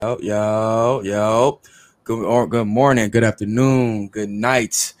Yo. Good morning, good afternoon, good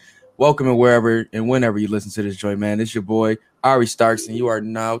night. Welcome and wherever and whenever you listen to this joint, man. It's your boy Ari Starks, and you are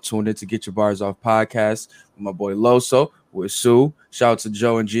now tuned in to Get Your Bars Off podcast with my boy Loso with Sue. Shout out to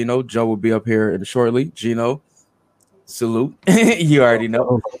Joe and Gino. Joe will be up here shortly. Gino, salute. You already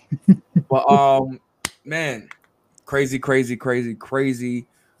know. But man, crazy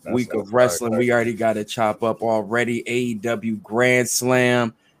week of wrestling. We already got it chop up already. AEW Grand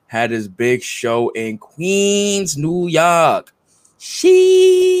Slam had his big show in Queens, New York.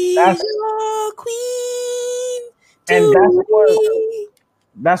 Queen. And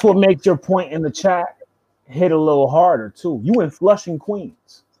that's what makes your point in the chat hit a little harder too. You in Flushing,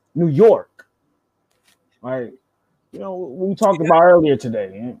 Queens, New York. Right. You know, we talked about earlier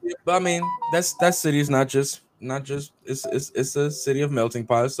today. But I mean, that city is not just it's a city of melting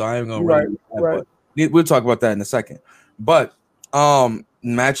pots, so I ain't gonna really right. We'll talk about that in a second. But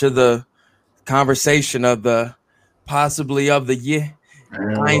match of the conversation of the possibly of the year.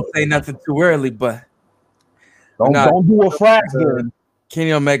 I ain't say nothing too early, but don't do a fraction.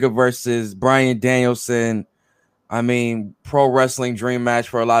 Kenny Omega versus Bryan Danielson. I mean, pro wrestling dream match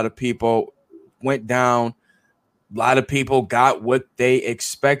for a lot of people. Went down. A lot of people got what they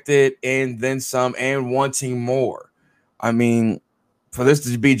expected and then some and wanting more. I mean, for this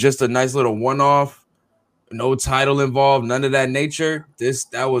to be just a nice little one-off, no title involved, none of that nature,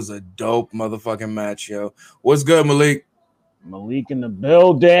 that was a dope motherfucking match, yo. What's good, Malik? Malik in the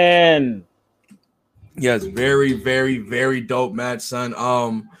building. Yes, very dope match, son.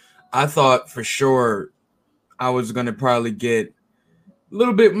 I thought for sure I was gonna probably get a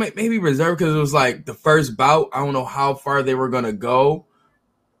little bit maybe reserved because it was like the first bout. I don't know how far they were gonna go,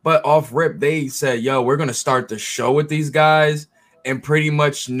 but off rip they said, "Yo, we're gonna start the show with these guys and pretty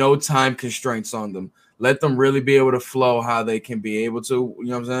much no time constraints on them. Let them really be able to flow how they can be able to." You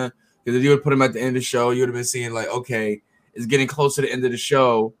know what I'm saying? Because if you would put them at the end of the show, you would have been seeing like, okay, it's getting close to the end of the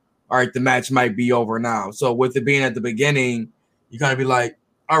show. All right, the match might be over now. So with it being at the beginning, you kind of be like,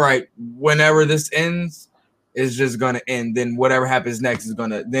 all right, whenever this ends, it's just gonna end. Then whatever happens next is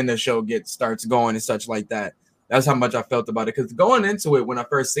gonna. Then the show starts going and such like that. That's how much I felt about it. Because going into it, when I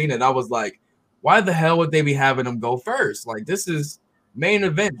first seen it, I was like, why the hell would they be having them go first? Like, this is main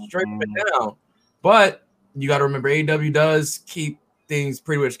event straight down. But you got to remember, AEW does keep things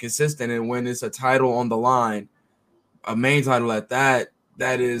pretty much consistent, and when it's a title on the line, a main title at that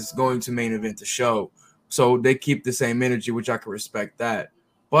is going to main event the show. So they keep the same energy, which I can respect that.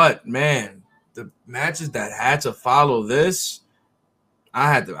 But man, the matches that had to follow this,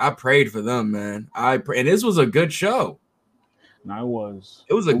 I prayed for them, man. And this was a good show. No,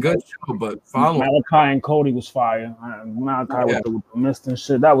 it was a good show, but Malachi and Cody was fire. Malachi with the mist and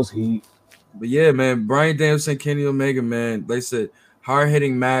shit, that was heat. But yeah, man, Bryan Danielson, Kenny Omega, man, they said hard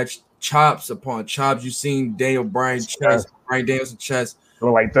hitting match, chops upon chops. You seen Bryan Danielson chest.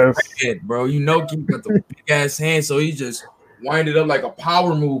 Like this, bro. You know, he got the big ass hand, so he just winded up like a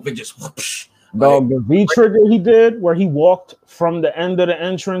power move and just whoosh. Dog, the V trigger he did, where he walked from the end of the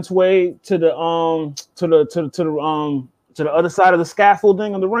entranceway to the other side of the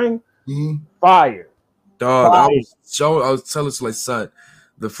scaffolding of the ring. Fire, dog. Fire. I was telling you, like, son,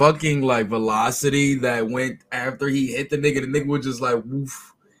 the fucking like velocity that went after he hit the nigga was just like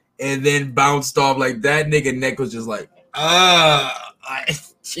woof, and then bounced off. Like that nigga neck was just like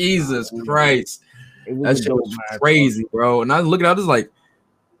Jesus Christ, that shit was crazy, bro. And I was looking, I was like,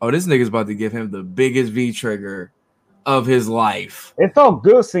 oh, this nigga's about to give him the biggest V trigger of his life. It felt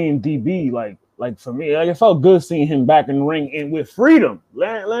good seeing DB, like for me, like it felt good seeing him back in the ring and with freedom,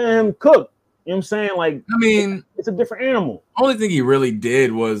 let him cook. You know what I'm saying? Like, I mean, it's a different animal. Only thing he really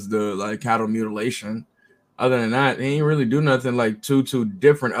did was the like cattle mutilation. Other than that, he ain't really do nothing like too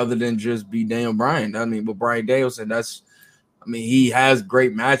different other than just be Daniel Bryan. I mean, but Bryan Danielson, he has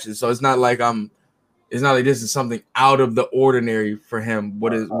great matches, so it's not like this is something out of the ordinary for him.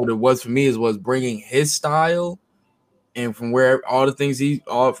 What it was for me was bringing his style, and from where all the things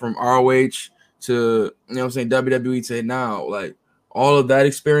from ROH to, you know what I'm saying, WWE to now, like all of that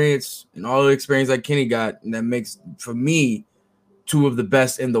experience and all the experience that Kenny got, and that makes for me two of the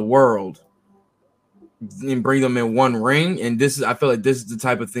best in the world, and bring them in one ring. And I feel like this is the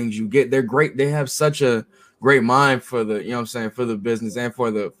type of things you get. They're great. They have such a great mind for the, you know what I'm saying, for the business and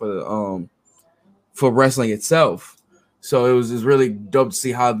for wrestling itself. So it was really dope to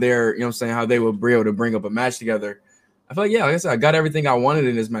see how they're, you know what I'm saying, how they would be able to bring up a match together. I feel like, yeah, like I said, I got everything I wanted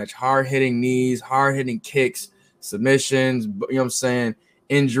in this match. Hard-hitting knees, hard-hitting kicks, submissions, you know what I'm saying,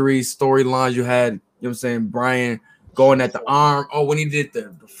 injuries, storylines. You had, you know what I'm saying, Bryan going at the arm. Oh, when he did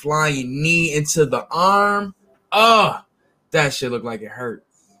the flying knee into the arm. Oh, that shit looked like it hurt.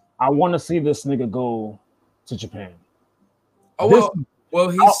 I want to see this nigga go to Japan. Oh well,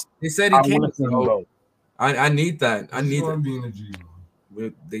 he said he can't. So I need that. I need that. Being a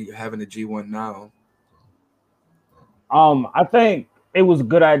G1. They having a G1 now. I think it was a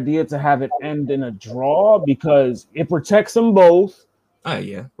good idea to have it end in a draw because it protects them both.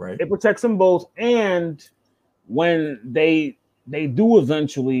 Yeah, right. It protects them both, and when they do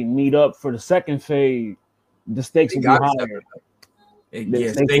eventually meet up for the second phase, the stakes will be higher.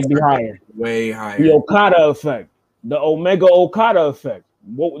 The stakes will be higher, way higher. The Okada effect, the Omega Okada effect.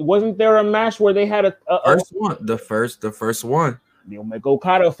 Wasn't there a match where they had the first one? The Omega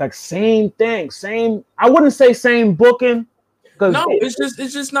Okada effect, same thing, same. I wouldn't say same booking. No, it's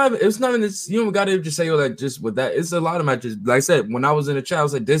just not. It's not in this. You don't got to just say like just with that. It's a lot of matches. Like I said, when I was in the chat, I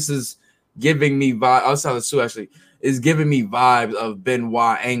was like, this is giving me vibe. I was telling Sue actually, is giving me vibes of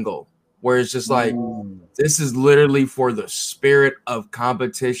Benoit Angle, where it's just like this is literally for the spirit of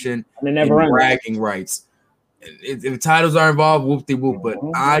competition and bragging rights. If titles are involved, whoop-de-whoop. But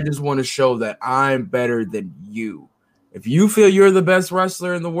I just want to show that I'm better than you. If you feel you're the best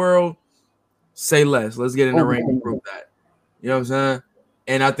wrestler in the world, say less. Let's get in the ring and prove that. You know what I'm saying?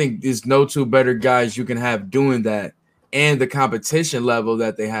 And I think there's no two better guys you can have doing that and the competition level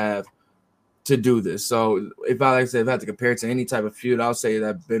that they have to do this. So if I have to compare it to any type of feud, I'll say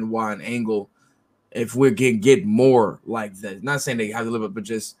that Benoit and Angle, if we can get more like that, not saying they have to live up, but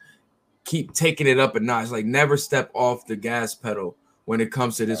just keep taking it up a notch. Like never step off the gas pedal when it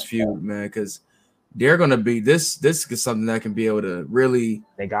comes to this feud, man, because they're gonna be this is something that can be able to really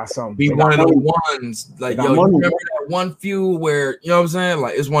be one of the ones like yo, you remember that one feud where you know what I'm saying?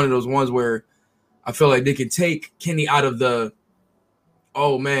 Like it's one of those ones where I feel like they could take Kenny out of the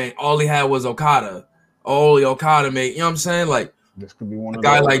oh man, all he had was Okada. Only Okada made, you know what I'm saying? Like this could be one of a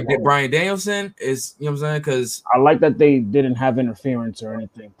guy like Bryan Danielson is, you know what I'm saying? Because I like that they didn't have interference or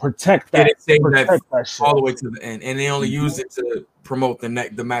anything. Protect that. Protect that all the way to the end, and they only used it to promote the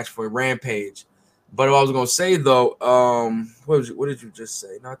match for Rampage. But what I was gonna say though, what did you just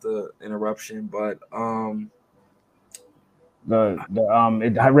say? Not the interruption, but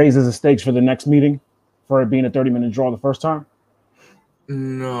it raises the stakes for the next meeting for it being a 30-minute draw the first time.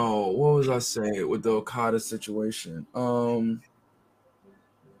 No, what was I saying with the Okada situation?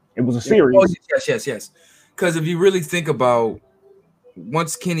 It was a series. Oh, yes. Because if you really think about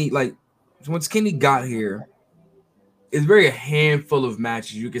once Kenny got here, it's very a handful of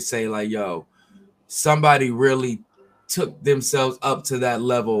matches you could say like, yo, somebody really took themselves up to that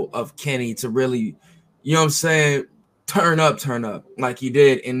level of Kenny to really, you know what I'm saying, turn up like he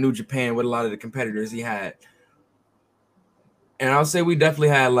did in New Japan with a lot of the competitors he had. And I'll say we definitely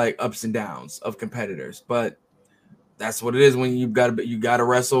had like ups and downs of competitors, but that's what it is when you gotta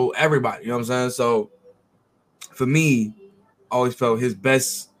wrestle everybody. You know what I'm saying? So for me, I always felt his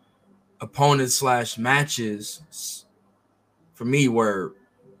best opponents / matches for me were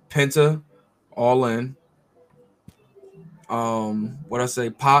Penta, All In. What I say,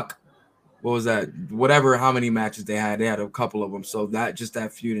 Pac. What was that? Whatever, how many matches they had a couple of them. So that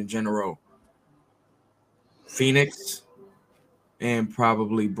feud in general. Phoenix and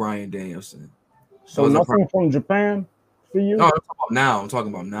probably Bryan Danielson. So nothing from Japan for you? No, I'm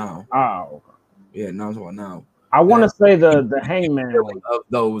talking about now. Oh, okay. Yeah, now I'm talking about now. I want to say the Hangman of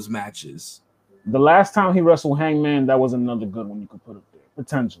those matches. The last time he wrestled Hangman, that was another good one you could put up there.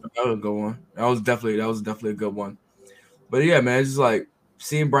 Potential. That was a good one. That was definitely a good one. But yeah, man, it's just like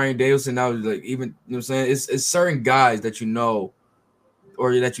seeing Bryan Danielson now, like even you know what I'm saying, it's certain guys that you know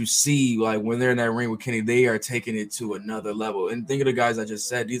or that you see like when they're in that ring with Kenny, they are taking it to another level. And think of the guys I just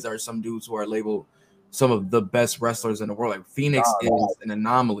said, these are some dudes who are labeled some of the best wrestlers in the world. Like Phoenix is an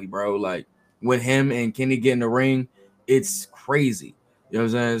anomaly, bro. Like with him and Kenny get in the ring, it's crazy. You know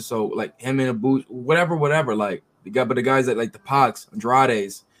what I'm saying? So like him in a boot, whatever. Like the guys that like the Pacs,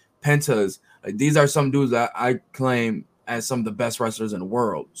 Andrades, Pentas, like these are some dudes that I claim as some of the best wrestlers in the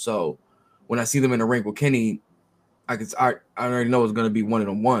world. So when I see them in the ring with Kenny, I already know it's going to be one of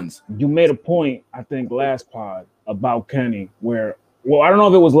them ones. You made a point, I think, last pod about Kenny where, well, I don't know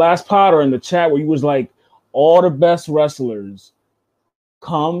if it was last pod or in the chat where you was like, all the best wrestlers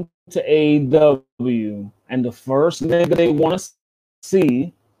come to AEW and the first nigga they want to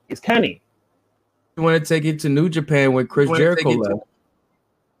see is Kenny. You want to take it to New Japan when Chris Jericho left.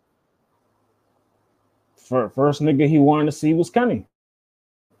 First nigga he wanted to see was Kenny.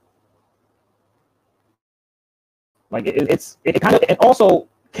 Like it kind of, and also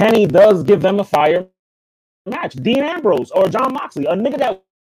Kenny does give them a fire match. Dean Ambrose or Jon Moxley, a nigga that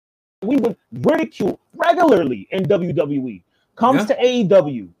we would ridicule regularly in WWE, comes to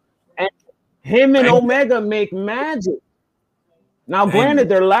AEW, and him and Omega make magic. Now, granted,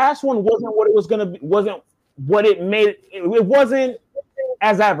 their last one wasn't what it was gonna be, wasn't what it made. It wasn't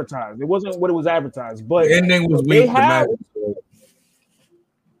as advertised. It wasn't what it was advertised. But the ending was weak.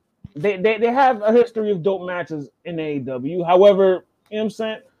 They have a history of dope matches in AEW. However, you know what I'm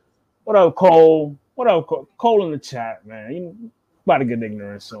saying? What up, Cole? What up, Cole? Cole in the chat, man. You about to get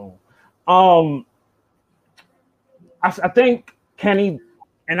ignorant soon. I think Kenny,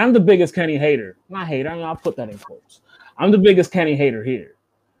 and I'm the biggest Kenny hater. Not hater, I mean, I'll put that in quotes. I'm the biggest Kenny hater here.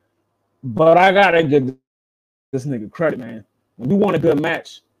 But I gotta give this nigga credit, man. When you want a good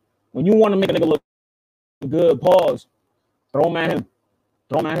match, when you want to make a nigga look good, pause. Throw him at him.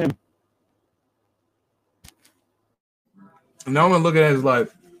 Throw him at him. Now I'm gonna look at it as like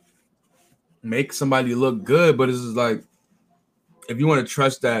make somebody look good, but it's just like if you want to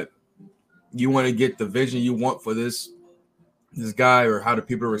trust that you want to get the vision you want for this guy or how the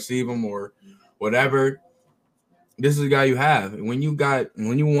people receive him or whatever, this is the guy you have. And when you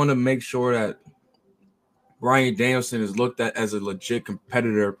want to make sure that Bryan Danielson is looked at as a legit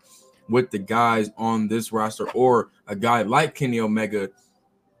competitor with the guys on this roster or a guy like Kenny Omega,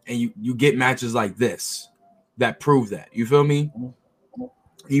 and you get matches like this that prove that. You feel me?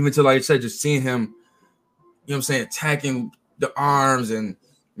 Even to, like I said, just seeing him, you know what I'm saying, attacking the arms and, you know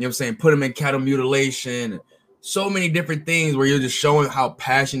what I'm saying, put him in cattle mutilation. So many different things where you're just showing how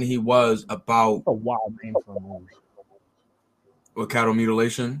passionate he was about a wild name for a move. With cattle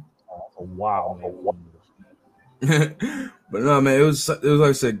mutilation? A wild name. But no, man, it was like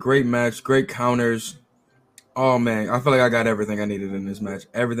I said, great match, great counters. Oh man, I feel like I got everything I needed in this match.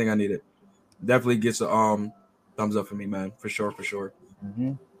 Everything I needed. Definitely gets a thumbs up for me, man. For sure.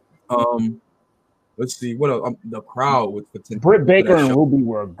 Mm-hmm. Let's see what else. The crowd with Britt Baker and Ruby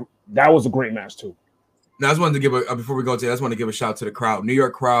that was a great match too. Now, I just wanted to give before we go to that, I just want to give a shout out to the crowd. New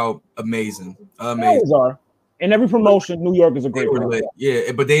York crowd, amazing. They are. In every promotion, New York is a great crowd.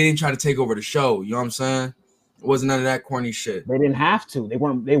 Yeah, but they didn't try to take over the show. You know what I'm saying? It wasn't none of that corny shit. They didn't have to. They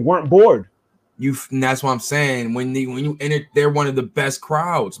weren't bored. And that's what I'm saying. When you enter, they're one of the best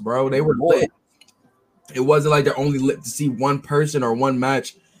crowds, bro. They were lit. It wasn't like they're only lit to see one person or one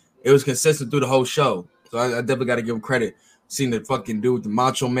match. It was consistent through the whole show. So I definitely got to give them credit. Seeing the fucking dude with the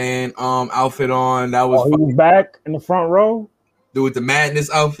Macho Man outfit on. That was, he was back in the front row. Dude with the Madness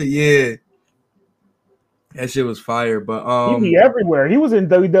outfit, yeah. That shit was fire. But he be everywhere. He was in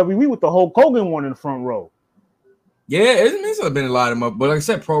WWE with the Hulk Hogan one in the front row. Yeah, it's been a lot of them. But like I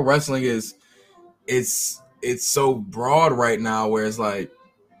said, pro wrestling it's so broad right now where it's like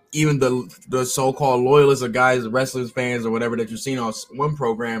even the so-called loyalists or guys, wrestlers fans or whatever that you've seen on one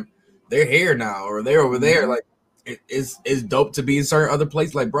program, they're here now or they're over there. Like it's dope to be in certain other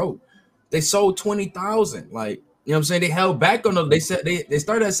places. Like, bro, they sold 20,000. Like, you know what I'm saying? They held back on them. They said they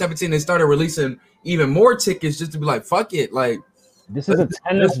started at 17. They started releasing even more tickets just to be like, fuck it. Like, this is a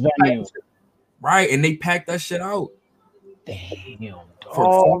tennis venue. Right. And they packed that shit out. Damn.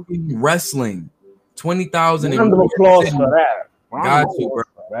 For fucking wrestling. 20,000 round of applause for that. Got you,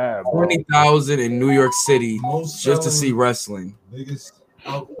 bro. 20,000 in New York City just to see wrestling. Biggest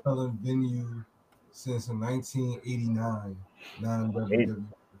outselling venue since 1989.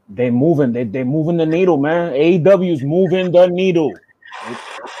 They moving the needle, man. AEW's moving the needle.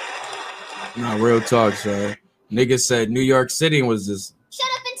 Nah, real talk, sir. Niggas said New York City was just shut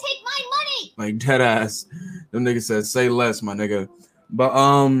up and take my money. Like dead ass. Them niggas said say less, my nigga. But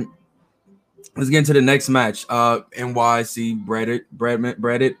let's get into the next match. NYC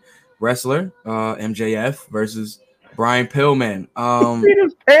breaded wrestler, MJF versus Brian Pillman. See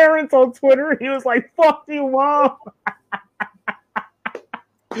his parents on Twitter. He was like, "Fuck you, mom."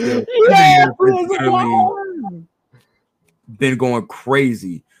 Been going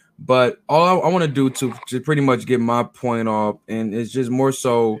crazy. But all I want to do to pretty much get my point off, and it's just more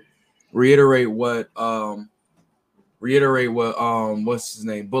so reiterate what what's his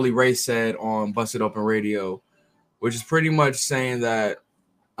name, Bully Ray said on Busted Open Radio, which is pretty much saying that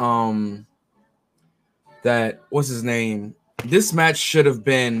what's his name, this match should have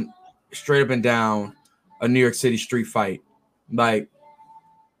been straight up and down a New York City street fight. Like,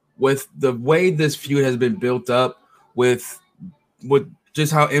 with the way this feud has been built up, with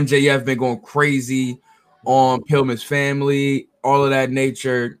just how MJF been going crazy on Pillman's family, all of that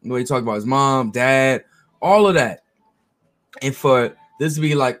nature, the way he talked about his mom, dad, all of that. And for this to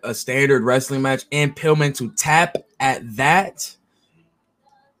be like a standard wrestling match and Pillman to tap at that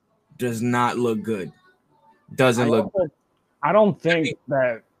does not look good. Doesn't look good. I don't think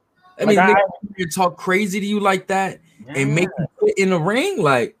that. I mean, you talk crazy to you like that and make you quit in the ring.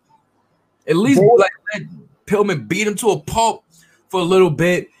 Like, at least like let Pillman beat him to a pulp for a little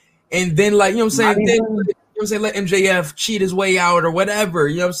bit, and then, like, you know what I'm saying? You know what I'm saying, let MJF cheat his way out or whatever.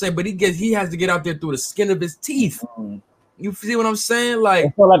 You know what I'm saying? But he has to get out there through the skin of his teeth. You see what I'm saying? Like,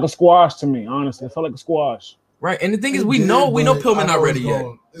 it felt like a squash to me, honestly. It felt like a squash. Right. And the thing is, we know Pillman not ready yet.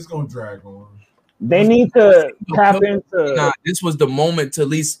 It's gonna drag on. They need to tap into. This was the moment to at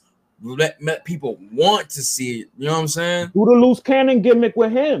least let people want to see it. You know what I'm saying? Do the loose cannon gimmick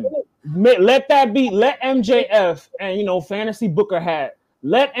with him. Let that be. Let MJF and fantasy booker hat.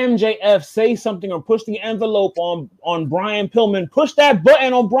 Let MJF say something or push the envelope on Brian Pillman. Push that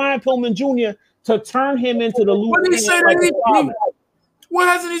button on Brian Pillman Jr. to turn him into the loose. What did he say that what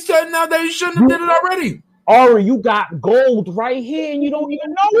hasn't he said now that he shouldn't have did it already? Ari, you got gold right here and you don't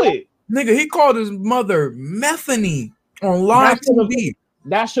even know it. Nigga, he called his mother Methany on live TV.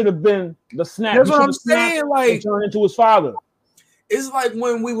 That should have been the snap. That's what I'm saying. Like, turn into his father. It's like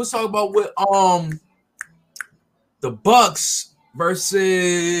when we was talking about with the Bucks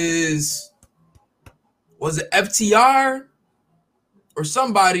versus, was it FTR or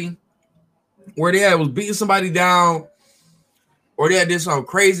somebody, where they was beating somebody down, or they had did something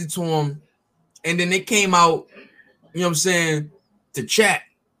crazy to him, and then they came out, you know what I'm saying, to chat.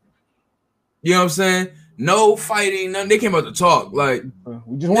 You know what I'm saying? No fighting, nothing. They came out to talk. Like,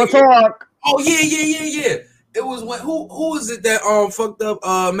 we just want to talk. Oh yeah. It was when who is it that fucked up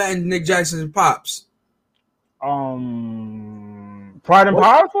Matt and Nick Jackson's pops? Pride and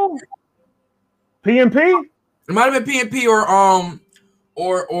Powerful? PNP? It might have been PNP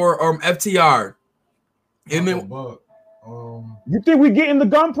or FTR. You think we getting the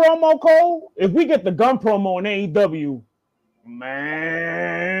gun promo, Cole? If we get the gun promo in AEW,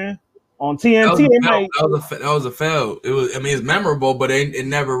 man, on TNT, that was a fail. It was. I mean, it's memorable, but it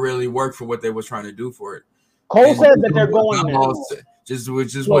never really worked for what they was trying to do for it. Cole said that they're going now. Just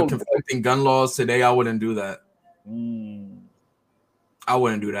with conflicting gun laws today, I wouldn't do that. I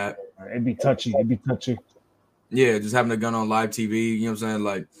wouldn't do that. It'd be touchy. Yeah, just having a gun on live TV. You know what I'm saying?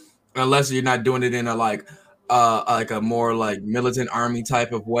 Like, unless you're not doing it in a more like militant army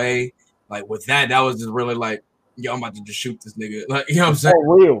type of way. Like with that was just really like, yo, I'm about to just shoot this nigga. Like, you know what I'm saying?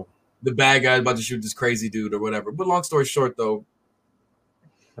 For real. The bad guy's about to shoot this crazy dude or whatever. But long story short, though,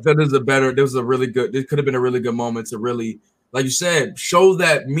 I thought this could have been a really good moment to really, like you said, show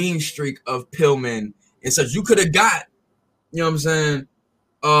that mean streak of Pillman and such. You could have got, you know what I'm saying,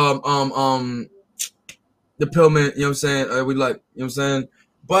 the Pillman, you know what I'm saying, you know what I'm saying,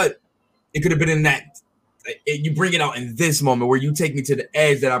 but it could have been in that. You bring it out in this moment where you take me to the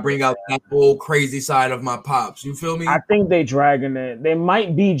edge that I bring out that whole crazy side of my pops. You feel me? I think they dragging it. They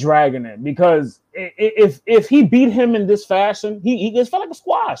might be dragging it because if he beat him in this fashion, he just felt like a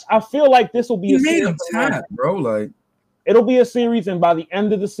squash. I feel like this will be a series, bro. Like, it'll be a series, and by the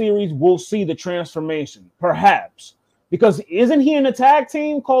end of the series, we'll see the transformation, perhaps. Because isn't he in a tag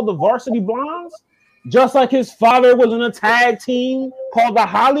team called the Varsity Blondes? Just like his father was in a tag team called the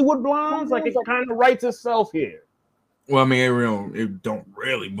Hollywood Blondes, like it kind of writes itself here. Well, I mean, it don't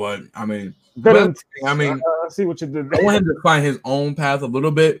really, but I mean, I see what you did there. I want him to find his own path a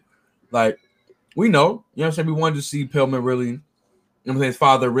little bit. Like, we know, you know what I'm saying? We wanted to see Pillman really, you know what I'm saying, his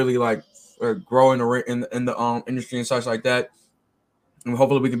father really like grow in the industry and such like that. And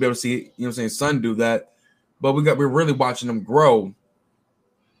hopefully we can be able to see, you know what I'm saying, his son do that. But we're really watching him grow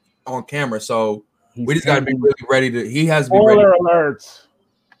on camera. So we just got to be really ready to. He has to be ready. Spoiler alert.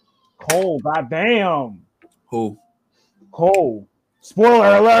 Cole, goddamn. Who? Cole.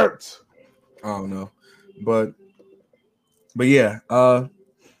 Spoiler alert. I don't know, but yeah.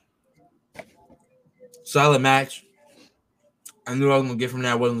 Solid match. I knew I was gonna get from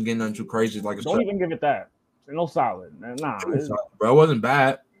that. I wasn't getting nothing too crazy. Like, don't even give it that. No solid. Nah, bro, it wasn't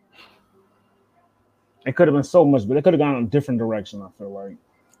bad. It could have been so much, but it could have gone in a different direction. I feel like.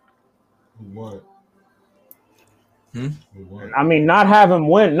 What? I mean, not have him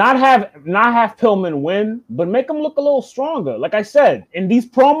win, not have Pillman win, but make him look a little stronger. Like I said, in these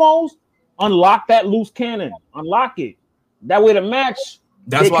promos, unlock that loose cannon, unlock it. That way, the match.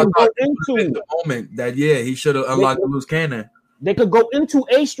 That's why I thought into the moment that he should have unlocked the loose cannon. They could go into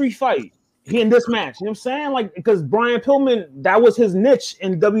a street fight in this match. You know what I'm saying? Like, because Brian Pillman, that was his niche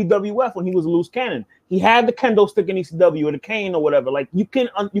in WWF when he was a loose cannon. He had the kendo stick in ECW or the cane or whatever. Like, you can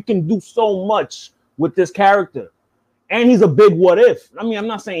do so much with this character. And he's a big what if. I mean, I'm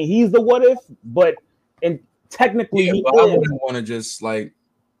not saying he's the what if, but technically he I wouldn't want to just like.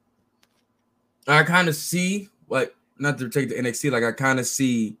 I kind of see, like, not to take the NXT, like I kind of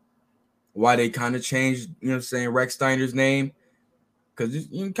see why they kind of changed, you know what I'm saying, Rex Steiner's name. Because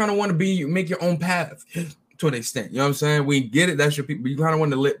you kind of want to make your own path to an extent. You know what I'm saying? We get it. That's your people. You kind of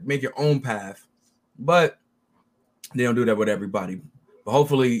want to make your own path. But they don't do that with everybody. But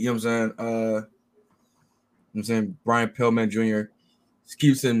hopefully, you know what I'm saying, I'm saying Brian Pillman Jr.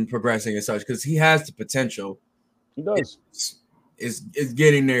 keeps him progressing and such because he has the potential. He does. It's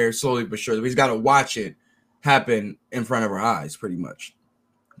getting there slowly but surely. He's got to watch it happen in front of our eyes, pretty much.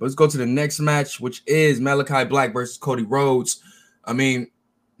 But let's go to the next match, which is Malachi Black versus Cody Rhodes. I mean,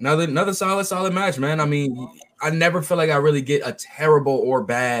 another solid match, man. I mean, I never feel like I really get a terrible or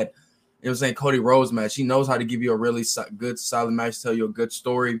bad, you know what I'm saying, Cody Rhodes match. He knows how to give you a really good, solid match, tell you a good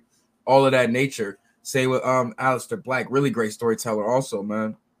story, all of that nature. Same with Aleister Black, really great storyteller also,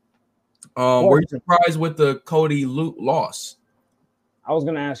 man. Were you surprised with the Cody loss? I was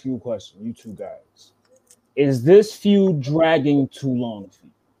gonna ask you a question, you two guys. Is this feud dragging too long for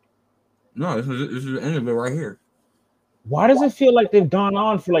you? No, this is the end of it right here. Why does it feel like they've gone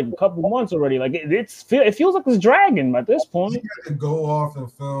on for like a couple months already? Like it feels like it's dragging at this point. You got to go off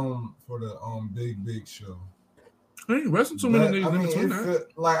and film for the big show. I ain't wrestled too many niggas in between that.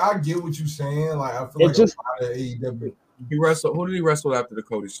 Like I get what you're saying. Like I feel like just a lot of AEW. He wrestled. Who did he wrestle after the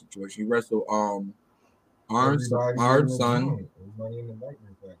Cody situation? He wrestled Iron Son. Iron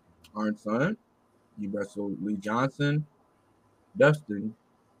Son. He wrestled Lee Johnson, Dustin.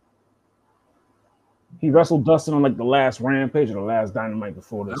 He wrestled Dustin on like the last Rampage or the last Dynamite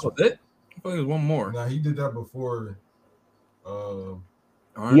before this. That was it. I thought there was one more. Nah, he did that before. He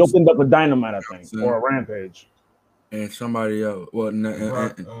opened up a Dynamite, I think, or a Rampage. And somebody else. Well,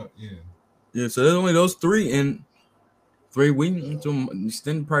 yeah. So there's only those three in 3 weeks.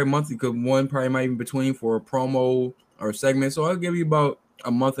 Extended probably monthly. Could one probably might even between for a promo or a segment. So I'll give you about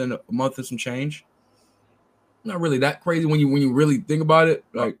a month and some change. Not really that crazy when you really think about it.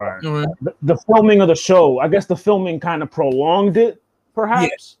 Like right. You know what I mean? The filming of the show, I guess the filming kind of prolonged it,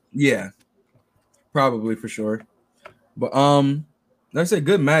 perhaps. Yeah, probably for sure. But like I said,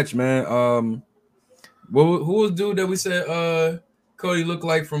 good match, man. Who was dude that we said Cody looked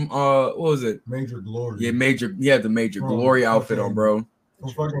like from what was it? Major Glory. Yeah, he had the Major Glory outfit on, bro. From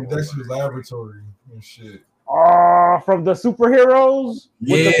fucking Dexter's Laboratory and shit. From the superheroes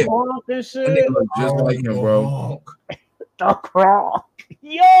with the Kronk and shit. Just like him, bro. The Kronk.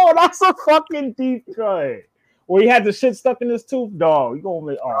 Yo, that's a fucking deep cut. Where he had the shit stuck in his tooth, dog. You gonna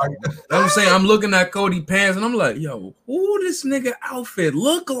make I'm saying I'm looking at Cody pants and I'm like, yo, who this nigga outfit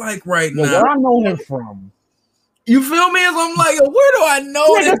look like right now? Where I know him from. You feel me? As I'm like, yo, where do I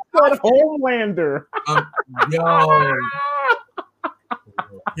know this? Homelander. Yo.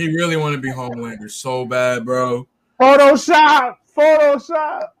 He really want to be Homelander so bad, bro. Photoshop.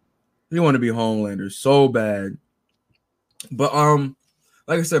 He want to be Homelander so bad. But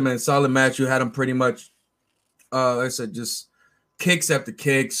like I said, man, solid match. You had him pretty much like I said, just kicks after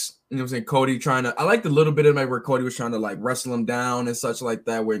kicks. You know what I'm saying? Cody trying to I liked a little bit of it where Cody was trying to like wrestle him down and such like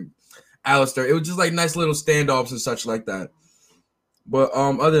that with Aleister. It was just like nice little standoffs and such like that. But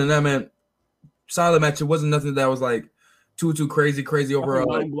other than that, man, solid match. It wasn't nothing that was like too crazy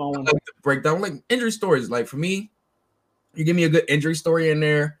overall. Like the breakdown, like injury stories. Like for me, you give me a good injury story in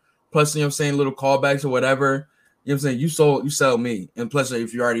there, plus you know what I'm saying, little callbacks or whatever. You know what I'm saying? You sell me. And plus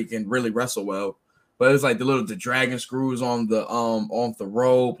if you already can really wrestle well. But it's like the dragon screws on the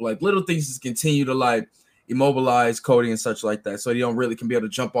rope, like little things to continue to like immobilize Cody and such like that. So you don't really can be able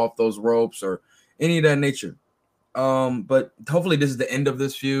to jump off those ropes or any of that nature. But hopefully this is the end of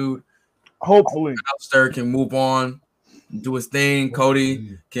this feud. Hopefully Aleister can move on, do his thing.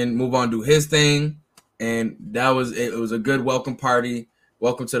 Cody can move on, do his thing. And that was it. It was a good welcome party.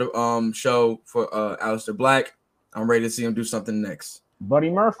 Welcome to the show for Aleister Black. I'm ready to see him do something next.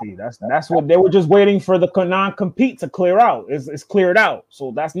 Buddy Murphy. That's what they were just waiting for the non-compete to clear out. It's cleared out.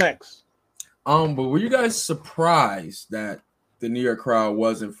 So that's next. But were you guys surprised that the New York crowd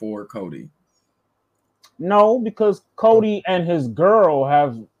wasn't for Cody? No, because Cody and his girl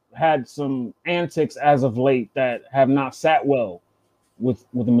have had some antics as of late that have not sat well with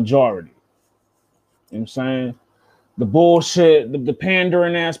the majority. You know what I'm saying? The bullshit, the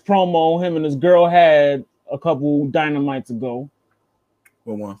pandering ass promo him and his girl had a couple Dynamites ago.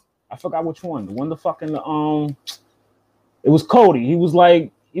 What one? I forgot which one. The one the fucking it was Cody. He was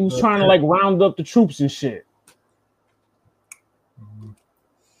trying to like round up the troops and shit.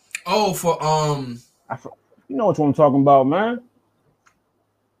 Oh, for you know what I'm talking about, man.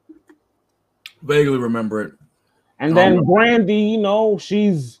 Vaguely remember it. And then Brandy, you know,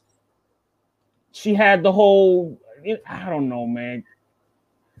 she had the whole I don't know, man.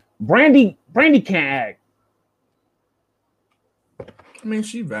 Brandy can't act. I mean,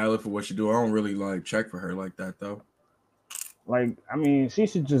 she's valid for what she do. I don't really like check for her like that though. Like, I mean, she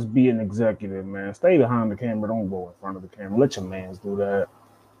should just be an executive, man. Stay behind the camera. Don't go in front of the camera. Let your mans do that.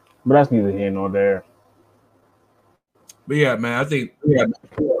 But that's neither here nor there. But yeah, man, I think a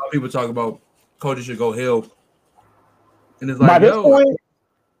lot of people talk about Cody should go heel. And it's By like, this yo, point,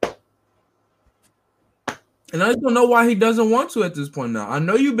 and I just don't know why he doesn't want to at this point now. I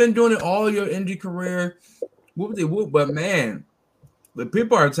know you've been doing it all your indie career, whoop-de-whoop, but man, the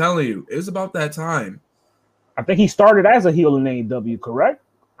people are telling you it's about that time. I think he started as a heel in AEW, correct?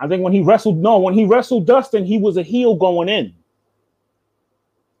 I think when he wrestled Dustin, he was a heel going in.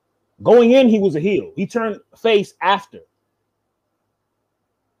 Going in, he was a heel. He turned face after.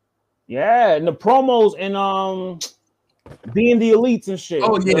 Yeah, and the promos and being the elites and shit.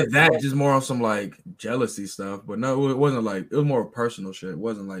 Oh yeah, that just more on some like jealousy stuff, but no, it wasn't like it was more personal shit. It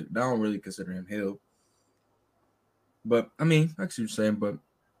wasn't like I don't really consider him heel. But I mean, I see what you're saying, but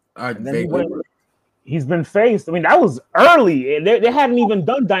he's been faced. I mean, that was early. They hadn't even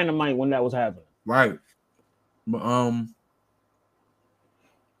done Dynamite when that was happening. Right. But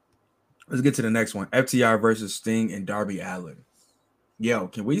let's get to the next one. FTR versus Sting and Darby Allin. Yo,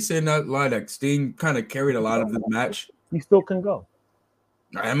 can we say that line that Sting kind of carried a lot of this match? He still can go.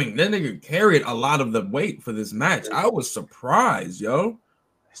 I mean, that nigga carried a lot of the weight for this match. I was surprised, yo.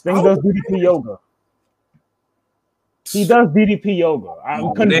 Sting does DDP yoga. He does DDP yoga.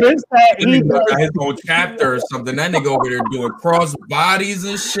 I'm convinced that he does his own chapter or something. That nigga over there doing cross bodies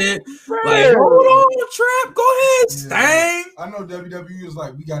and shit. Like, hold on, Trap, go ahead, Sting. I know WWE is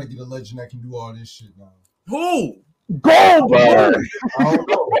like, we got to get a legend that can do all this shit now. Who? Goldberg.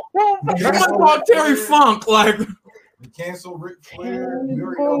 Someone called Terry Funk. Like, we cancel Ric Flair. We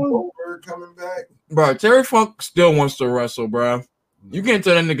already know Goldberg coming back. Bro, Terry Funk still wants to wrestle, bro. You can't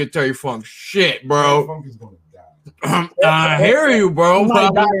tell that nigga Terry Funk shit, bro. Terry Funk is gonna die. I hear you, bro.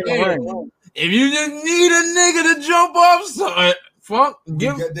 If you just need a nigga to jump off, son, Funk,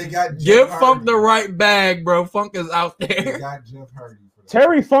 give Funk the right bag, bro. Funk is out there. They got Jeff Hardy for that.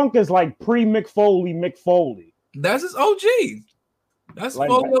 Terry Funk is like pre-Mick Foley. That's his OG. That's like,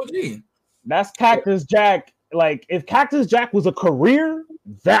 OG. That's Cactus Jack. Like, if Cactus Jack was a career,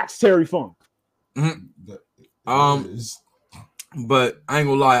 that's Terry Funk. Mm-hmm. But I ain't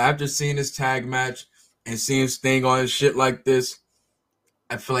gonna lie, after seeing this tag match and seeing Sting on his shit like this,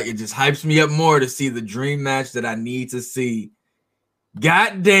 I feel like it just hypes me up more to see the dream match that I need to see.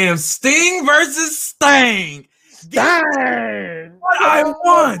 Goddamn, Sting versus Sting. Sting! What I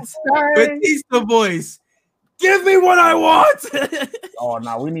want. Batista voice. Give me what I want. Oh,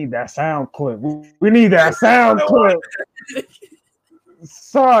 no, we need that sound clip. We need that sound clip.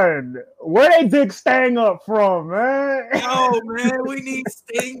 Son, where they dig Sting up from, man? Yo, man, we need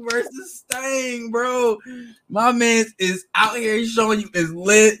Sting versus Sting, bro. My man is out here showing you is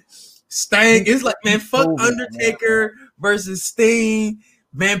lit. Sting, it's like, man, fuck Undertaker versus Sting.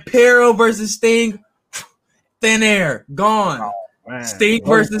 Vampiro versus Sting. Thin air, gone. Oh, Sting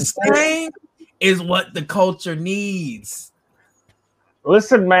versus Sting is what the culture needs.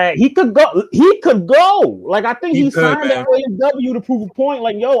 Listen, man, he could go. He could go. Like, I think he signed at AEW to prove a point.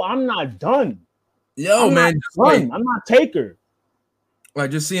 Like, yo, I'm not done. I'm not Taker.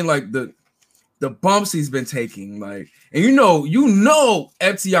 Like, just seeing like the bumps he's been taking, like, and you know,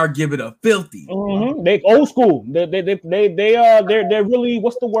 FTR give it a filthy. Mm-hmm. They old school. They're really,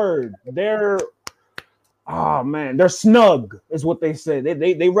 what's the word? They're snug, is what they say.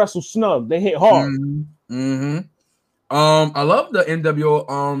 They wrestle snug. They hit hard. Mm-hmm. I love the NWO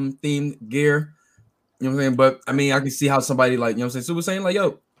themed gear. You know what I'm saying? But I mean, I can see how somebody like, you know what I'm saying, Super saying like,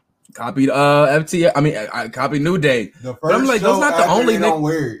 yo, copied FTR. I mean, I copied New Day. The first but I'm like, those not the only they don't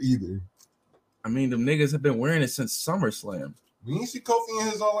wear it either. I mean, them niggas have been wearing it since SummerSlam. We didn't see Kofi in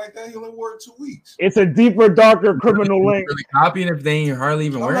his all like that. He only wore it 2 weeks. It's a deeper, darker criminal link. Really copying if they ain't hardly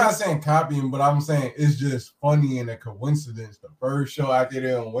even wearing it? I'm not saying copying, but I'm saying it's just funny and a coincidence. The first show after they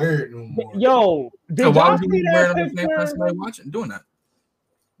don't wear it no more. Yo, did y'all see that picture? Doing that?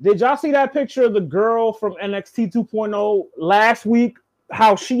 Did y'all see that picture of the girl from NXT 2.0 last week?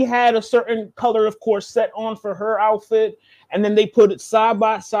 How she had a certain color of corset on for her outfit, and then they put it side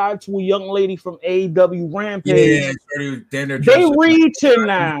by side to a young lady from AEW Rampage. Yeah, they reaching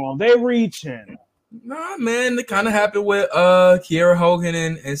now. They reaching. Nah, man, it kind of happened with Kiera Hogan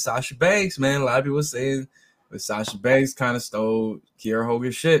and Sasha Banks, man. A lot of people saying that Sasha Banks kind of stole Kiera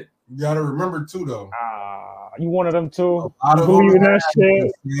Hogan's shit. You gotta remember too, though. You one of them too? I believe in that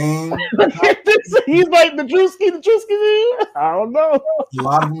shit. He's like the Drewski. I don't know. A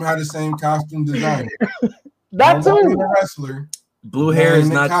lot of them had the same costume designer. That too. The wrestler. Blue hair is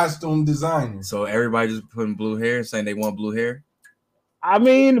not costume designer. So everybody just putting blue hair, saying they want blue hair. I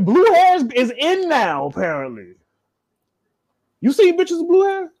mean, blue hair is in now. Apparently, you see bitches with blue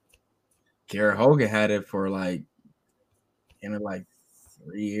hair. Kiera Hogan had it for like 3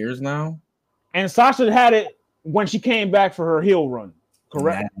 years now, and Sasha had it when she came back for her heel run.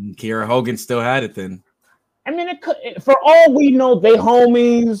 Correct. And Kiera Hogan still had it then. I mean, it could. For all we know, they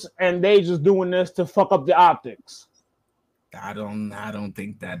homies and they just doing this to fuck up the optics. I don't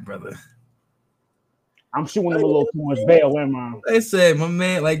think that, brother. I'm shooting them a little too much bail, am I? They said, my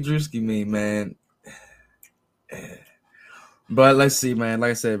man, like Drewski me, man. But let's see, man.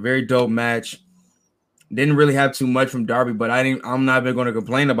 Like I said, very dope match. Didn't really have too much from Darby, but I'm not even going to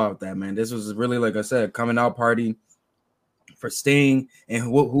complain about that, man. This was really, like I said, coming out party for Sting, and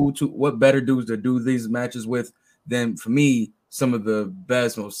what better dudes to do these matches with than, for me, some of the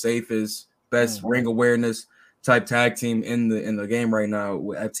best, most safest, best ring awareness type tag team in the game right now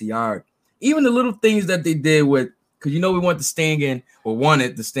with FTR. Even the little things that they did with, because we wanted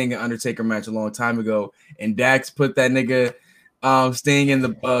the Sting and Undertaker match a long time ago, and Dax put that nigga Sting in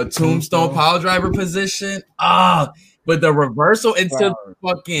the tombstone pile driver position. But the reversal into the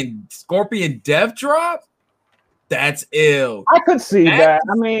fucking Scorpion Death Drop, that's ill. I could see that.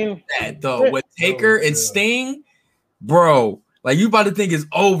 I mean, that though with Taker and Sting, bro, like you about to think it's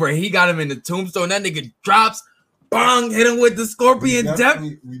over. He got him in the tombstone. That nigga drops, bang, hit him with the Scorpion Death.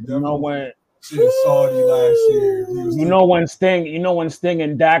 You know when Saudi last year. When Sting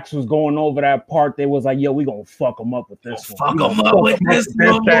and Dax was going over that part, they was like, "Yo, we gonna fuck him up with this one. Fuck him up with this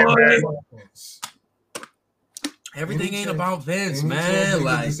one, boy." Everything ain't about Vince, man.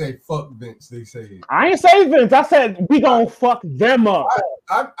 Like, they say fuck Vince, they say it. I ain't say Vince. I said we gonna fuck them up.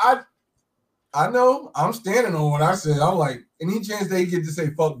 I know. I'm standing on what I said. I'm like, any chance they get to say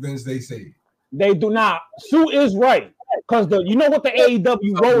fuck Vince, they say it. They do not. Sue is right. Because what the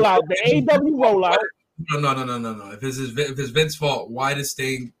AEW rollout, No. If it's Vince's fault, why does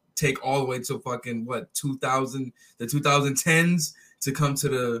Sting take all the way to fucking 2000, the 2010s to come to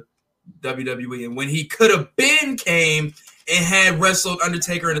the WWE? And when he could have came and had wrestled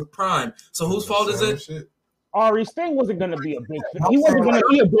Undertaker in his prime. So whose fault is it? Shit. Ari, Sting wasn't gonna be a big fish. He wasn't gonna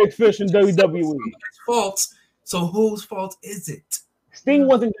be a big fish in WWE. Fault. So whose fault is it? Sting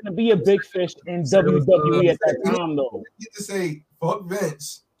wasn't going to be a big fish in WWE at that time, though. You get to say fuck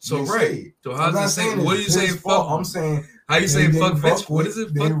Vince. So right. So how's that saying? What are you saying? Fuck. I'm saying. How you saying fuck Vince? What is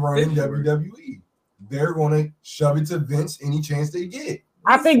it? They run WWE. They're going to shove it to Vince any chance they get.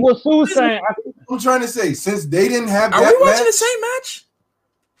 I think what Sue's saying. I'm trying to say, since they didn't have that match. Are we watching the same match?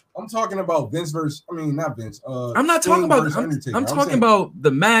 I'm talking about Vince versus. I mean, not Vince. I'm not talking about. I'm talking about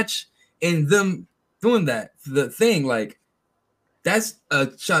the match and them doing that. The thing, like. That's a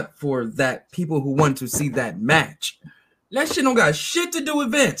shot for that people who want to see that match. That shit don't got shit to do with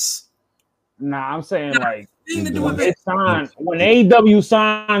Vince. Nah, I'm saying like when AEW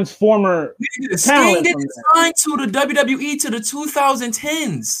signs former Sting didn't sign to the WWE to the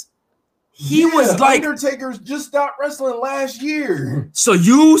 2010s. He was like Undertaker's just stopped wrestling last year. So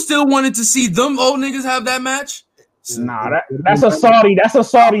you still wanted to see them old niggas have that match? Nah, that's a Saudi. That's a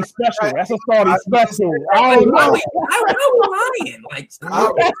Saudi special. That's a Saudi special. I don't know. I lying. Like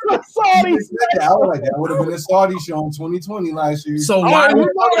that's a Saudi special. That would have been a Saudi show in 2020 last year. So why are we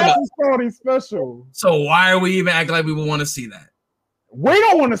talking about a Saudi special? So why are we even acting like we would want to see that? We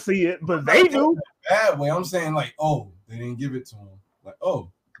don't want to see it, but they do. Bad way. I'm saying like, oh, they didn't give it to him. Like,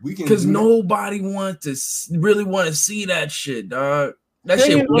 oh, we can. Because nobody want to really want to see that shit, dog. That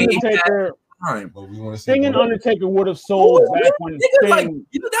shit way Undertaker. Time. But we want to see Sting and Undertaker would have sold back when Sting. Like,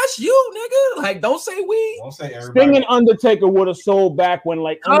 that's you, nigga. Like, don't say we. Don't say everybody. Sting and Undertaker would have sold back when,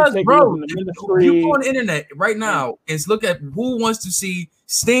 like, Undertaker was in the ministry. You go on the internet right now and look at who wants to see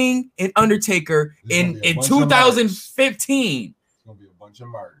Sting and Undertaker in 2015. It's gonna be a bunch of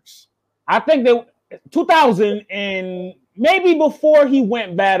marks. I think they 2000 and maybe before he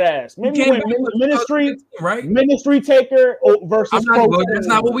went badass. Maybe when ministry, right? Ministry Taker versus. That's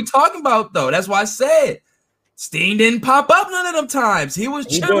not what we talking about, though. That's why I said Sting didn't pop up none of them times. He was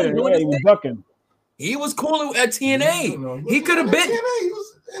chilling. Yeah, he was ducking. He was cool at TNA. He could have been. TNA. He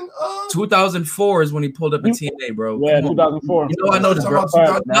was in 2004 is when he pulled up at TNA, bro. Yeah, 2004. You know I know this, bro.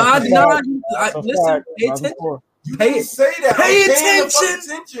 Listen, pay attention. You didn't say that. Pay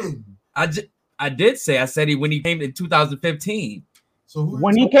attention. I did say. I said when he came in 2015. So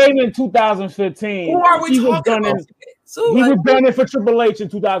when he came in 2015, who are we talking about? He was done it for Triple H in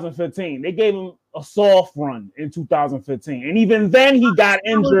 2015. They gave him a soft run in 2015, and even then he got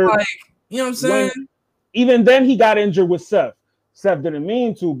injured. Like, you know what I'm saying? Even then he got injured with Seth. Seth didn't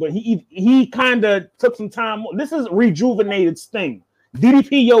mean to, but he kind of took some time. This is rejuvenated Sting,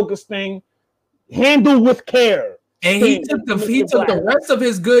 DDP Yoga Sting, handled with care. And he took the rest of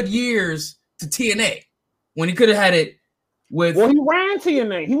his good years to TNA when he could have had it with. Well, he ran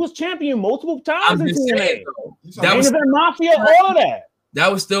TNA. He was champion multiple times in TNA. Saying, that was Mafia, all of that.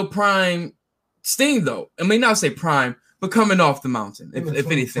 That was still prime Sting, though. I mean, not say prime, but coming off the mountain, if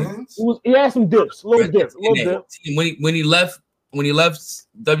anything. 2010s? He had some dips, a little dip. When he left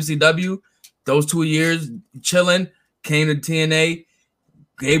WCW, those 2 years chilling, came to TNA,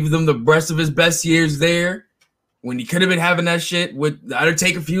 gave them the rest of his best years there. When he could have been having that shit with the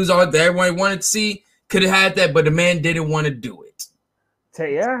Undertaker fuse on that everyone wanted to see, could have had that, but the man didn't want to do it.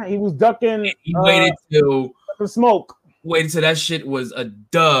 Yeah, he was ducking. He waited till the smoke. Waited till that shit was a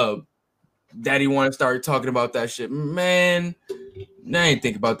dub that he wanted to start talking about that shit. Man, I ain't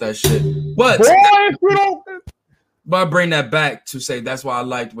think about that shit. But I bring that back to say that's why I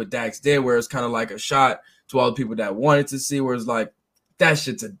liked what Dax did, where it's kind of like a shot to all the people that wanted to see, where it's like, that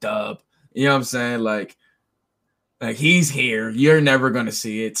shit's a dub. You know what I'm saying? Like he's here. You're never going to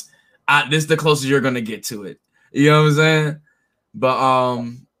see it. This is the closest you're going to get to it. You know what I'm saying? But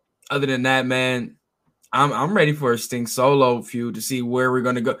other than that, man, I'm ready for a Sting solo feud to see where we're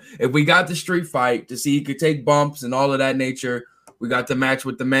going to go. If we got the street fight to see he could take bumps and all of that nature, we got the match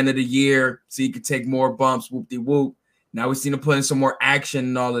with the Men of the Year, so he could take more bumps, whoop-de-whoop. Now we've seen him put in some more action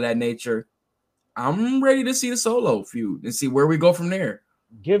and all of that nature. I'm ready to see the solo feud and see where we go from there.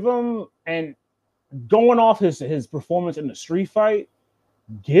 Give him, and going off his performance in the street fight,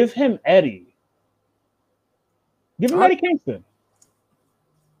 give him Eddie. Give him Eddie Kingston.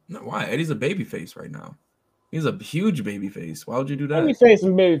 No, why? Eddie's a babyface right now. He's a huge babyface. Why would you do that? Babyface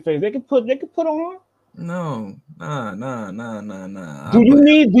and babyface. They could put on. No, nah. Do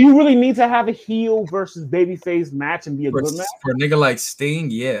you really need to have a heel versus babyface match and be a good match? For a nigga like Sting,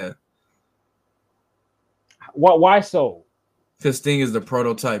 yeah. Why so? Because Sting is the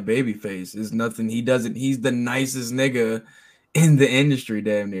prototype babyface. It's nothing. He's the nicest nigga in the industry,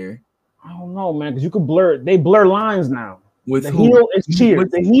 damn near. I don't know, man, because you could they blur lines now. With the who? Heel is cheered.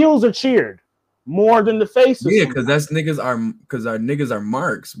 The heels are cheered more than the faces. Yeah, because our niggas are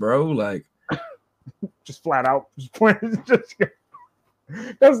marks, bro. Like just flat out. That's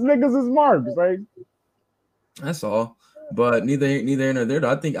niggas is marks, like that's all. But neither here nor there,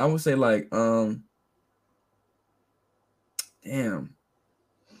 though. I think I would say like damn.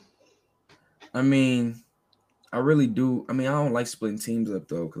 I mean, I really do. I mean, I don't like splitting teams up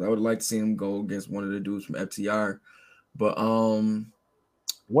though, because I would like to see him go against one of the dudes from FTR. But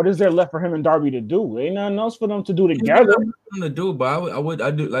what is there left for him and Darby to do? Ain't nothing else for them to do together. To do, but I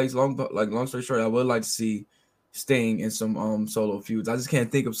do like long story short, I would like to see Sting in some solo feuds. I just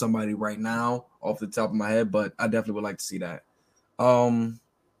can't think of somebody right now off the top of my head, but I definitely would like to see that. You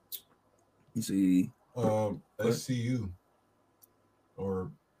see, SCU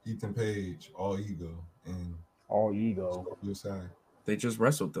or Ethan Page, All Ego and All Ego. They just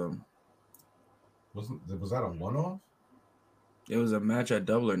wrestled them. Was that a one-off? It was a match at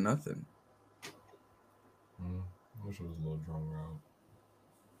Double or Nothing. I wish it was a little drawn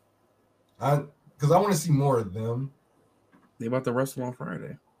out. Because I want to see more of them. They about to wrestle on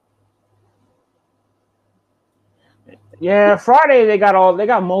Friday. Yeah, Friday they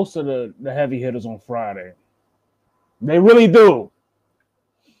got most of the heavy hitters on Friday. They really do.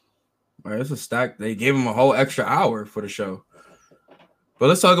 All right, it's a stack. They gave him a whole extra hour for the show. But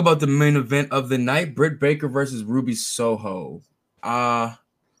let's talk about the main event of the night: Britt Baker versus Ruby Soho.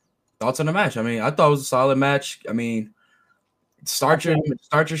 Thoughts on the match? I mean, I thought it was a solid match. I mean, start your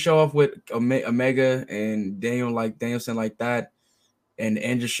show off with Omega and Danielson like that, and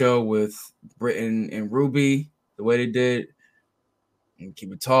end your show with Britt and Ruby the way they did, and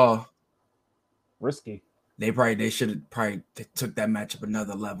keep it tall. Risky. They should have took that match up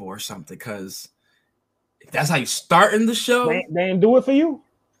another level or something, because if that's how you start in the show, they didn't do it for you.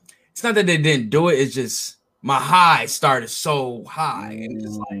 It's not that they didn't do it. It's just my high started so high, and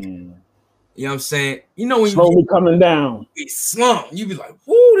it's like, you know what I'm saying? You know, when slowly coming down, be slump, you be like,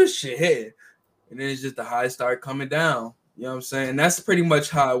 "Whoo, this shit hit," and then it's just the high start coming down. You know what I'm saying? And that's pretty much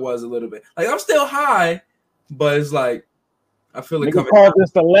how it was a little bit. Like I'm still high, but it's like I feel it coming. Call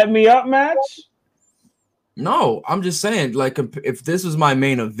this the let me up match? No, I'm just saying, like, if this was my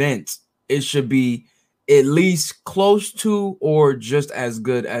main event, it should be at least close to or just as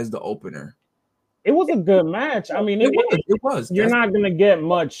good as the opener. It was a good match. I mean, it was. You're not gonna get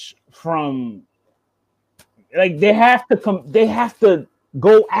much from, like, they have to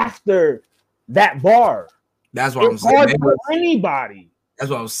go after that bar. That's what I'm saying. Hard for anybody. That's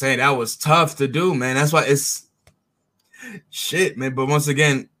what I was saying. That was tough to do, man. That's why it's shit, man. But once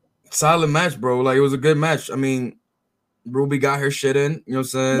again, solid match, bro. Like, it was a good match. I mean, Ruby got her shit in. You know what I'm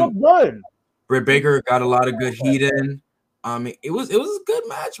saying? Look good. Britt Baker got a lot of good heat in. I mean, it was a good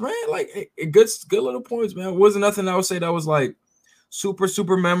match, man. Like, good little points, man. It wasn't nothing I would say that was like super,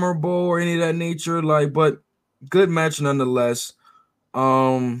 super memorable or any of that nature. Like, but good match nonetheless.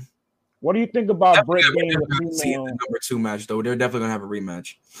 What do you think about Britt being the See female the number 2 match though? They're definitely gonna have a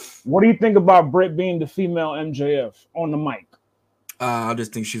rematch. What do you think about Britt being the female MJF on the mic? I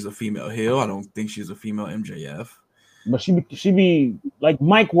just think she's a female heel. I don't think she's a female MJF. But she be like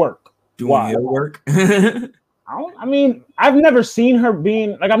mic work. Doing heel work. I mean, I've never seen her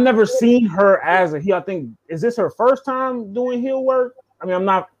being like I've never seen her as a heel. I think is this her first time doing heel work? I mean,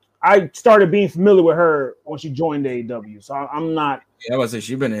 I started being familiar with her when she joined AEW, so I'm not. Yeah, I would say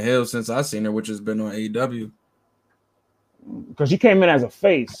she's been a heel since I've seen her, which has been on AEW. Because she came in as a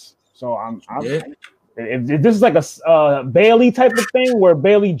face, so if this is like a Bailey type of thing where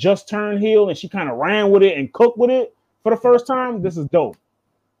Bailey just turned heel and she kind of ran with it and cooked with it for the first time, this is dope.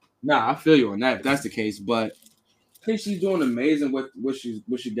 Nah, I feel you on that if that's the case, but I think she's doing amazing with what she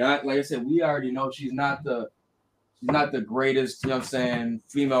got. Like I said, we already know she's not the greatest, you know what I'm saying,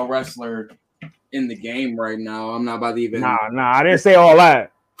 female wrestler in the game right now. I'm not about to even Nah, I didn't say all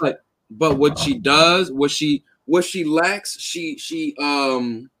that. But what she does, what she lacks, she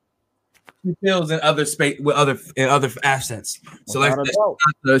fills in other space with other assets. So like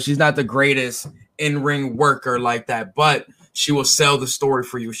she's not the greatest in-ring worker like that, but she will sell the story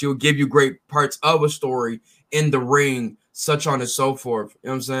for you. She will give you great parts of a story in the ring, such on and so forth. You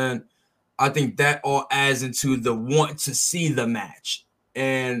know what I'm saying? I think that all adds into the want to see the match.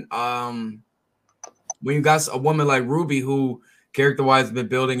 And when you got a woman like Ruby who character-wise has been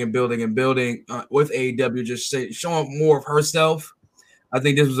building with AEW, just showing more of herself, I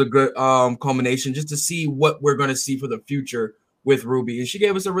think this was a good culmination just to see what we're going to see for the future with Ruby. And she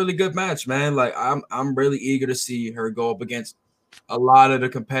gave us a really good match, man. Like I'm really eager to see her go up against a lot of the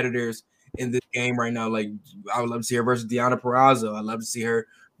competitors in this game right now. Like I would love to see her versus Deonna Purrazzo. I'd love to see her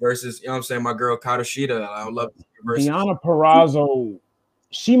versus, you know what I'm saying, my girl Kadoshida. I would love to see her versus Deonna Purrazzo.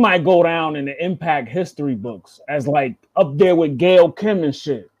 She might go down in the Impact history books as like up there with Gail Kim and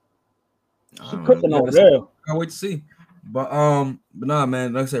shit. She cooking over there. I can't wait to see. But nah,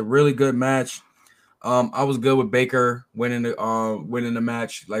 man, like I said, really good match. I was good with Baker winning the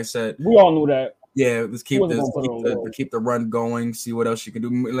match. Like I said, we all knew that. Yeah, let's keep the run going. See what else she can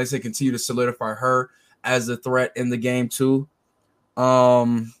do. Let's say continue to solidify her as a threat in the game too.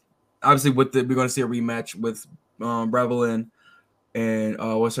 Obviously, we're going to see a rematch with Rebel and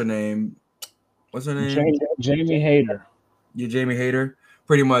what's her name? Jamie Hayter. Yeah, Jamie Hayter.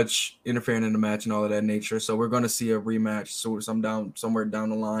 Pretty much interfering in the match and all of that nature. So we're going to see a rematch somewhere down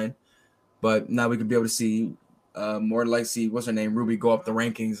the line. But now we could be able to see more like see what's her name, Ruby, go up the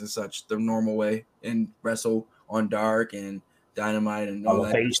rankings and such the normal way and wrestle on Dark and Dynamite and all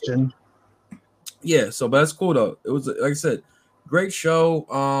that. Yeah, so but that's cool though. It was like I said, great show.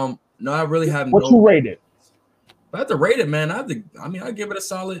 No, I really haven't. What you rate it? I have to rate it, man. I give it a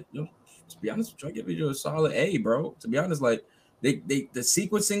solid. To be honest, I give it a solid A, bro. To be honest, like the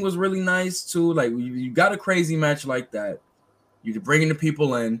sequencing was really nice too. Like you got a crazy match like that, you're bringing the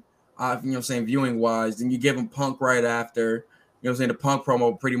people in. You know what I'm saying, viewing wise, then you give them Punk right after. You know what I'm saying, the Punk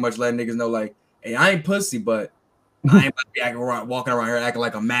promo pretty much letting niggas know, like, hey, I ain't pussy, but I ain't about to be walking around here acting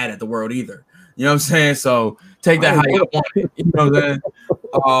like I'm mad at the world either. You know what I'm saying? So take that how you want it. You know what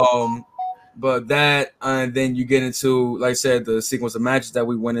I'm saying? But that, and then you get into, like I said, the sequence of matches that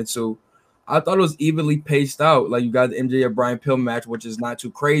we went into. I thought it was evenly paced out. Like you got the MJF Brian Pillman match, which is not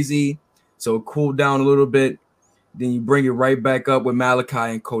too crazy, so it cooled down a little bit. Then you bring it right back up with Malachi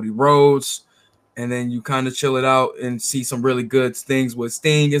and Cody Rhodes. And then you kind of chill it out and see some really good things with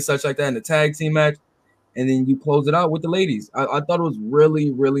Sting and such like that in the tag team match. And then you close it out with the ladies. I thought it was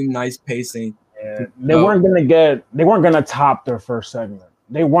really, really nice pacing. Yeah, they weren't gonna top their first segment.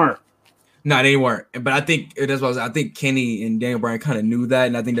 They weren't. No, they weren't. But I think that's what I think Kenny and Daniel Bryan kind of knew that,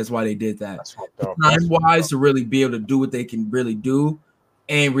 and I think that's why they did that. Time-wise, to really be able to do what they can really do.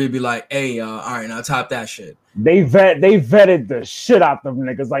 And really be like, hey, all right, now top that shit. They vetted the shit out them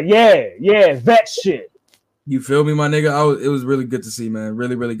niggas. Like, yeah, vet shit. You feel me, my nigga? It was really good to see, man.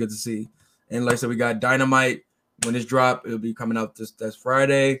 Really, really good to see. And like I said, we got Dynamite. When it's dropped, it'll be coming out this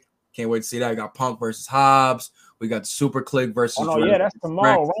Friday. Can't wait to see that. We got Punk versus Hobbs. We got Super Click versus. Oh no, yeah, that's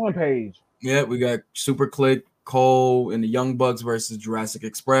tomorrow. Rampage. Yeah, we got Super Click, Cole, and the Young Bucks versus Jurassic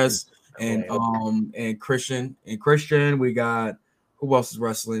Express, and Christian. We got. Who else is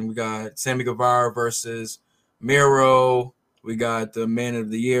wrestling? We got Sammy Guevara versus Miro. We got the Man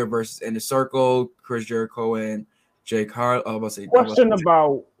of the Year versus Inner Circle, Chris Jericho and Jake Harlow. Question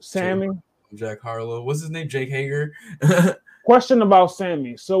about Sammy. Jack Harlow. What's his name? Jake Hager. Question about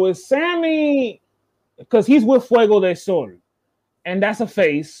Sammy. So is Sammy, because he's with Fuego del Sol, and that's a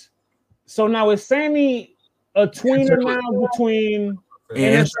face. So now is Sammy a tweener now between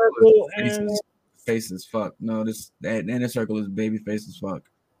Inner Circle and... Face as fuck. No, that Inner Circle is baby face as fuck.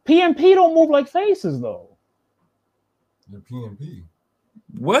 PNP don't move like faces though. The PNP.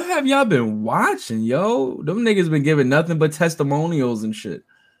 What have y'all been watching, yo? Them niggas been giving nothing but testimonials and shit.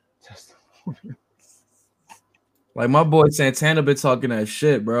 Like my boy Santana been talking that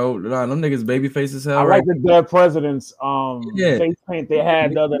shit, bro. Nah, them niggas baby face as hell. I like the dead president's Yeah. face paint they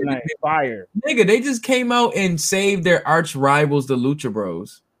had the other night. Fire. Nigga, they just came out and saved their arch rivals, the Lucha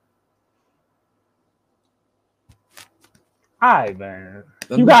Bros. Hi, man.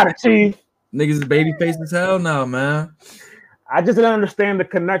 Them You got it, Chief. Niggas is baby face as hell now, man. I just didn't understand the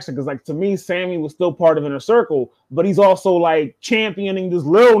connection because, like, to me, Sammy was still part of Inner Circle, but he's also like championing this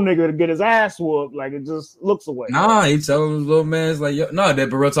little nigga to get his ass whooped. Like, it just looks away. Nah, he telling his little man's like, yo, no, that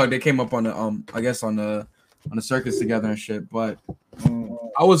but real talk, they came up on the I guess on the circus together and shit. But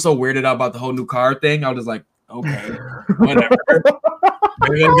I was so weirded out about the whole new car thing. I was just like, okay, whatever.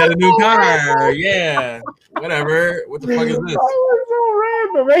 Maybe I got a new car, yeah, whatever. What the fuck is this? So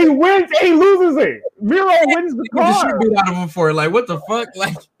random. He wins, and he loses it. Miro wins the Get the car. shit beat out of him for it. Like, what the fuck?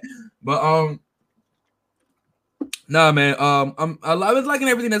 Like, but nah, man. I was liking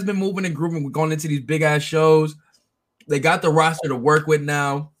everything that's been moving and grooving. We're going into these big ass shows. They got the roster to work with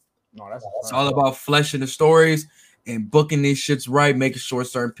now. No, that's It's all about fleshing the stories and booking these shits right, making sure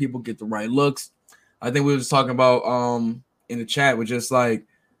certain people get the right looks. I think we were just talking about in the chat, with just like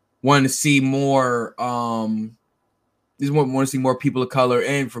wanting to see more just want to see more people of color,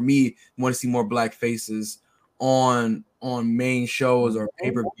 and for me, want to see more black faces on main shows or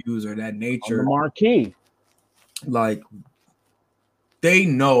pay-per-views or that nature. on the marquee. Like, they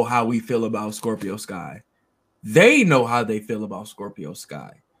know how we feel about Scorpio Sky. They know how they feel about Scorpio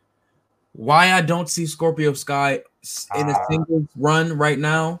Sky. Why I don't see Scorpio Sky in a singles run right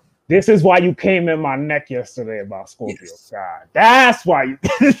now? This is why you came in my neck yesterday about Scorpio Yes. Sky. That's why you.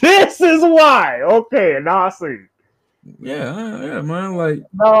 This is why. Okay, now I see. Yeah, man. Like,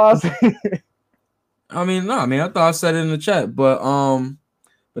 Now I see. I thought I said it in the chat, but no,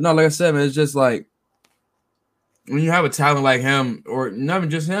 like I said, man, it's just like when you have a talent like him, or not even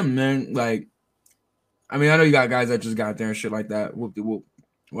just him, man. Like, I mean, I know you got guys that just got there and shit like that.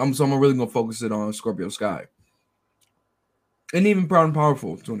 I'm really gonna focus it on Scorpio Sky, and even Proud and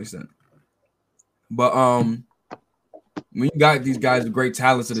Powerful to an extent. But when you got these guys with great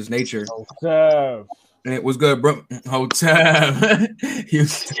talents of this nature, Joseph. and it was good, bro. Hotel, you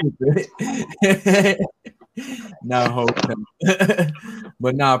stupid. No hotel.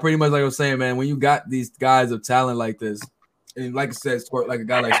 But nah, pretty much like I was saying, man. When you got these guys of talent like this, and like I said, like a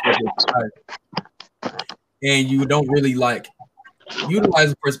guy like Scorpio Sky, and you don't really like utilize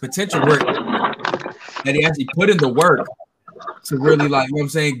him for his potential work, that he actually put in the work to really, like, you know what I'm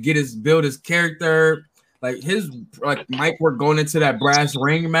saying, build his character, like his like mic work going into that brass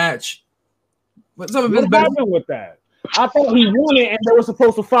ring match. But some of his What best, happened with that? I thought he won it, and they were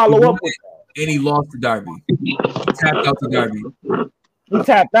supposed to follow up with that. and he lost to Darby. He tapped out to Darby. He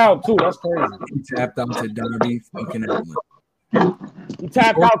tapped out too. That's crazy. He tapped out to Darby fucking Allin. He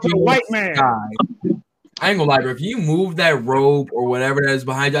tapped out to the white man. I ain't gonna lie, bro. If you move that robe or whatever that is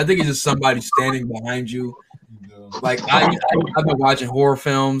behind you, I think it's just somebody standing behind you. Like, I've been watching horror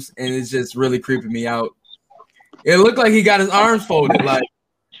films, and it's just really creeping me out. It looked like he got his arms folded. Like,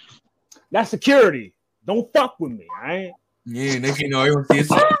 That's security. Don't fuck with me. I ain't. yeah, next thing you know, everyone sees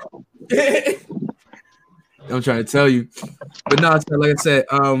it. I'm trying to tell you. But no, like I said,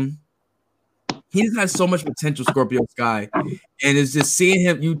 he just has so much potential, Scorpio Sky. And it's just seeing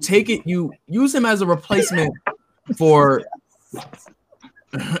him, you take it, you use him as a replacement for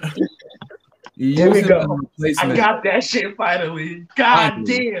Here we go. I got that shit finally. God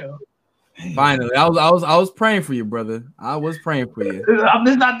damn. Finally. I was praying for you, brother. I was praying for you.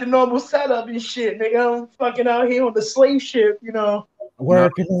 This not the normal setup and shit, nigga. I'm fucking out here on the slave ship, you know.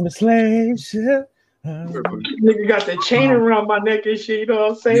 Working on the slave ship. Nigga got the chain around my neck and shit, you know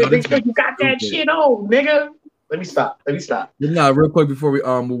what I'm saying? Nigga, you got that shit on, nigga. Let me stop. No, real quick before we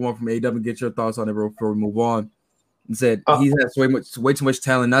move on from AW and get your thoughts on it before we move on. He said he has way too much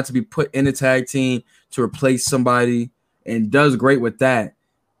talent not to be put in a tag team to replace somebody, and does great with that.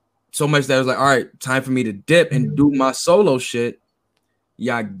 So much that I was like, all right, time for me to dip and do my solo shit.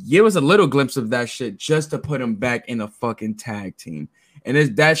 Yeah, give us a little glimpse of that shit just to put him back in a fucking tag team. And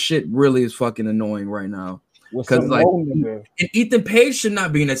that shit really is fucking annoying right now. Because like, and Ethan Page should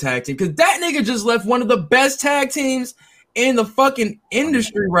not be in a tag team, because that nigga just left one of the best tag teams in the fucking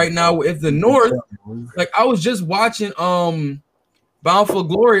industry right now with the North. Like, I was just watching Bound for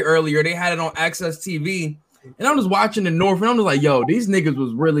Glory earlier. They had it on Access TV, and I was watching the North, and I was like, yo, these niggas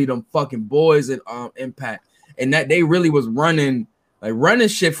was really them fucking boys at Impact, and that they really was running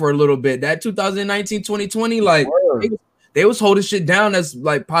shit for a little bit. That 2019-2020, like they was holding shit down as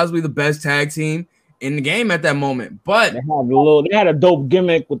like possibly the best tag team in the game at that moment. But they had a dope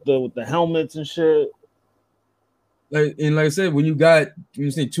gimmick with the helmets and shit. Like I said, when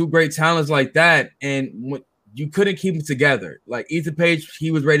you see two great talents like that, and you couldn't keep them together. Like Ethan Page,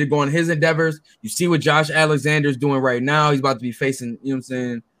 he was ready to go on his endeavors. You see what Josh Alexander's doing right now. He's about to be facing,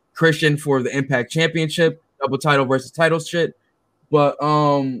 Christian for the Impact Championship, double title versus title shit. But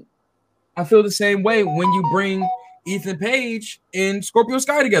I feel the same way when you bring Ethan Page and Scorpio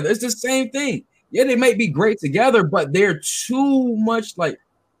Sky together. It's the same thing. Yeah, they might be great together, but they're too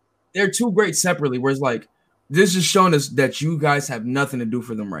great separately. Whereas like this is showing us that you guys have nothing to do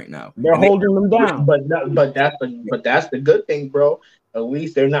for them right now. They're holding them down. But that's the good thing, bro. At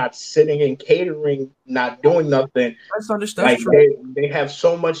least they're not sitting and catering, not doing nothing. That's understood. Like they have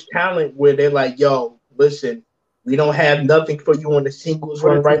so much talent where they're like, yo, listen, we don't have nothing for you on the singles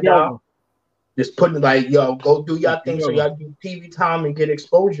run right now. Just putting like, yo, go do y'all thing so y'all do TV time and get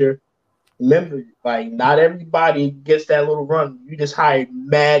exposure. Remember, like, not everybody gets that little run. You just hired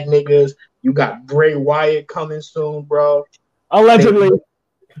mad niggas. You got Bray Wyatt coming soon, bro. Allegedly.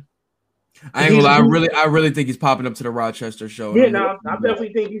 I ain't gonna lie. I really think he's popping up to the Rochester show. Yeah, no, I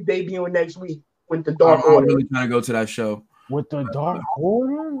definitely think he's debuting next week with the Dark Order. I'm really trying to go to that show. With the Dark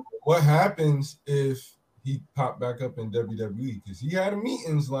Order? What happens if he popped back up in WWE? Because he had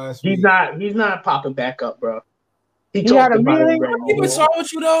meetings last week. He's not popping back up, bro. He had a meeting. Even saw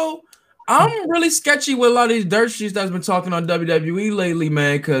with you though. I'm really sketchy with a lot of these dirt sheets that's been talking on WWE lately,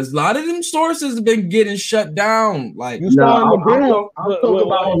 man, because a lot of them sources have been getting shut down. Like, I'm talking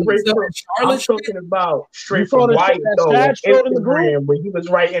about straight from White, though, on Instagram, where he was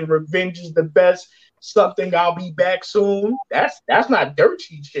writing "Revenge is the best." Something I'll be back soon. That's not dirt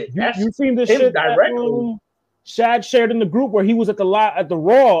sheet shit. That's you seen this shit directly. Shad shared in the group where he was at the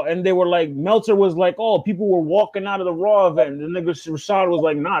Raw, and they were like, Meltzer was like, "Oh, people were walking out of the Raw event." And the nigga Rashad was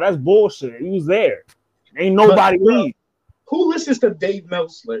like, "Nah, that's bullshit. He was there. Ain't nobody leave." Who listens to Dave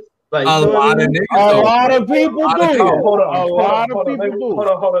Meltzer? Like a lot of niggas. A lot of people do. Hold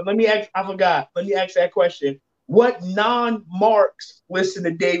on. Let me ask. I forgot. Let me ask that question. What non-marks listen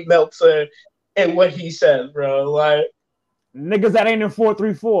to Dave Meltzer and what he says, bro? Like niggas that ain't in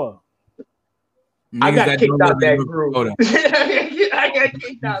 434. I got kicked out that group. I got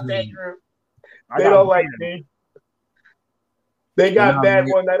kicked out that group. They don't like me. They got bad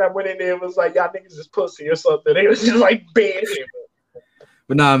one night. I went in there. It was like, y'all niggas is pussy or something. They was just like bad.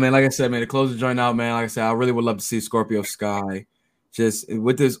 But nah, man, like I said, man, to close the joint out, man, like I said, I really would love to see Scorpio Sky just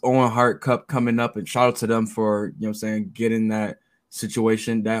with this Owen Hart Cup coming up, and shout out to them for, getting that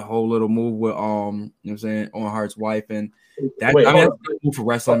situation, that whole little move with, Owen Hart's wife. And that, that's a good move for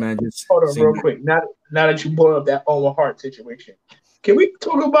wrestling, man. Just hold on real quick. Now that you brought up that Owen Hart situation, can we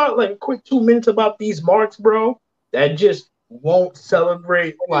talk about like quick 2 minutes about these marks, bro, that just won't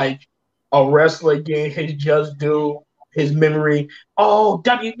celebrate like a wrestler getting his just due, his memory. Oh,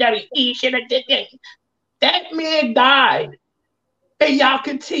 WWE should have did that. That man died. And y'all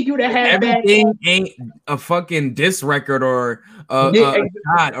continue to have everything ain't a fucking diss record or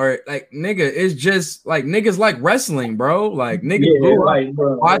not, or like nigga, it's just like niggas like wrestling, bro. Like niggas grew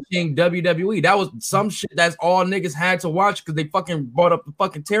up watching WWE. That was some shit that's all niggas had to watch because they fucking bought up the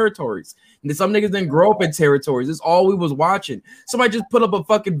fucking territories. And then some niggas didn't grow up in territories. It's all we was watching. Somebody just put up a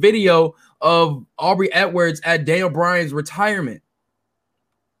fucking video of Aubrey Edwards at Daniel Bryan's retirement.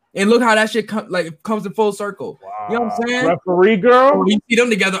 And look how that shit comes in full circle. Wow. You know what I'm saying? Referee girl. You see them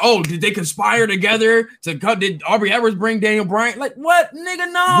together. Oh, did they conspire together to cut? Did Aubrey Edwards bring Daniel Bryan? Like what,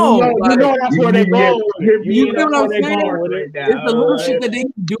 nigga? No. You know that's where they go. You know what I'm saying? It's the little shit that they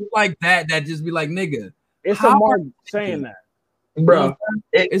do like that just be like, nigga. It's a mark saying that, bro.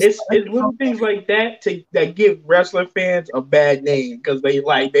 It's little things like that that give wrestling fans a bad name because they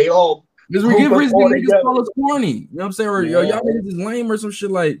all. Because we give niggas call us corny. You know what I'm saying? Or y'all niggas is lame or some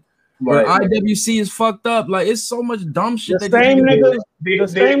shit like. Or IWC is fucked up. Like it's so much dumb shit. The same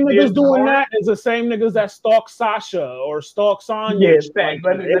niggas doing that is the same niggas that stalk Sasha or stalk Sonya. Yeah, fact.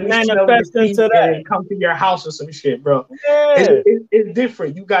 Let manifest into that and come to your house or some shit, bro. Yeah. It's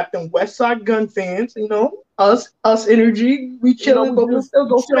different. You got them West Side Gun fans, us energy. We chilling, but we still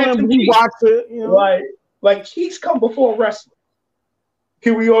go smack them. We watch it, like Cheeks come before wrestling.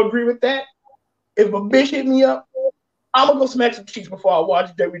 Can we all agree with that? If a bitch hit me up, I'm gonna go smack some cheeks before I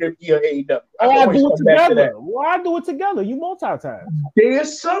watch WWE or AEW. I do it together. Why do it together? You multitask.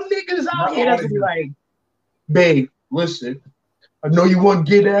 There's some niggas out here that be like, babe, listen, I know you want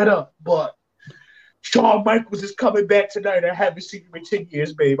to get that up, but Shawn Michaels is coming back tonight. I haven't seen him in 10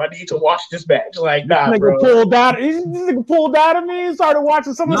 years, babe. I need to watch this match. Like, nah, bro. This nigga pulled out of me and started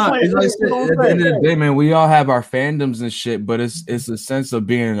watching SummerSlam. It's like, at the end of the day, man, we all have our fandoms and shit, but it's a sense of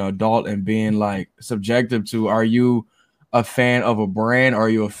being an adult and being like subjective to, are you a fan of a brand or are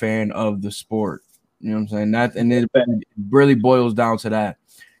you a fan of the sport? You know what I'm saying? That, and it really boils down to that.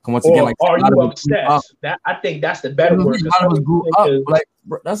 And once again, like, are you obsessed? I think that's the better word. A lot of us grew up, like,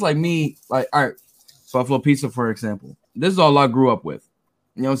 that's like me, like, all right, Buffalo Pizza, for example. This is all I grew up with.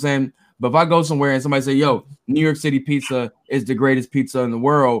 You know what I'm saying? But if I go somewhere and somebody say, yo, New York City pizza is the greatest pizza in the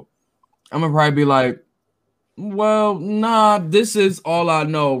world, I'm going to probably be like, well, nah, this is all I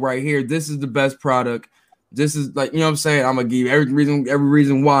know right here. This is the best product. This is like, you know what I'm saying? I'm going to give you every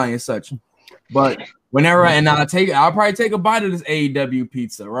reason why and such. But whenever, and I'll probably take a bite of this AEW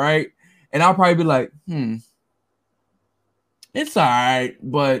pizza, right? And I'll probably be like, it's all right,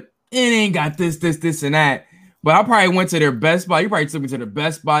 but it ain't got this, and that. But I probably went to their best spot. You probably took me to the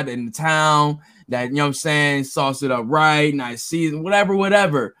best spot in the town that, you know what I'm saying, sauce it up right, nice season, whatever.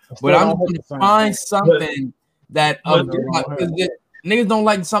 But I'm going to find something that niggas don't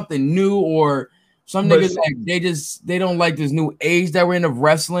like something new, or some niggas like they don't like this new age that we're in of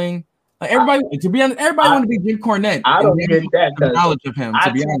wrestling. Like everybody, to be honest, everybody want to be Jim Cornette. I don't get that. Knowledge of him.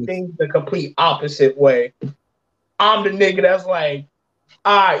 To be honest, I think the complete opposite way. I'm the nigga that's like,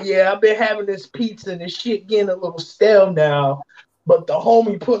 yeah, I've been having this pizza and this shit getting a little stale now, but the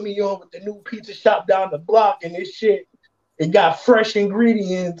homie put me on with the new pizza shop down the block, and this shit, it got fresh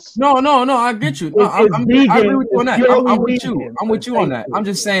ingredients. No, I get you. No, I agree with you on that. I'm with you. I'm with you on that. I'm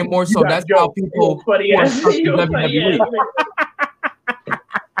just saying more so that's how people WWE.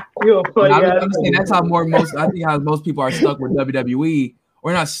 I'm saying that's how how most people are stuck with WWE,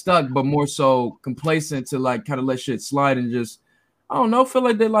 or not stuck, but more so complacent to like kind of let shit slide and just, I don't know, feel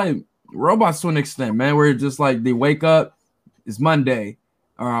like they're like robots to an extent, man. Where it's just like they wake up, it's Monday,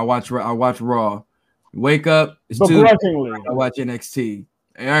 or I watch Raw. Wake up, it's Tuesday, I watch NXT.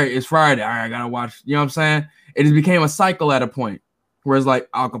 All right, it's Friday. All right, I gotta watch. You know what I'm saying? It just became a cycle at a point where it's like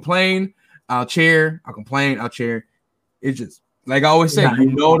I'll complain, I'll cheer, I'll complain, I'll cheer. It's just like I always say,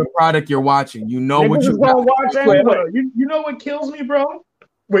 you know the product you're watching, you know what you're watching. You know what kills me, bro?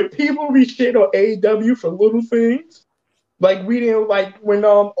 When people be shit on AEW for little things. Like we didn't like when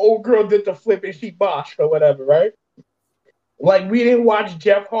old girl did the flip and she botched or whatever, right? Like we didn't watch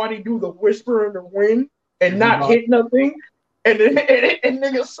Jeff Hardy do the whisper in the wind and not hit nothing, and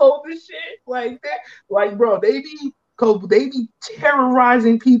niggas sold this shit like that. Like, bro, they be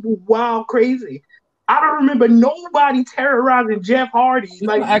terrorizing people wild crazy. I don't remember nobody terrorizing Jeff Hardy.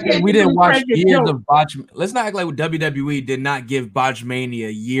 Like we didn't watch years of botch. Let's not act like WWE did not give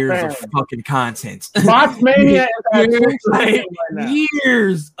Botchmania years of fucking content. Botchmania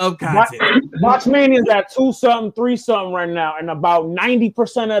years of content. Botchmania is at 2-something, 3-something right now, and about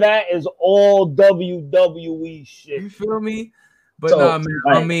 90% of that is all WWE shit. You feel me? But man,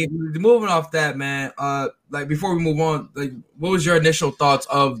 I mean, moving off that, man. Like before we move on, like, what was your initial thoughts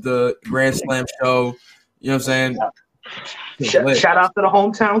of the Grand Slam show? You know what I'm saying? Shout out to the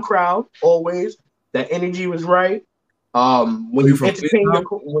hometown crowd. Always, that energy was right. When you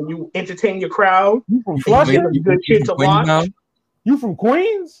entertain your crowd, you from Flushing? Good shit to watch. You from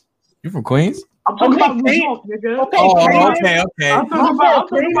Queens? You from Queens? I'm talking about New York, nigga. Okay. I'm talking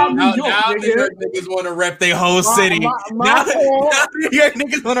about New York, now nigga. Niggas want to rep their whole city. Now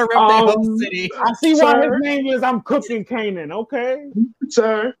niggas want to rep their whole city. I see why his name is I'm Cooking Canaan. Okay,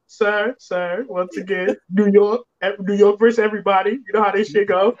 sir. Once again, New York versus everybody. You know how this shit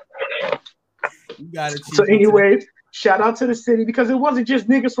go. You got it. So, anyways, shout out to the city because it wasn't just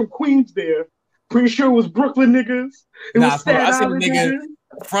niggas from Queens there. Pretty sure it was Brooklyn niggas. It was Staten Island niggas.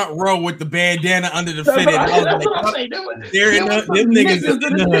 Front row with the bandana under the fitted. Them niggas is in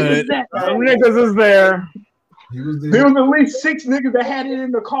the hood. Them niggas is there. There was at least 6 niggas that had it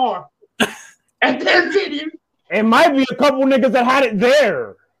in the car. At that video. It might be a couple niggas that had it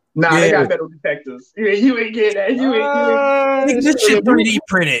there. Nah, they got metal detectors. You ain't getting that. You ain't this shit 3D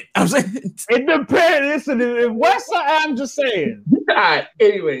printed. I'm saying it depends. Listen, in Westside, I'm just saying. All right.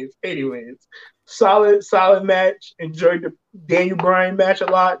 Anyways. Solid match. Enjoyed the Daniel Bryan match a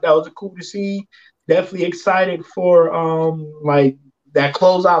lot. That was cool to see. Definitely excited for like that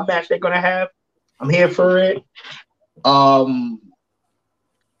closeout match they're gonna have. I'm here for it. I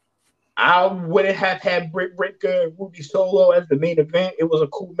wouldn't have had Britt Baker and Ruby Solo as the main event. It was a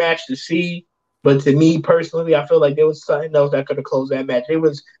cool match to see, but to me personally, I feel like there was something else that could have closed that match. There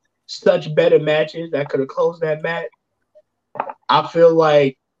was such better matches that could have closed that match. I feel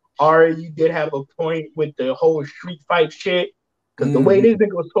like Ari, you did have a point with the whole street fight shit, Because the way this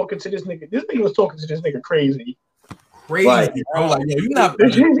nigga was talking to this nigga was talking to this nigga crazy. Crazy, Like, bro. Like, yo, you not.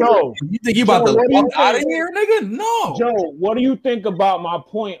 Joe, You think you about Joe, to what do you walk out of think? here, nigga? No. Joe, what do you think about my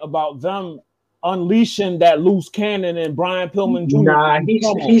point about them unleashing that loose cannon and Brian Pillman Jr.? Nah,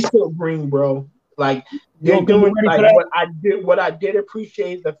 he's still green, bro. Like they're don't think doing you're ready like for what I did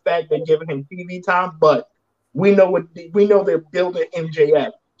appreciate is the fact they're giving him TV time, but we know they're building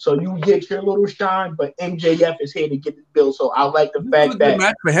MJF. So you get your little shine, but MJF is here to get the bill. So I like the fact that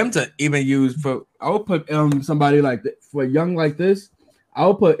match for him to even use for. I would put somebody like for young like this. I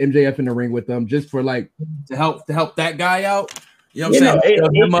would put MJF in the ring with them just for like to help that guy out. You know what I'm saying?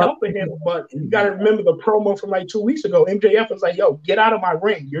 It's helping him, but you got to remember the promo from like 2 weeks ago. MJF was like, "Yo, get out of my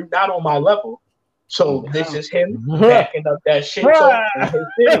ring. You're not on my level." So this is him backing up that shit.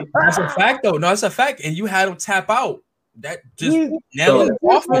 That's a fact, though. No, that's a fact. And you had him tap out. That just nailing the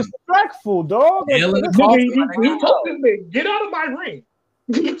coffin. Respectful, dog. Nailing the coffin. He told this man, "Get out of my ring."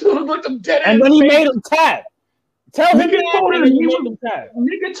 He told him like I'm dead. And then he made him tap. Tell him nigga told him, he made him tap.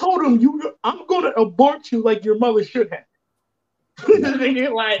 Nigga told him, I'm going to abort you like your mother should have.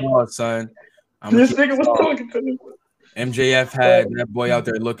 Nigga like, oh, son. This nigga was talking to me. MJF had that boy out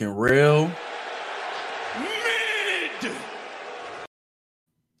there looking real.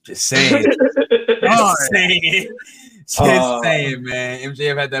 Just saying. Just saying, man.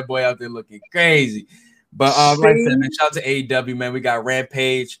 MJF had that boy out there looking crazy. But like I said, man, shout out to AEW, man. We got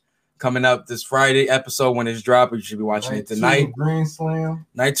Rampage coming up this Friday episode when it's dropped. You should be watching it tonight. Grand Slam.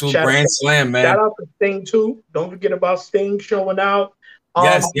 Night 2 Grand Slam, man. Shout out to Sting too. Don't forget about Sting showing out.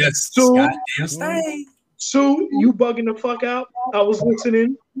 Yes. Goddamn Sting. Sue, you bugging the fuck out. I was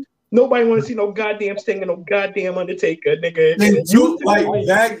listening. Nobody want to see no goddamn Sting and no goddamn Undertaker, nigga. You like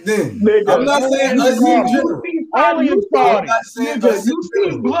back then. Nigga. I'm not saying us in general. You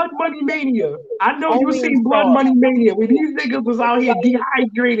seen Blood Money Mania. I know you seen Blood Money Mania when these niggas was out here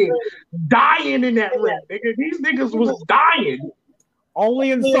dehydrated, dying in that ring. Nigga, these niggas was dying.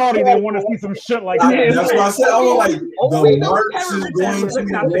 Only in Saudi they want to see some shit like that. That's why I said I was like the marks is going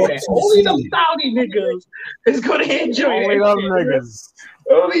to only them Saudi niggas is gonna enjoy it. Only them niggas.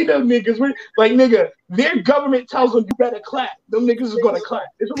 Only them niggas. Like nigga, their government tells them you better clap. Them niggas is gonna clap.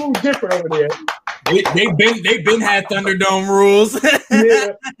 It's a little different over there. They've been had Thunderdome rules.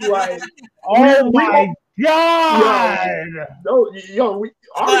 Yeah, like oh my God! Yo,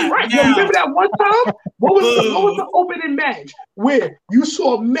 right. Yo, remember that one time? What was the opening match where you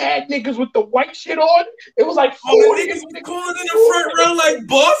saw mad niggas with the white shit on? It was like 4 niggas cooling in the front row like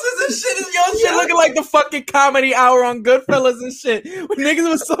bosses and shit. Yo, shit looking like the fucking comedy hour on Goodfellas and shit. When niggas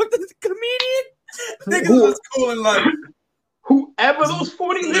was talking to the comedian, niggas was cooling like whoever those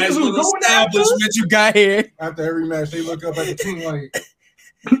 40 niggas was going establishment after. You got here. After every match, they look up at the king like.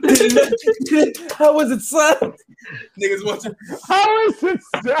 How was it, son? Niggas watching. How is it,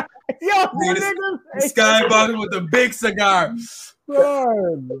 son? Yo, niggas. Skybox with the big cigar.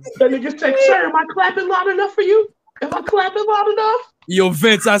 That niggas say, "Sir, am I clapping loud enough for you? Am I clapping loud enough?" Yo,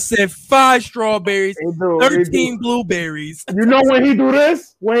 Vince, I said 5 strawberries, 13 blueberries. You know when he do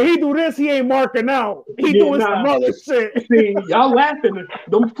this? When he do this, he ain't marking out. He doing some other shit. See, y'all laughing.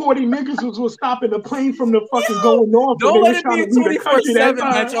 Them 40 niggas was stopping the plane from the fucking going off. Don't let it be a 24/7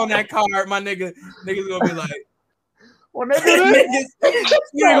 match on that card, my nigga. Niggas gonna be like, when they do this,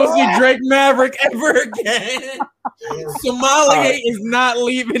 you ain't gonna see Drake Maverick ever again. Somalia is not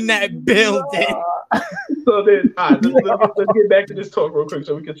leaving that building. So then, all right, let's get back to this talk real quick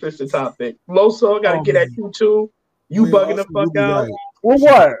so we can switch the topic. Loso, gotta get at you too. You bugging the fuck out. Well,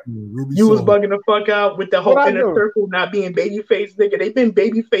 what? You was bugging the fuck out with the whole Inner Circle not being babyface, nigga. They've been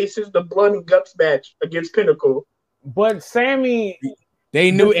babyfaces the blood and guts match against Pinnacle. But Sammy, they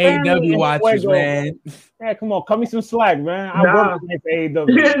knew AEW watchers, man. Yeah, come on, cut me some slack, man. I worked the nights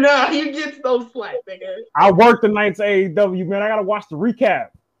AEW. Nah, you get no slack, nigga. I worked the nights AEW, man. I gotta watch the recap,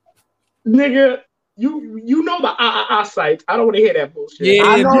 nigga. You know the sites. I don't want to hear that bullshit. Yeah,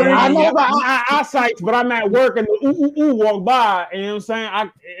 I know the sites, but I'm at work and the walk by. You know what I'm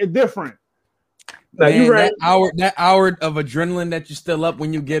saying? It's different. Now you right. That hour of adrenaline that you still up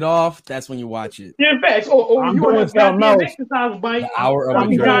when you get off, that's when you watch it. Yeah, facts. Or you want to goddamn exercise bike. Hour of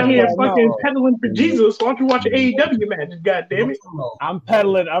adrenaline. You out here fucking peddling for Jesus. Why don't you watch an AEW match? God damn it. I'm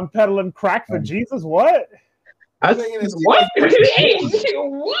peddling crack for Jesus. What? I think it's what?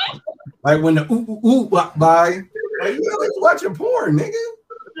 What? Like when the by, like you like watching porn, nigga.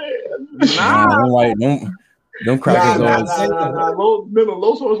 Don't crack his eyes. Remember,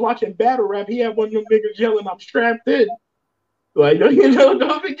 Loso was watching battle rap. He had one of them niggas yelling, "I'm strapped in." Like, don't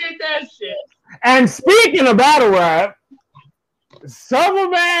forget that shit. And speaking of battle rap, Summer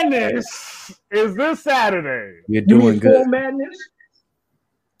Madness is this Saturday. You're doing good. Madness.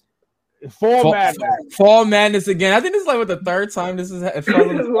 Fall Madness again. I think this is like what the third time this is.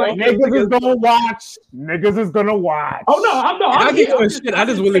 Niggas is gonna watch. Niggas is gonna watch. Oh no, I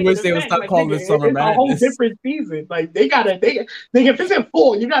just really wish they would stop calling this Summer Madness. It's a whole different season. Like they if it's in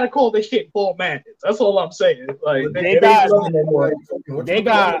fall, you gotta call this shit Fall Madness. That's all I'm saying. Like they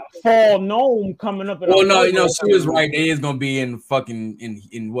got Fall Gnome coming up. Well, no, she was right. They is gonna be in fucking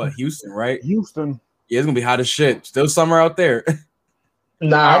in what, Houston, right? Houston. Yeah, it's gonna be hot as shit. Still summer out there.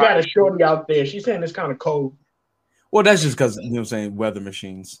 Nah, I got a shorty out there. She's saying it's kind of cold. Well, that's just because, you know what I'm saying, weather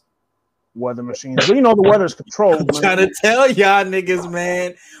machines. Weather machines. But you know the weather's controlled. I'm trying to tell y'all niggas,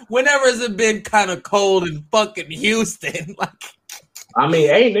 man. Whenever has it been kind of cold in fucking Houston? Like, I mean,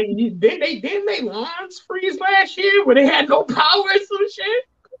 hey, didn't they lawns freeze last year where they had no power or some shit?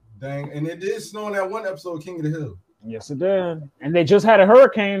 Dang, and it did snow in that one episode of King of the Hill. Yes, it did. And they just had a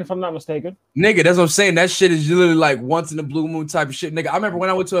hurricane, if I'm not mistaken. Nigga, that's what I'm saying. That shit is literally like once in a blue moon type of shit. Nigga, I remember when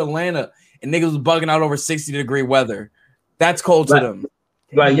I went to Atlanta and niggas was bugging out over 60-degree weather. That's cold to them.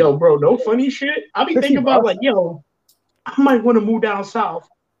 Like, yo, bro, no funny shit. I be thinking about like, yo, I might want to move down south.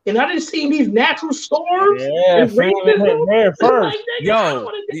 And I just seen these natural storms. Yeah, there first. Like,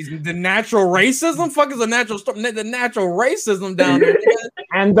 yo, the natural racism? Fuck is a natural storm. The natural racism down there.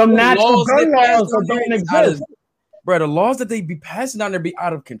 And the natural gun laws don't exist. Bro, the laws that they be passing down there be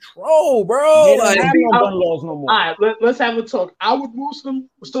out of control, bro. They don't have no gun laws no more. All right, let's have a talk. I would move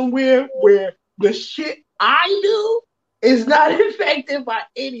somewhere where the shit I do is not affected by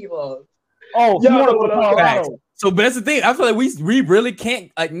any laws. Oh, you want to go to Colorado? So, but that's the thing. I feel like we really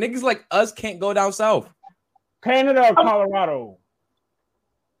can't, like, niggas like us can't go down south. Canada or Colorado?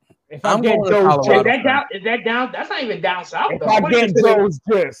 If I'm going to Colorado. Is that down? That's not even down south. If I get Joe's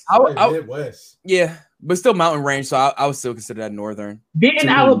gist. Midwest. Yeah, but still mountain range, so I would still consider that northern. Didn't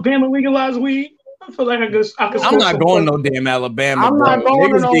Alabama legalize weed? I feel like I could. I'm not going no damn Alabama. I'm not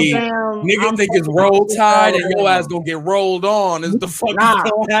going to no damn. Niggas think it's roll tide and your ass gonna get rolled on. Is the fuck?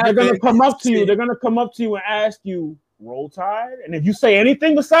 They're gonna come up to you. They're gonna come up to you and ask you, roll tide, and if you say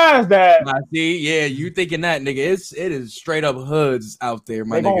anything besides that, I see. Yeah, you thinking that, nigga? It is straight up hoods out there,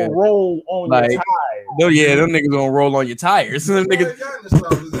 my nigga. They gonna roll on your tires. No, yeah, them niggas gonna roll on your tires. Them niggas.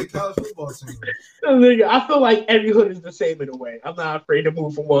 Nigga, I feel like every hood is the same in a way. I'm not afraid to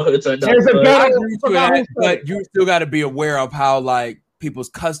move from one hood to another. But you still got to be aware of how like people's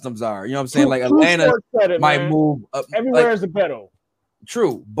customs are. You know what I'm saying? Like Atlanta might move up, everywhere is a ghetto.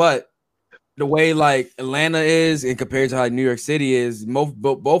 True, but the way like Atlanta is, and compared to how New York City is,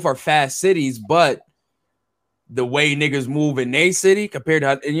 both are fast cities, but the way niggas move in their city compared to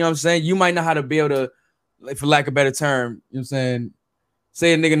how, you know what I'm saying, you might know how to be able to, like, for lack of a better term, you know what I'm saying,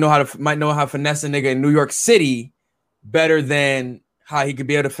 say a nigga might know how to finesse a nigga in New York City better than how he could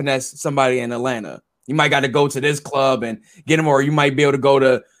be able to finesse somebody in Atlanta. You might got to go to this club and get him, or you might be able to go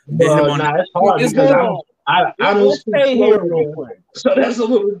to. It's hard because I don't stay here real quick. So that's a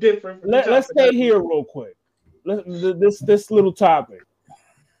little different. Let's stay here real quick. This little topic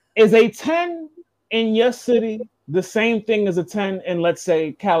is a 10 in your city the same thing as a 10 in, let's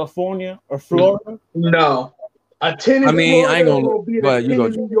say, California or Florida? No. A 10 in Florida I ain't gonna be a 10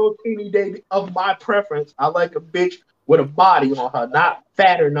 in New York any day of my preference. I like a bitch with a body on her, not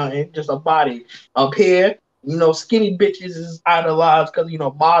fat or nothing, just a body. Up here, you know, skinny bitches is idolized because, you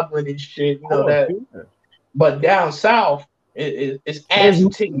know, modeling and shit, you know that. Yeah. But down south, it's ass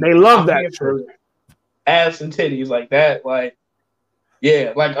and titties. They love that. Ass and titties like that. Like,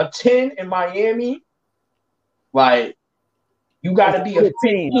 yeah, like a 10 in Miami, like, you got to be a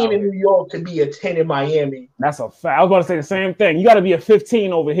 15 in New York to be a 10 in Miami. That's a fact. I was going to say the same thing. You got to be a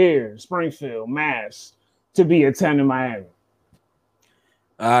 15 over here, Springfield, Mass, to be a 10 in Miami.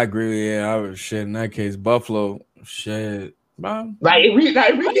 I agree. Yeah, I was shit in that case. Buffalo, shit. Like we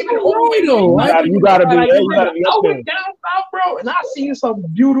get it all the way though. You gotta be. I went down south, bro, and I seen some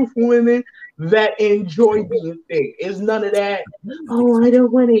beautiful women that enjoy being thick. It's none of that. Oh, I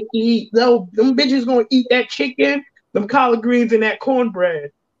don't want to eat. No, them bitches gonna eat that chicken, them collard greens, and that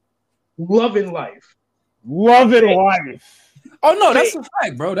cornbread. Loving life. Loving life. Oh no, that's a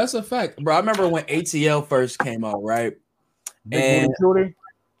fact, bro. That's a fact, bro. I remember when ATL first came out, right?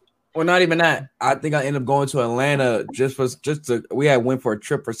 Well, not even that. I think I ended up going to Atlanta we had went for a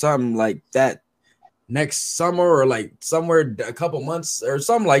trip or something like that next summer or like somewhere a couple months or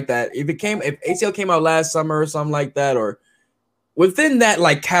something like that. If ATL came out last summer or something like that, or within that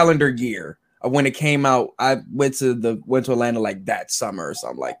like calendar year of when it came out, I went to Atlanta like that summer or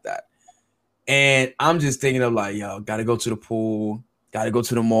something like that. And I'm just thinking of like, yo, gotta go to the pool, gotta go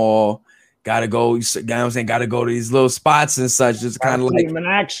to the mall. Gotta go, you know what I'm saying? Gotta go to these little spots and such, just kind of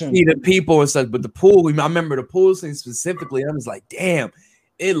like see the people and such. But the pool, I remember the pool scene specifically. I was like, damn,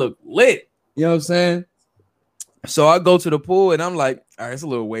 it looked lit. You know what I'm saying? So I go to the pool and I'm like, all right, it's a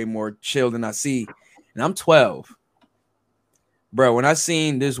little way more chill than I see. And I'm 12. Bro, when I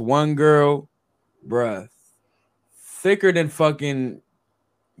seen this one girl, bruh, thicker than fucking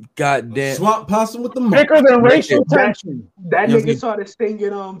goddamn Swamp possum with the Thicker than racial tension. That You know what I nigga mean? started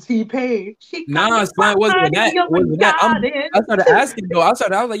singing T-Pain. Nah, son, it wasn't that. It wasn't that. I started asking though. I was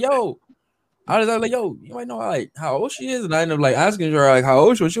like, yo, you might know like how old she is, and I ended up like asking her like how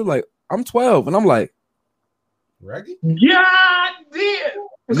old she was. She was like, I'm 12, and I'm like, Reggie? God damn.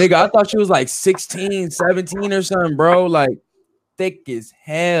 nigga, I thought she was like 16, 17 or something, bro. Like thick as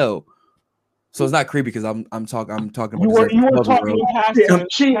hell. So it's not creepy because I'm talking about You were talking past Yeah,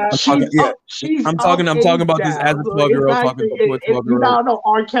 it. I'm talking about this as a 12-year-old talking to a 12-year-old. You don't know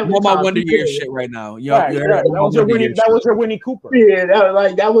R. Kelly. I'm on my Wonder Year shit right now. You know, Right, that was your Winnie Cooper. Yeah,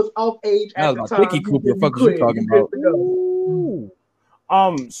 that was of age That at was the my time. Dickie Cooper. Fuck is you talking about? Ooh.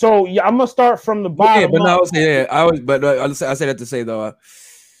 So yeah, I'm gonna start from the bottom. Yeah, but no, I say that to say though,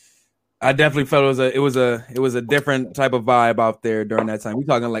 I definitely felt it was a different type of vibe out there during that time. We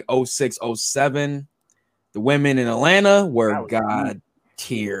talking like 06, 07. The women in Atlanta were god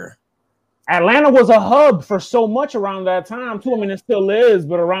tier. Atlanta was a hub for so much around that time too. I mean, it still is,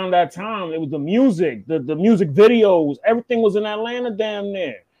 but around that time, it was the music, the music videos, everything was in Atlanta damn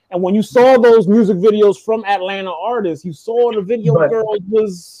near. And when you saw those music videos from Atlanta artists, you saw the video girls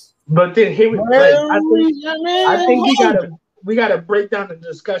was. But then here I think we gotta break down the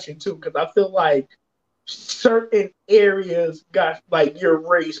discussion too, because I feel like certain areas got like your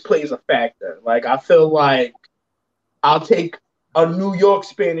race plays a factor. Like I feel like I'll take a New York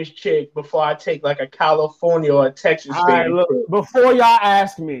Spanish chick before I take like a California or a Texas Spanish chick. Before y'all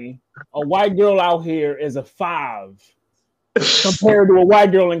ask me, a white girl out here is a 5 compared to a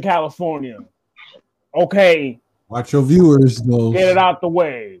white girl in California. Okay. Watch your viewers though. Get it out the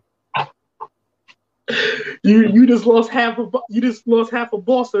way. You just lost half of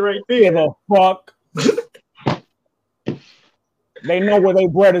Boston right there. Give a fuck. They know where their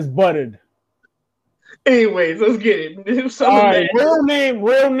bread is buttered. Anyways, let's get it. All right,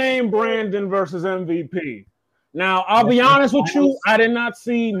 real name Brandon versus MVP. Now, I'll be honest with you, I did not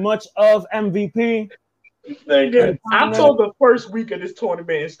see much of MVP. I told the first week of this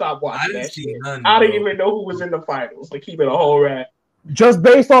tournament and stopped watching that shit. I didn't even know who was in the finals. To keep it a whole rat. Just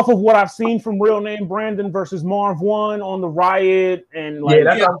based off of what I've seen from real name Brandon versus Marv One on the Riot, and like,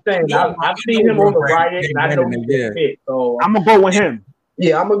 that's what I'm saying. I've seen him on the Riot, and I know he's fit. So I'm gonna go with him.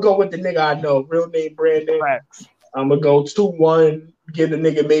 Yeah, I'm gonna go with the nigga I know. Real name Brandon. I'm gonna go 2-1. Give the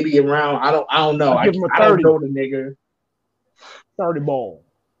nigga maybe a round. I don't know. I don't know the nigga. 30 ball.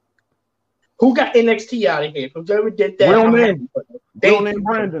 Who got NXT out of here? Whoever did that. Real name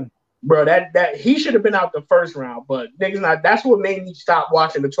Brandon. Bro, that he should have been out the first round, but niggas not. That's what made me stop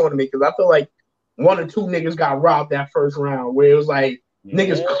watching the tournament, because I feel like 1 or 2 niggas got robbed that first round, where it was like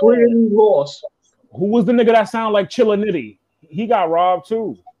niggas clearly lost. Who was the nigga that sounded like Chilla Nitty? He got robbed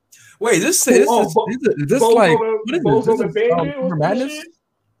too. Wait, this like what is this? Madness?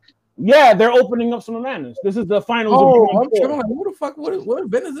 Yeah, they're opening up Summer Madness. This is the finals. I'm like, who the fuck? What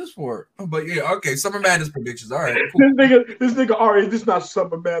event is this for? But yeah, okay, Summer Madness predictions. All right, cool. This nigga Ari, this is not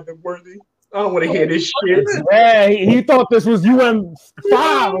Summer Madness worthy. I don't want to hear this shit. Yeah, he thought this was UM5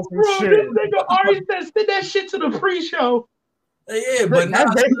 or some shit. This nigga Ari sent that shit to the pre-show. Yeah, but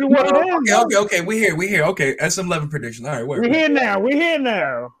that's basically what it is. Okay, we here. Okay, SM11 prediction. All right, we're here now. All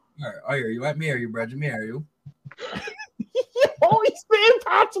right, I hear you. Me hear you, Brad. Me hear you. Oh, he's being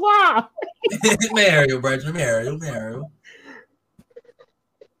patois. Me hear you, Brad. Me hear you.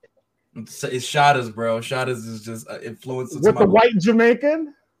 It's Shadas, bro. Shadas is just influencing with the white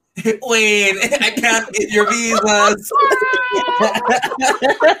Jamaican. Wait, I can't get your visas.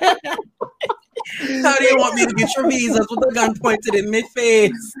 How do you want me to get your visas with a gun pointed in my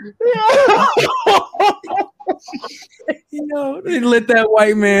face? They lit that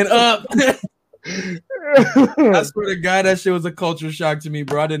white man up. I swear to God, that shit was a culture shock to me,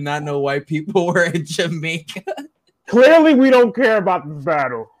 bro. I did not know white people were in Jamaica. Clearly, we don't care about this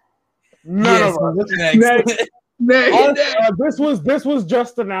battle. None of us. This was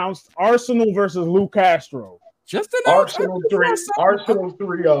just announced. Arsenal versus Lou Castro. Just announced. Arsenal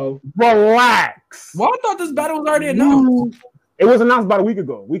 3-0. Relax. Well, I thought this battle was already announced. It was announced about a week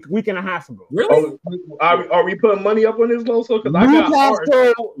ago, week and a half ago. Really? Are we putting money up on this, Loso?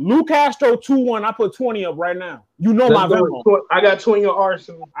 Because Lou Castro 2-1. I put 20 up right now. You know my Venmo. I got 20 on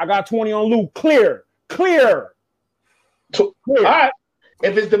Arsenal. I got 20 on Lou. Clear. All right.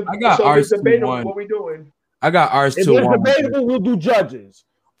 If it's debatable, what we doing? I got ours too. If it's debatable, we'll do judges.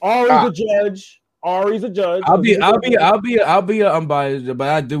 Ari the judge. Ari's a judge. I'll be unbiased, but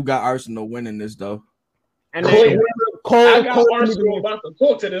I do got Arsenal winning this though. And Cole, then I got Cole Arsenal about to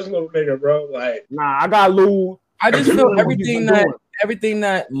talk to this little nigga, bro. Like, I got Lou. I just feel What he's been everything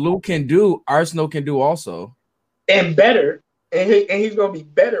that Lou can do, Arsenal can do also. and better, and he's gonna be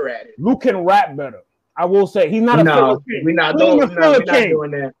better at it. Lou can rap better. I will say he's not a filler king. We're not He's doing, a filler king.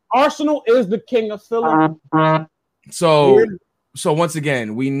 doing that. Arsenal is the king of filler. So once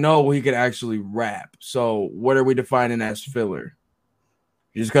again, we know he could actually rap. So what are we defining as filler?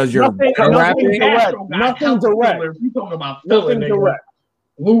 Just because you're rapping? Nothing direct. You talking about filler, Nothing nigga. direct.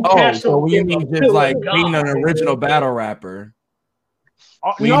 Luke So we mean just like being an original battle rapper.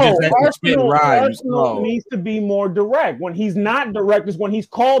 Arsenal needs to be more direct. When he's not direct is when he's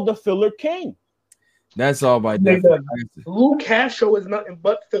called the filler king. That's all by definition. Luke Castro is nothing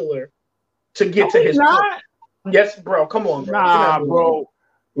but filler to get to his point. Yes, bro. Come on, bro. Bro.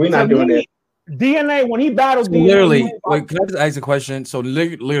 We're not doing that. DNA, when he battled DNA. Literally, wait, can I just ask a question? So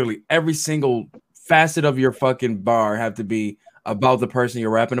literally every single facet of your fucking bar have to be about the person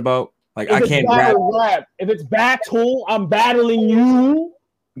you're rapping about? Like, I can't rap. If it's battle, I'm battling you.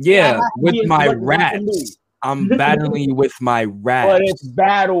 Yeah, with my raps. I'm battling you with my raps. But it's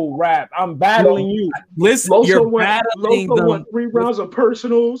battle rap. I'm battling you. Listen, you're battling them. Won 3 rounds of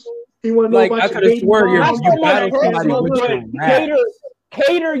personals. He won like I could have swore you battled somebody with your rap.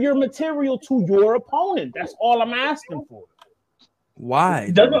 Cater your material to your opponent. That's all I'm asking for. Why?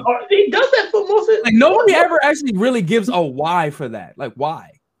 He does that for most of like nobody ever actually really gives a why for that. Like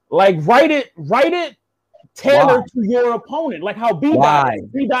why? Like write it tailored to your opponent. Like how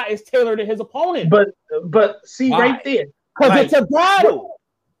B-Dot is tailored to his opponent. But see why? Right there. Because it's a battle.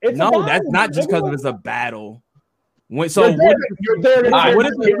 That's not just because it's a battle. Hold on, Joe. I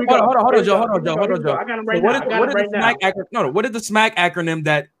got him right now. What did the SMAC acronym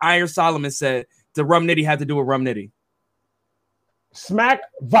that Iron Solomon said the Rum Nitty had to do with Rum Nitty? SMAC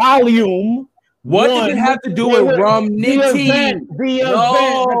volume. What does it have to do with Rum Nitty? I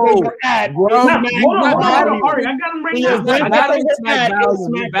got him right now.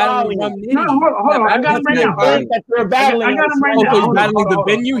 I got him right now. He's battling the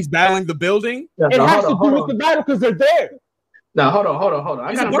venue. He's battling the building. It has to do with the battle because they're there. Now, hold on.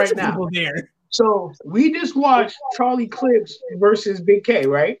 I got him right now. So we just watched Charlie Clips versus Big K,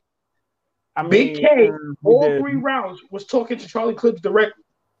 right? Big K, all 3 rounds, was talking to Charlie Clips directly.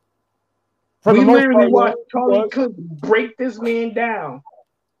 We literally watched Charlie Clips break this man down.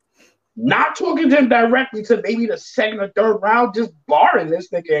 Not talking to him directly to maybe the 2nd or 3rd round, just barring this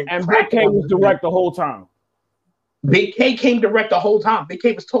nigga. And Big K was direct the whole time. Big K came direct the whole time. Big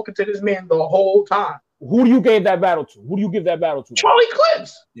K was talking to this man the whole time. Who do you give that battle to? Charlie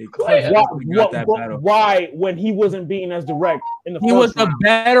Clips. Why, when he wasn't being as direct in the first round? He was a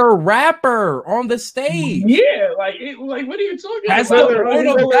better rapper on the stage. Yeah, like what are you talking about? That's the point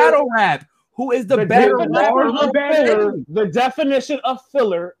of battle rap. Who is the better rapper? The definition of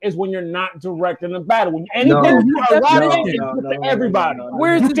filler is when you're not direct in the battle. When anything you are rapping is to everybody.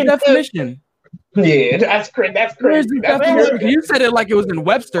 Where's the definition? Yeah, that's crazy. Where's the definition? You said it like it was in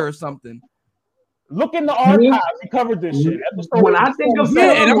Webster or something. Look in the archives. We covered this shit. When I think of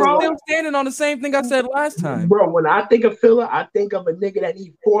filler, and I'm still standing on the same thing I said last time. Bro, when I think of filler, I think of a nigga that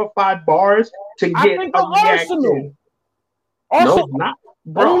needs 4 or 5 bars to get a reaction. Arsenal. No, not.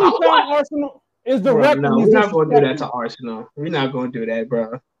 Bro, only time Arsenal is direct. No, we're not going to do that to Arsenal. We're not going to do that,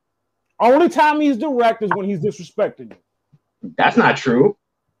 bro. Only time he's direct is when he's disrespecting you. That's not true.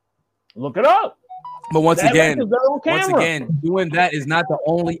 Look it up. But once again, doing that is not the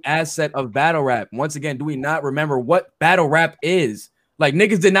only asset of battle rap. Once again, do we not remember what battle rap is? Like,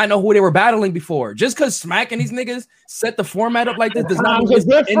 niggas did not know who they were battling before. Just because Smack and these niggas set the format up like this does not mean it's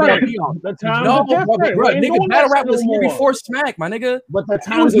different. No, bro, nigga, battle rap was here before Smack, my nigga. But the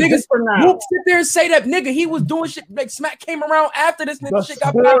times is different now. Who sit there and say that, nigga, he was doing shit like Smack came around after this nigga shit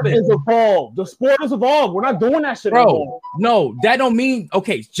got popping. The sport is evolved. We're not doing that shit anymore. No, that don't mean,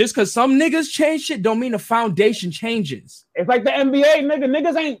 okay, just because some niggas change shit don't mean the foundation changes. It's like the NBA, nigga.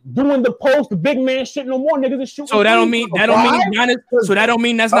 Niggas ain't doing the post big man shit no more. Niggas is shooting. So that don't mean Giannis. So that don't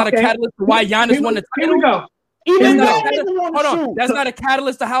mean that's not a catalyst to why Giannis won the title. Even that nigga won the shoot. That's not a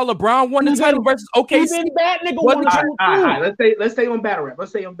catalyst to how LeBron won the title versus OKC. Even that nigga won the shoot. All right. Let's stay on battle rap.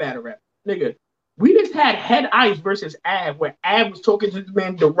 Nigga. We just had Head Ice versus Av, where Av was talking to the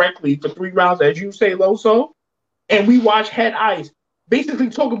man directly for 3 rounds, as you say, Loso. And we watched Head Ice basically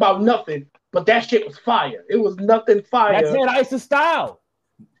talk about nothing. But that shit was fire. It was nothing fire. That's Head Ice's style.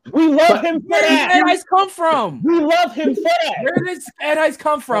 We love him for Where does that. Head Ice come from? We love him for that. Where does Head Ice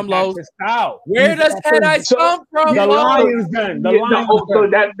come from, That's Los? his style. Where does Head Ice come from, The Los? Lions Den. The Yeah, Lions so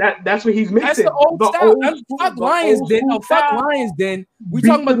Den. that's what he's mixing. That's the old style. Fuck the Lions old Den. school Oh, fuck style Lions Den. We beat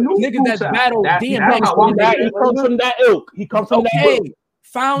talking about the the new niggas school that style. battle That's He DMX. how comes I'm from that. making He it. comes from that ilk. He comes from that Okay, ilk.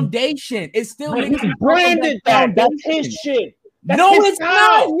 foundation. It's still But niggas he that come from branded that. That's foundation. his shit. That's No, his it's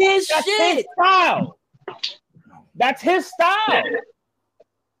style. not his That's his shit. style. That's his style.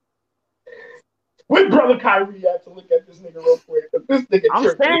 With brother Kyrie had to look at this nigga real quick. This nigga I'm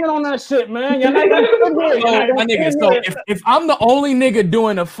tripping. standing on that shit, man. You're not gonna sit here. You're So, not my gonna nigga, sit so here. if I'm the only nigga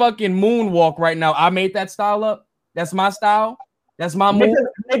doing a fucking moonwalk right now, I made that style up. That's my style. That's my move.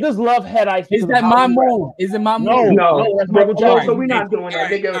 Niggas love Head Ice. Is because that of how my he move? raps. Is it my No, move? no, that's Michael So Jackson. we're not doing that, All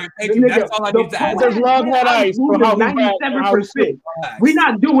right, nigga. all right, thank The you. nigga, That's all I need to ask. Niggas love Head Ice for how he raps and how he sings. We're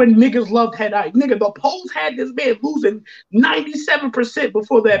not doing niggas loved Head Ice. Nigga, the polls had this man losing 97%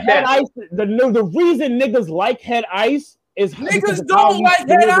 before that Head battle. Ice. The reason niggas like Head Ice is because Niggas of how don't he like Head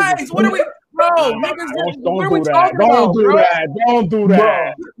delivers Ice. it. What are we, bro? Don't Niggas, do what are we that. talking Don't about, do bro? that. Don't do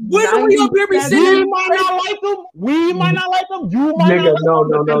that. When are we up here be sitting? We might not like them. We might not like them. You might Nigga, not like them.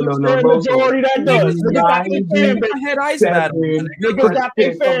 no, There's a bro. majority that does. Niggas got their fan base. Head Ice battle. Niggas got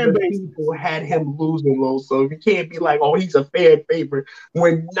their fan base. People had him losing low, so you can't be like, oh, he's a fan favorite.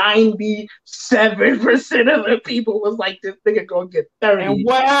 When 97% of the people was like, this nigga gonna get 30. And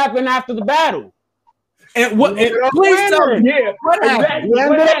what happened after the battle? And what? He ended up Please tell winning. me. Yeah, What happened? exactly. He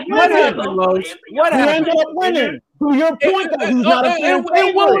ended up What winning. happened, Los? What He happened? ended up winning. To your point that he's not a fan And what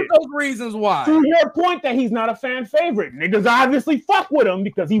were favorite. those reasons why? To your point that he's not a fan favorite. Niggas obviously fuck with him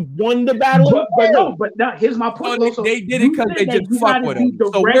because he won the battle. But now here's my point. So Also, they did it you 'cause said they that just you fuck gotta with be him.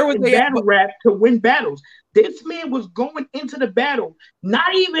 So direct where was in they at? battle rap to win battles? This man was going into the battle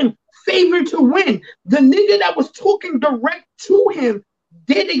not even favored to win. The nigga that was talking direct to him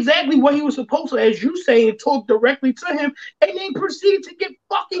did exactly what he was supposed to, as you say, and talk directly to him, and then proceeded to get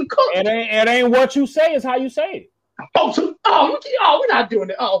fucking cooked. It ain't what you say, it's how you say it. We're not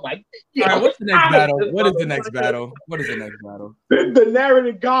doing it. Oh my! All right, what's the next battle? What is the next battle? What is the next battle? The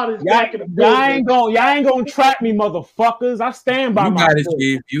narrative god is back in the building. Y'all ain't gonna trap me, motherfuckers. I stand by You my got it, shit.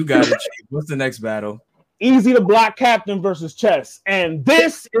 Chief. You got it, Chief. What's the next battle? Easy the Black Captain versus Chess. And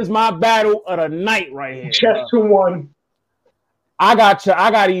this is my battle of the night right here. Chess 2-1. I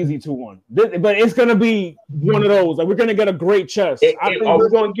got Easy 2-1. But it's gonna be one of those. Like, we're gonna get a great chess. Are we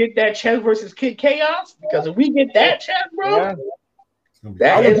gonna get that Chess versus Kid Chaos? Because if we get that Chess, bro, Yeah.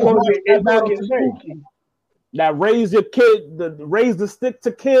 that is gonna watch get that it's gonna battle get today. spooky. That raise your kid, raise the stick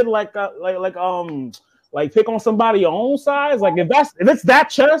to kid like pick on somebody your own size. Like if it's that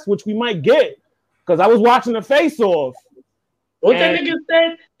chess, which we might get, because I was watching the face off. What that nigga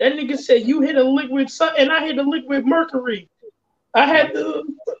said? That nigga said you hit a liquid sun and I hit a liquid mercury. I had to.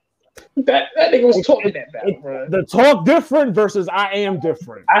 That nigga was talking that bad, bro. The talk different versus I am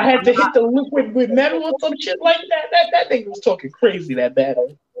different. I had to hit the liquid with metal or some shit like that. That nigga was talking crazy that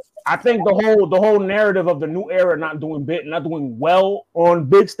battle. I think the whole narrative of the new era not doing well on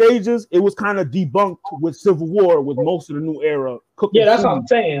big stages, it was kind of debunked with Civil War with most of the new era cooking. Yeah, that's what I'm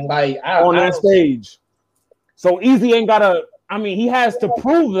saying. Like on that stage. So Easy ain't gotta. I mean, he has to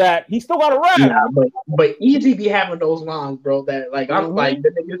prove that he still got a rap. Yeah, but Easy be having those lines, bro. That like I'm like the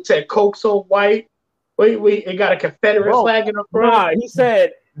nigga said, "Coke so white." Wait, it got a Confederate flag in the front. Nah, he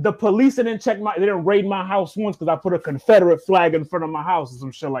said the police didn't didn't raid my house once because I put a Confederate flag in front of my house or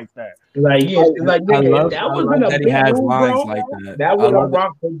some shit like that. Like yeah, like nigga, if that was in a that he big has room, lines bro, like that. that would have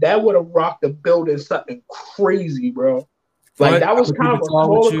rocked. That would have rocked the building something crazy, bro. Like that was kind of a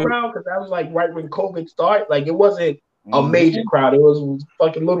smaller crowd because that was like right when COVID started. Like it wasn't a major crowd. It was a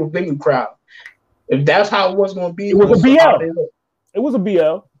fucking little venue crowd. If that's how it was going to be, it was a BL. It was a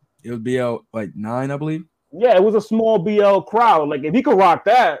BL. It was BL like 9, I believe. Yeah, it was a small BL crowd. Like if he could rock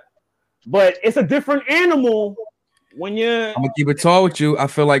that, but it's a different animal when you're. I'm gonna keep it tall with you. I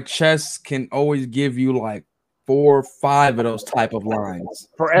feel like Chess can always give you like 4 or 5 of those type of lines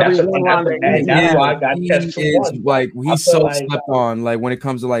for every one line. That's why I got Chess is like he's so slept on. Like when it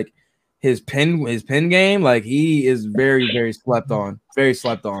comes to like his pen game, like he is very, very slept on. Very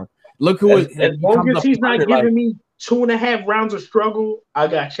slept on. Look who is as long as he's not giving me 2.5 rounds of struggle, I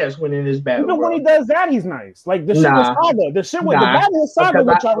got Chess winning this battle. Even when he does that, he's nice. Like the shit with Saga, the shit with the battle with Saga,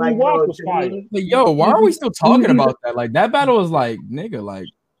 which I rewatched was fire. Like, yo, why are we still talking about that? Like that battle was like nigga, like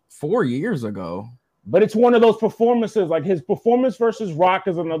 4 years ago. But it's one of those performances, like his performance versus Rock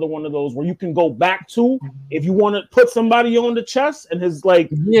is another one of those where you can go back to if you want to put somebody on the chest and his like.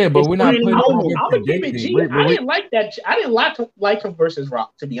 Yeah, but we're not. I'm gonna give it G. I didn't like that. I didn't like him versus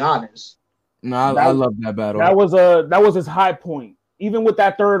Rock, to be honest. No, I love that battle. That was his high point. even with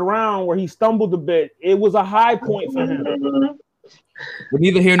that third round where he stumbled a bit, it was a high point for him. But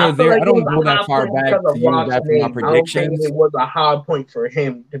neither here nor there. I don't go that far back to use that for my I don't think predictions. it was a high point for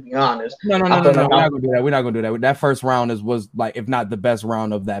him, to be honest. No. We're not gonna do that. We're not gonna do that. That first round was like, if not the best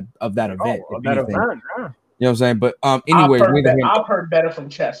round of that event. Yeah. You know what I'm saying? But anyways, I've heard better from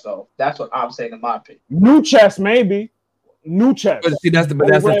Chess though. That's what I'm saying in my opinion. New Chess, maybe. New Chess. But see, that's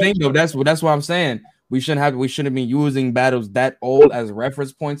the thing though. That's what I'm saying. We shouldn't be using battles that old as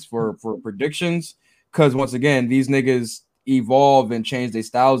reference points for predictions, because once again, these niggas evolve and change their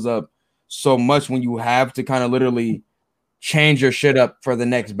styles up so much. When you have to kind of literally change your shit up for the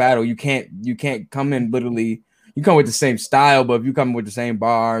next battle, you can't come in literally. You come with the same style, but if you come with the same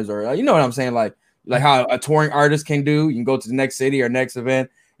bars, or you know what I'm saying, like how a touring artist can do, you can go to the next city or next event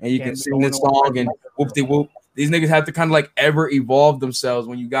and you can sing this song and whoop de whoop. These niggas have to kind of like ever evolve themselves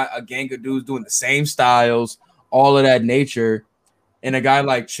when you got a gang of dudes doing the same styles, all of that nature. And a guy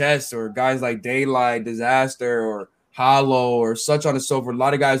like Chess or guys like Daylight, Disaster, or Hollow, or such on and so forth. A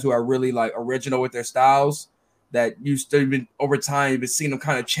lot of guys who are really like original with their styles that you still been over time, you've been seeing them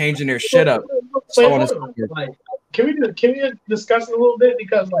kind of changing their shit up. So on and so forth. Like, can we discuss it a little bit?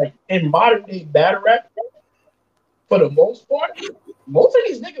 Because like in modern day battle rap, for the most part, most of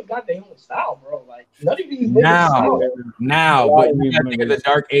these niggas got their own style, bro. Like none of these niggas now, but you got to think of the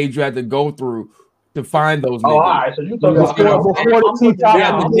dark age you had to go through to find those niggas. All right, so you talking about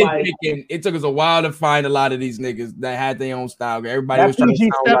it took us a while to find a lot of these niggas that had their own style. Everybody was trying to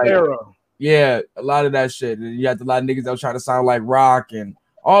sound like era. Yeah, a lot of that shit. And you had a lot of niggas that was trying to sound like rock and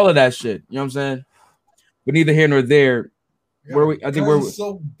all of that shit. You know what I'm saying? But neither here nor there. I think we're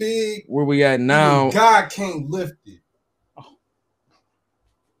so big. Where we at now? God can't lift it.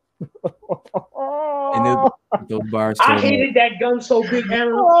 And those bars. I hated that gun so big,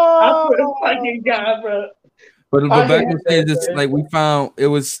 Aaron. I swear to fucking God, bro. But back to say this, like we found it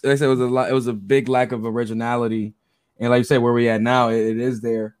was, like I said, it was a big lack of originality, and like you said, where we at now, it is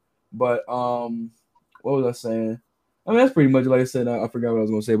there. But what was I saying? I mean, that's pretty much, like I said, I forgot what I was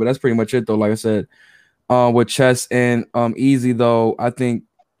gonna say, but that's pretty much it though. Like I said, with Chess and Easy though, I think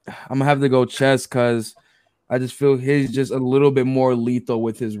I'm gonna have to go Chess because I just feel he's just a little bit more lethal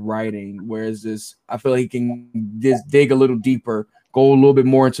with his writing, whereas I feel like he can just dig a little deeper, go a little bit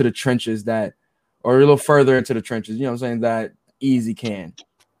more into the trenches or a little further into the trenches. You know what I'm saying? That Easy can.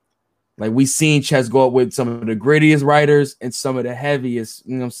 Like we seen Chess go up with some of the grittiest writers and some of the heaviest.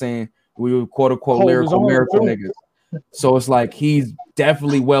 You know what I'm saying? We were quote unquote lyrical miracle niggas. So it's like he's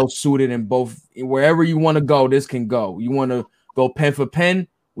definitely well suited in both. Wherever you want to go, this can go. You want to go pen for pen,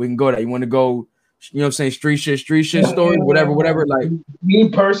 we can go there. You want to go, you know what I'm saying, street shit story, whatever. Like me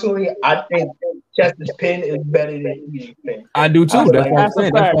personally, I think Chess's pen is better than Easy's pen. I do too. That's what I'm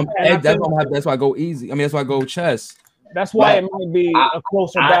saying. That's why I go Easy. I mean, that's why I go Chess. That's why it might be a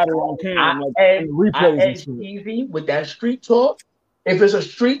closer battle on camera. Replays Easy with that street talk. If it's a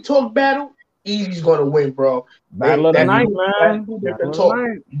street talk battle, Easy's gonna win, bro. Battle of the night, man.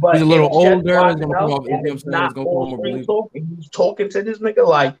 But he's a little older. He's talking to this nigga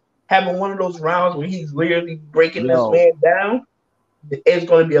like having one of those rounds where he's literally breaking this man down. It's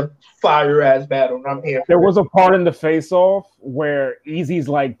going to be a fire ass battle, and I'm here. There was a part in the face-off where Easy's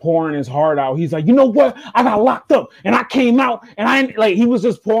like pouring his heart out. He's like, you know what? I got locked up, and I came out, and I like he was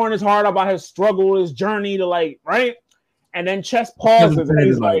just pouring his heart out about his struggle, his journey to like right. And then Chess pauses, and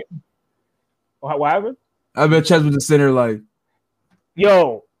he's like, "What happened?" I bet Chess was the center, like,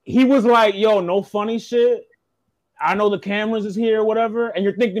 yo. He was like, "Yo, no funny shit. I know the cameras is here, or whatever." And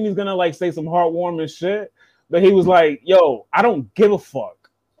you're thinking he's gonna like say some heartwarming shit. But he was like, yo, I don't give a fuck.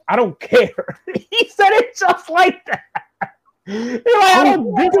 I don't care. He said it just like that. He's like, I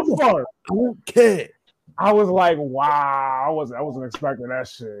don't give a fuck. I don't care. I was like, wow. I wasn't expecting that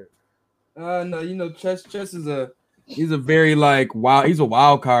shit. No, you know, Chess is he's a very like wild. He's a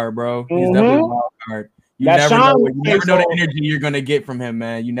wild card, bro. He's definitely a wild card. You never know the energy you're gonna get from him,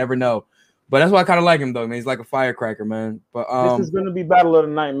 man. You never know. But that's why I kind of like him, though, man. He's like a firecracker, man. But this is gonna be battle of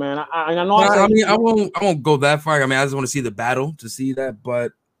the night, man. I know. I won't go that far. I mean, I just want to see the battle to see that.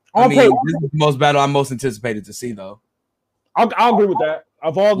 But I mean, this is the most battle I'm most anticipated to see, though. I'll agree with that.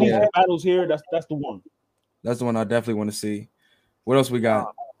 Of all these battles here, that's the one. That's the one I definitely want to see. What else we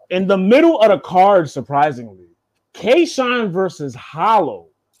got? In the middle of the card, surprisingly, K-Shine versus Hollow.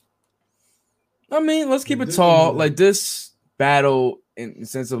 I mean, let's keep it tall. Like this battle, in the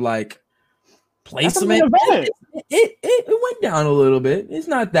sense of like placement, it went down a little bit. It's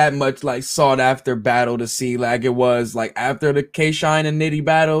not that much like sought after battle to see like it was like after the K-Shine and Nitty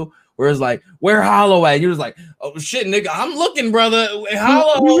battle, where it's like, where Hollow at? You're just like, oh shit, nigga, I'm looking, brother.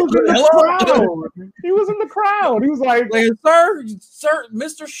 Hollow. He was in the crowd. He was in the crowd. He was like, sir,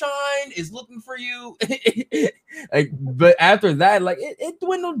 Mr. Shine is looking for you. Like, but after that, like it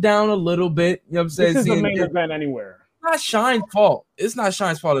dwindled down a little bit. You know what I'm saying? this is the main event anywhere. Not Shine's fault. It's not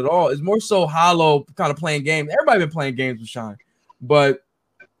Shine's fault at all. It's more so Hollow kind of playing games. Everybody been playing games with Shine, but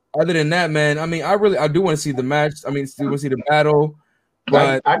other than that, man, I mean, I do want to see the match. I mean, still want to see the battle,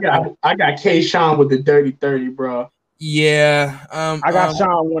 but I got K Sean with the dirty 30, bro. Yeah, I got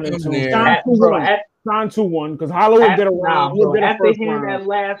Sean 1-2. Sean 2-1 because Hollow would get around. After hearing that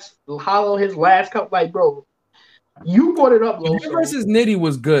last Hollow, his last cup, like, bro. You brought it up, Loso. Versus Nitty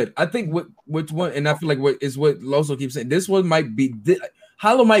was good. I think which one, and I feel like what Loso keeps saying. This one might be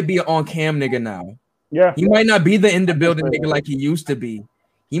Hollow might be an on cam nigga now. Yeah, he might not be the in the building nigga like he used to be.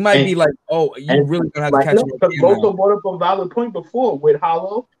 He might be like, oh, you really gonna have to catch him. Loso brought up a valid point before with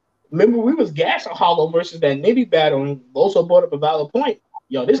Hollow. Remember, we was gassing Hollow versus that Nitty battle, and Loso brought up a valid point.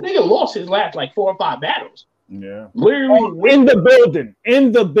 Yo, this nigga lost his last like 4 or 5 battles. Yeah, literally in the building.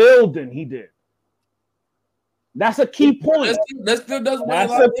 In the building, he did. That's a key point. That still does.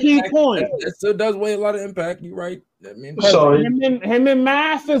 That's a key point. That still does weigh a lot of impact. You're right. I mean, so him and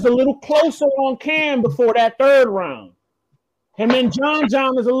Math is a little closer on cam before that 3rd round. Him and John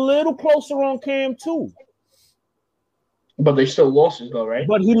is a little closer on cam too. But they still losses though, right?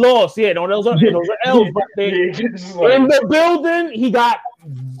 But he lost. Yeah, no, those are L's. But in the building, he got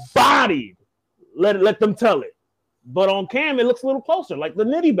bodied. Let them tell it. But on cam, it looks a little closer, like the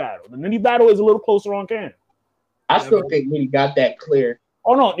Nitty battle. The Nitty battle is a little closer on cam. I still think Nitty got that clear.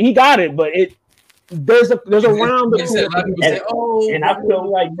 Oh no, he got it, but there's a round. And I feel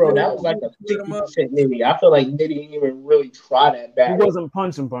like, bro, that was like a 50% Nitty. I feel like Nitty didn't even really try that battle. He wasn't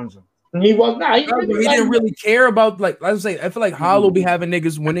punching. He was not. He didn't really care about, like I was saying. I feel like Hollow be having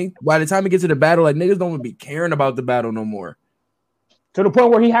niggas winning. By the time he gets to the battle, like niggas don't be caring about the battle no more. To the point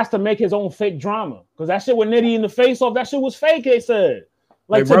where he has to make his own fake drama because that shit with Nitty in the face off, that shit was fake. They said.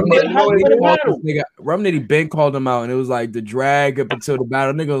 Like Rum Nitty Ben called him out, and it was like the drag up until the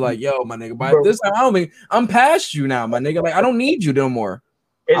battle. Nigga was like, "Yo, my nigga, by this time, I'm past you now, my nigga. Like, I don't need you no more."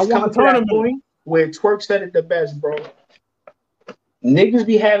 It's coming to that point where Twerk said it the best, bro. Niggas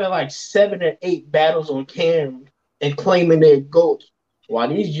be having like 7 or 8 battles on cam and claiming they're GOATs, while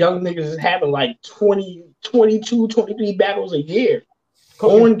these young niggas is having like 20, 22, 23 battles a year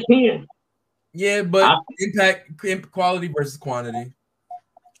on cam. Yeah, but impact quality versus quantity.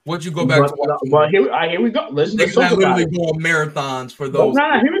 Once you go back to watching, well, here we go. Let's talk about it. Go on marathons for those.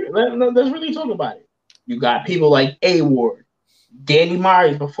 Let's really talk about it. You got people like A-Ward, Danny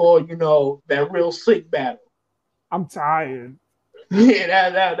Myers before that real sick battle. I'm tired.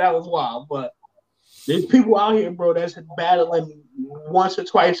 Yeah, that was wild. But there's people out here, bro, that's battling once or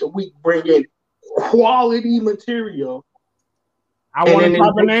twice a week, bringing quality material. I want to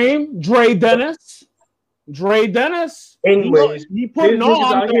drop a name, Dre Dennis. Anyways, he putting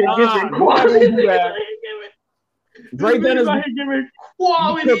on. Dre Dennis out here giving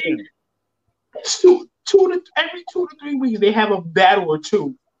quality. Every 2 to 3 weeks, they have a battle or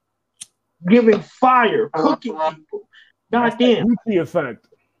two, giving fire, cooking people. Goddamn, the effect.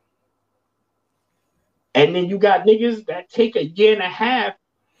 And then you got niggas that take a year and a half.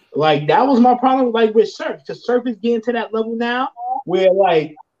 Like that was my problem, like with Surf, because Surf is getting to that level now where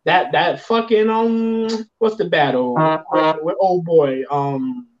like. That fucking what's the battle with old boy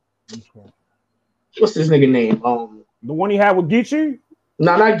what's this nigga name the one he had with Geechee?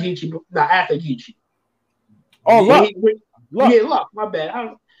 No, not Geechee, not after Geechee. Oh, Lux. Yeah, Lux. My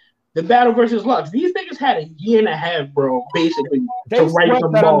bad. The battle versus Lux. These niggas had a year and a half, bro. Basically, to write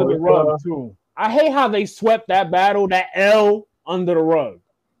some ball under the rug too. I hate how they swept that battle, that L under the rug.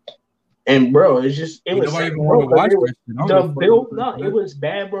 And bro, it was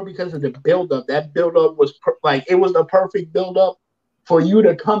bad, bro, because of the build up. That build up was it was the perfect build up for you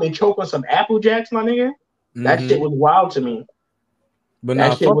to come and choke on some Apple Jacks, my nigga. That shit was wild to me. But now, I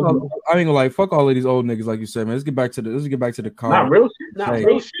ain't gonna fuck all of these old niggas, like you said, man. Let's get back to the car. Not real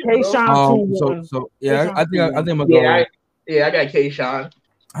shit. K-Shine so yeah, I think I'm gonna go. I got K-Shine.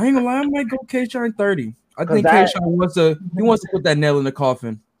 I ain't gonna lie, I might go K-Shine 30. I think K-Shine wants to put that nail in the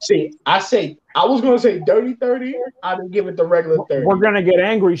coffin. See, I was gonna say dirty 30. I didn't give it the regular 30. We're gonna get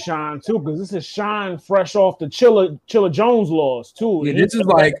angry, Sean, too, because this is Sean fresh off the Chilla Jones loss too. Yeah, this is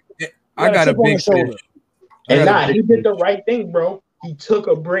like I got a big shoulder. And he did the right thing, bro. He took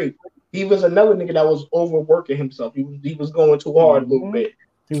a break. He was another nigga that was overworking himself. He was going too hard a little bit.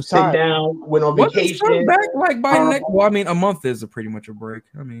 He was sit down, went on vacation. Back like by next. Well, I mean, a month is pretty much a break.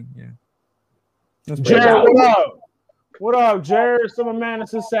 I mean, yeah. Jared, what up? What up, Jared? Summer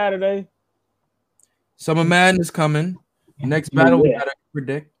Madness is Saturday. Summer Madness coming. Next battle we gotta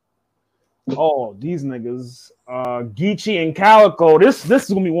predict. Oh, these niggas, Geechee and Calico. This is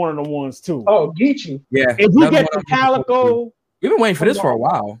gonna be one of the ones too. Oh, Geechee. Yeah. If we get the Calico, we've been waiting for this for a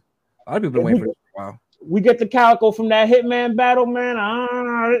while. A lot of people been waiting for this for a while. We get the Calico from that Hitman battle, man.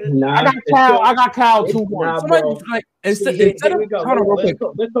 Nah, I got Cal 2-1. Like, let's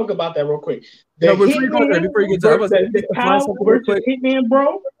talk about that real quick. Before you get to the Cal versus Hitman,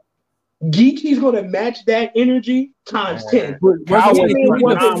 bro. Geechee's gonna match that energy times 10.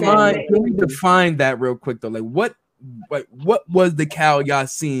 Can we define that real quick though? Like what was the Cal y'all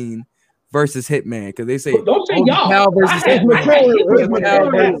seen versus Hitman? Because they say don't say y'all. Cal versus Hitman.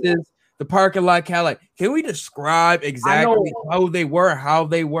 Cal versus the parking lot Cal. Like, can we describe exactly how they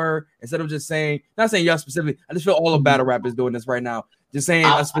were instead of just saying, not saying y'all specifically? I just feel all of battle rap is doing this right now. Just saying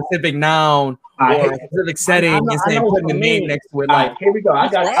a specific noun or a specific setting and saying putting the name next to it. Like, here we go. I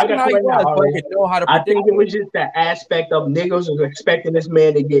got you right now. I think it was just the aspect of niggas was expecting this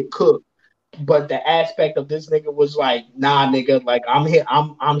man to get cooked. But the aspect of this nigga was like, nah, nigga, like I'm here,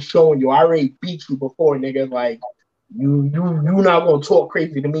 I'm showing you. I already beat you before, nigga. Like you not gonna talk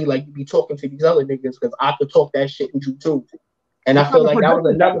crazy to me like you be talking to these other niggas because I could talk that shit with you too. And I feel like that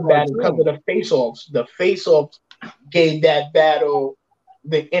was another battle because of the face-offs. The face-offs gave that battle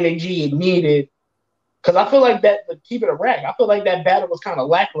the energy it needed. Because I feel like that, but keep it a rack, I feel like that battle was kind of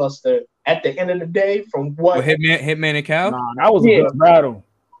lackluster at the end of the day from what Hitman and Cal? Nah, that was a good battle.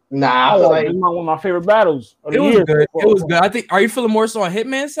 Nah, I feel like it's one of my favorite battles of the year. It was good. I think. Are you feeling more so on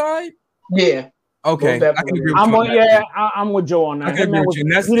Hitman's side? Yeah. Okay. I can agree with I'm with Joe on that. He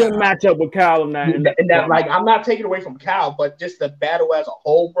didn't match up with Cal in that. And that, like, I'm not taking away from Cal, but just the battle as a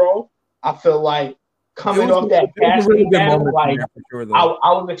whole, bro. I feel like coming off that really battle, like sure, I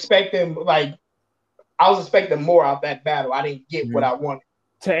was expecting more out that battle. I didn't get what I wanted.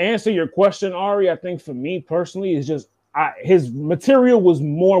 To answer your question, Ari, I think for me personally, is just his material was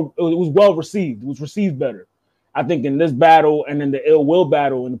well received. It was received better. I think in this battle and in the Ill Will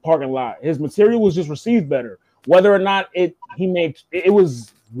battle in the parking lot, his material was just received better. Whether or not it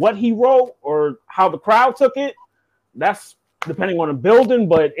was what he wrote or how the crowd took it, that's depending on the building,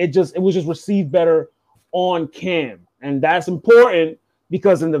 but it was just received better on cam. And that's important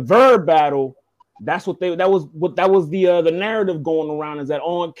because in the Verb battle, that was the narrative going around is that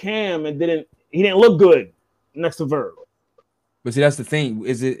on cam he didn't look good next to Verb. But see, that's the thing.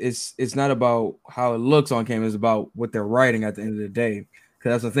 It's not about how it looks on camera. It's about what they're writing at the end of the day.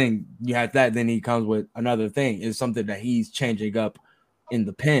 Because that's the thing. You have that, then he comes with another thing. It's something that he's changing up in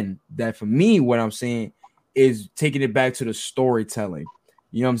the pen. That for me, what I'm seeing is taking it back to the storytelling.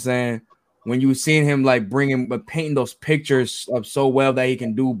 You know what I'm saying? When you seeing him like painting those pictures up so well that he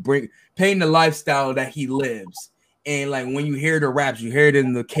can painting the lifestyle that he lives. And like when you hear the raps, you hear it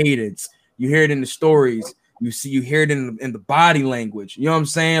in the cadence, you hear it in the stories. You hear it in the body language. You know what I'm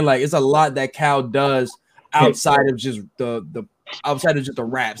saying? Like it's a lot that Cal does outside of just the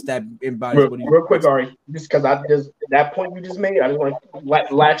raps that embodies what he real quick, Ari, just because that point you just made, I just want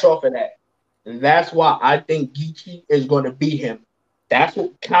to latch off of that. And that's why I think Geechee is going to beat him. That's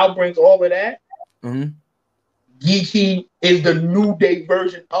what Cal brings all of that. Mm-hmm. Geechee is the new day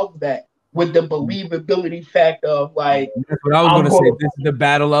version of that with the believability factor of like. That's what I was going to say. This is the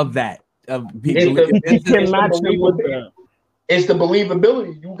battle of that. It's the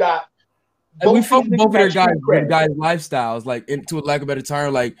believability. You got we fuck both of their guys' lifestyles, like into a lack of better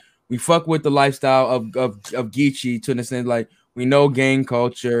term, like we fuck with the lifestyle of Geechee to an extent, like we know gang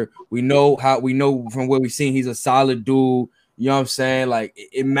culture, we know from what we've seen, he's a solid dude. You know what I'm saying? Like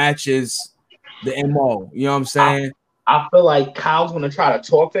it matches the MO. You know what I'm saying? I feel like Kyle's gonna try to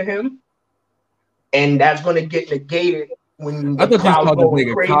talk to him, and that's gonna get negated. When I thought you called this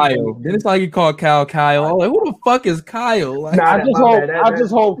nigga crazy. Kyle. Then it's like you call Kyle. I'm like, who the fuck is Kyle? Like, I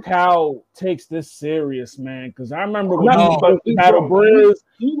just hope Kyle takes this serious, man. Because I remember when he had a Briz.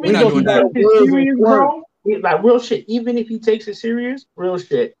 We're not doing that. Serious, bro. Like real shit. Even if he takes it serious, real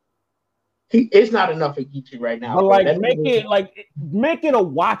shit. It's not enough for Geechee right now. But like, make it a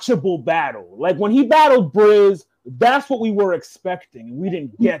watchable battle. Like when he battled Briz, that's what we were expecting. We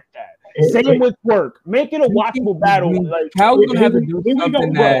didn't get that. Same with Work. Make it a watchable battle. Like Cal's gonna have to do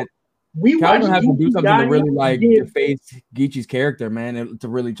something that Cal's gonna have to do something to really like deface Geechee's character, man, and to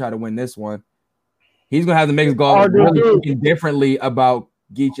really try to win this one. He's gonna have to make his goal really thinking differently about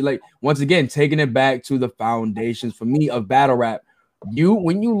Geechee. Like once again, taking it back to the foundations for me of battle rap.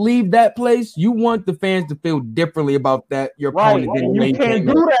 When you leave that place, you want the fans to feel differently about that. Your opponent didn't you can't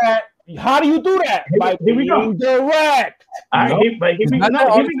do that. How do you do that? By being direct. But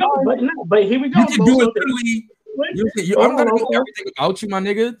here we go. You can do it literally I'm gonna know everything about you, my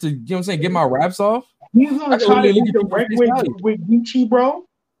nigga. To, you know what I'm saying, get my raps off. He's gonna try to be direct with Geechee, bro,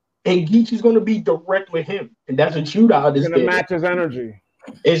 and Geechee's gonna be direct with him, and that's what you gotta understand. Gonna match his energy.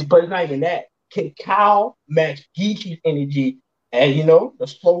 But it's not even that. Can Cal match Geechee's energy? And you know the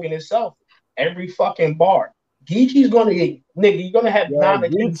slogan itself. Every fucking bar, Geechee's gonna get nigga. You're gonna have 9 or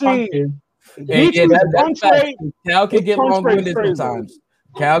 10 punches. Cal can get long-winded sometimes.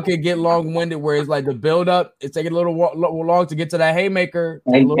 Cal can get long-winded where it's like the build-up. It's taking a little long to get to that haymaker.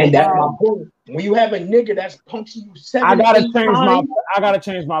 And that's my point. When you have a nigga that's punching you 7, I gotta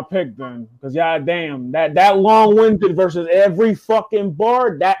change my pick then, because damn that long-winded versus every fucking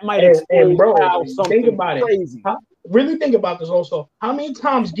bar that might expose something think about crazy. Really think about this also. How many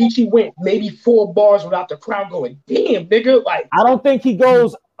times Geechee went maybe 4 bars without the crowd going, damn, nigga? Like, I don't think he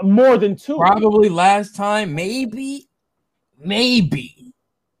goes more than 2. Probably last time, maybe.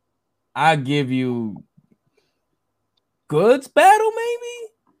 I give you Goods battle,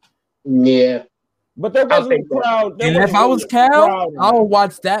 maybe. Yeah, but there wasn't a crowd. And if I was Cal, I would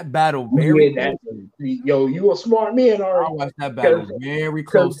watch that battle very closely. Yo, you a smart man, already. I'll watch that battle very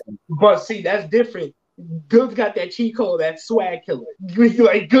closely. But see, that's different. Goods got that cheat code, that swag killer.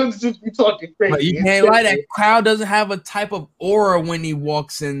 Like Goods just be talking crazy. But you can't lie, that crowd doesn't have a type of aura when he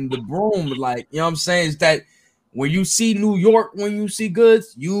walks in the room. Like, you know what I'm saying? Is that when you see New York, when you see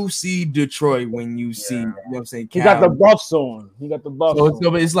Goods, you see Detroit when you see, you know what I'm saying? Cal. He got the buffs on. So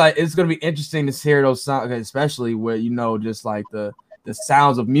it's gonna be interesting to hear those sounds, especially where, you know, just like the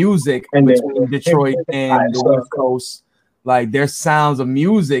sounds of music between Detroit and the West Coast. Like, their sounds of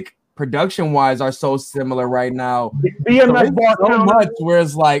music production-wise are so similar right now. BMF bar so much, where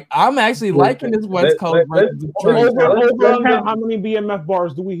it's like, I'm actually liking this West Coast versus Detroit. How many BMF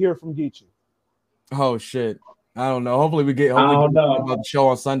bars do we hear from Geechee? Oh shit, I don't know. Hopefully we get about the show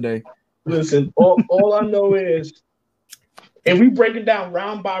on Sunday. Listen, all I know is, if we break it down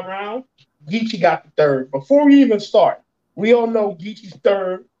round by round, Geechee got the third. Before we even start, we all know Geechee's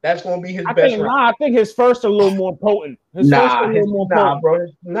third. That's going to be his best round. I think his first a little more potent. Bro. Big room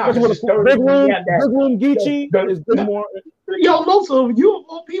Geechee is good more. Yo, most of you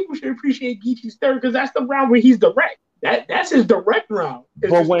all people should appreciate Geechee's third, because that's the round where he's direct. That's his direct round.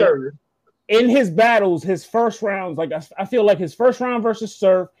 Third. In his battles, his first rounds, like I feel like his first round versus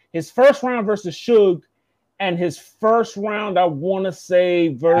Surf, his first round versus Suge, and his first round, I want to say,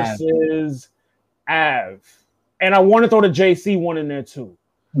 versus Av. And I want to throw the JC one in there too.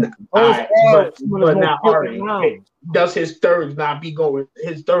 But now, Ari, does his thirds not be going?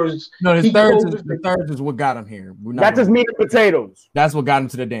 His thirds. No, his thirds is what got him here. That's his meat and potatoes. That's what got him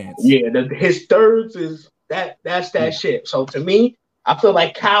to the dance. Yeah, his thirds is that's that shit. So to me, I feel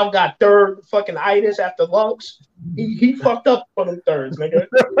like Kyle got third fucking itis after Lux. He fucked up on them thirds, nigga.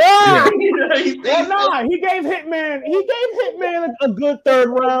 He gave Hitman a good third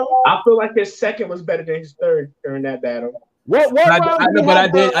round. I feel like his second was better than his third during that battle. I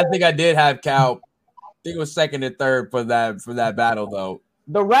think I did have Cal. I think it was second and third for that battle though.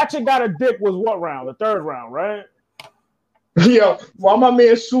 The Ratchet got a dick was what round? The third round, right? Yo, while my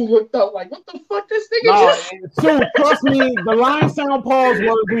man Sue looked up, like, what the fuck this nigga Sue, trust me, the line sound pause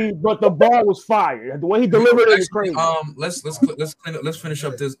worthy, but the bar was fire. The way he delivered it was crazy. Let's finish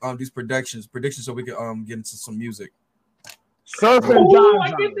up these predictions so we can get into some music. Surf and John.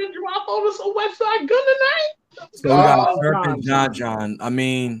 I get to drop over some Westside Gun tonight. So we got Surf and John. I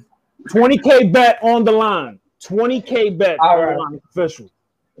mean, $20K bet on the line. $20K bet on the line, official.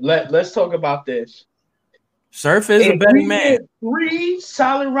 Let's talk about this. Surf is a betting man. 3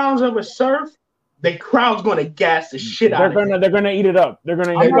 solid rounds of a Surf, the crowd's gonna gas the shit out of it. They're gonna eat it up. I'm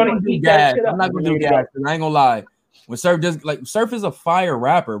not gonna do gas. I ain't gonna lie. When Surf Surf is a fire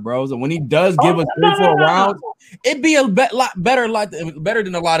rapper, bro. So when he does give us 3-4 rounds, it'd be a lot better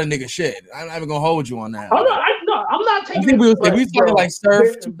than a lot of nigga shit. I'm not even gonna hold you on that. I'm not taking. If we talking like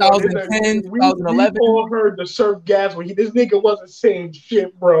Surf 2010, 2011. We all heard the Surf gas when this nigga wasn't saying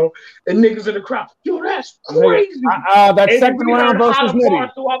shit, bro. And niggas in the crowd, yo, that's crazy. That second round versus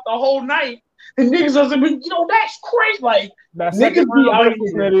Nitty throughout the whole night. And niggas was like, that's crazy. Like, that second round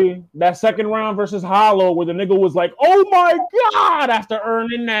versus Nitty, that second round versus Hollow, where the nigga was like, oh my God, after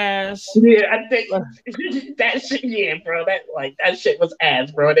earning Nash. Yeah, I think that shit, yeah, bro. That shit was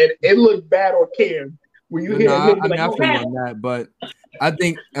ass, bro. It looked bad on Cam. When you hear I feel on that, but I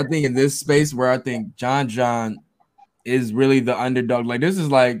think in this space where I think John is really the underdog. Like, this is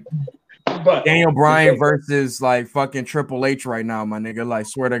like Daniel Bryan versus like fucking Triple H right now, my nigga. Like,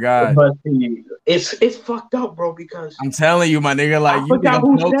 swear to God. But it's fucked up, bro, because I'm telling you, my nigga, like,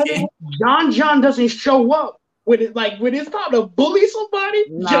 John doesn't show up. when it's time to bully somebody,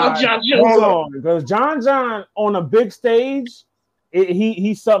 Nah, John hold shows up. on, because John on a big stage,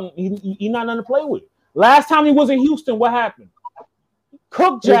 he's something he not nothing to play with. Last time he was in Houston, what happened?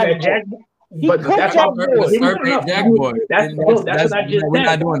 Cook Jack. But that's Jack what Boy. Jack Boy. That's what I just We're said.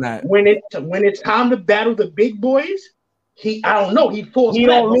 not doing that. When it's time to battle the big boys, I don't know. He falls He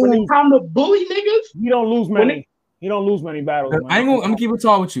flat. don't But when lose. it's time to bully niggas, He don't lose many. He don't lose many battles. Man. I'm gonna keep it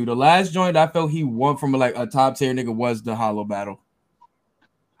tall with you. The last joint I felt he won from like a top tier nigga was the Hollow battle.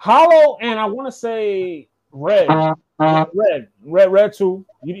 Hollow, and I want to say Red too.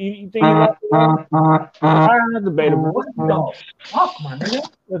 You think he lost? That's debatable. what the fuck, my nigga?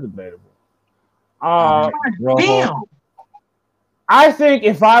 That's debatable. Damn. I think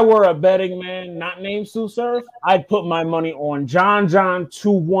if I were a betting man, not named Sue Surf, I'd put my money on John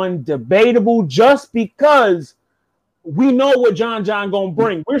 2-1 debatable, just because we know what John gonna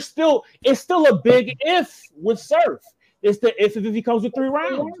bring. It's still a big if with Surf. It's the if he comes with 3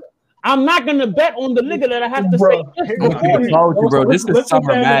 rounds. I'm not gonna bet on the nigga that I have to Bro, say. Bro, this is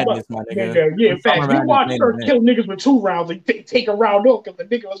summer madness, my nigga. Yeah, in fact, you watch her kill niggas with 2 rounds and take a round off because the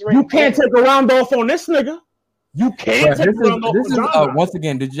nigga was ready. You can't take a round off on this nigga. You can't take a round off on John. Once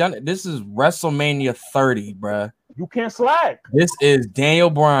again, this is WrestleMania 30, bruh. You can't slack. This is Daniel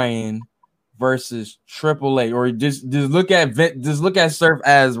Bryan versus Triple H, or just look at Surf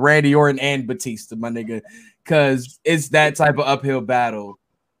as Randy Orton and Batista, my nigga, because it's that type of uphill battle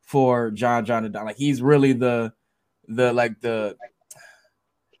for John and Don. Like, he's really the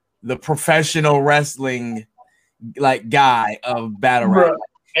professional wrestling like guy of battle rap.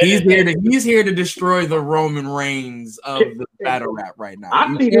 He's here to destroy the Roman Reigns of the battle rap right now.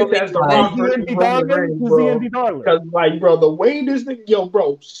 I think that's the wrong because, like, bro, the way this thing,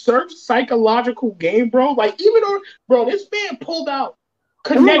 bro, Surf's psychological game, bro, like, even though, bro, this man pulled out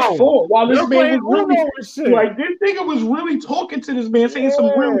Connect 4 while this man was really, like, this nigga was really talking to this man, saying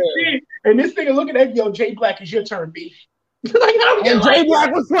some real shit, and this nigga looking at, Jay Black, it's your turn, B. Like, Jay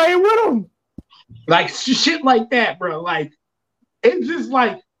Black was playing with him, like, shit like that, bro. Like, it's just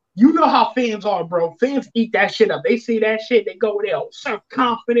like, you know how fans are, bro. Fans eat that shit up. They see that shit, they go there, Surf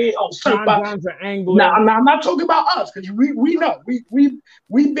confident, Surf. John's an angler. Nah, I'm not talking about us, because we know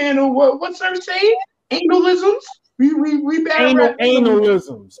we been on what Surf saying? Anglisms. We bad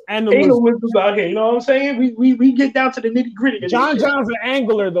analisms out here. You know what I'm saying? We get down to the nitty gritty. John's an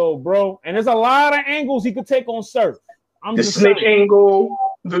angler though, bro, and there's a lot of angles he could take on Surf. The snake angle,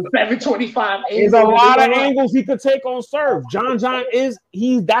 the 725 angle. There's a lot of angles he could take on Surf. John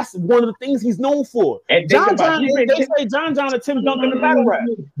that's one of the things he's known for. And they say John and Tim Duncan in the battle rap.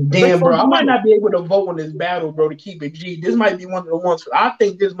 Damn, bro, I might not be able to vote on this battle, bro, to keep it G. This might be one of the ones. I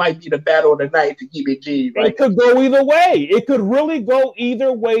think this might be the battle of the night to keep it G. Like, it could go either way. It could really go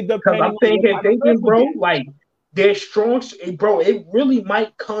either way, depending. I'm thinking, bro, like, they're strong, bro. It really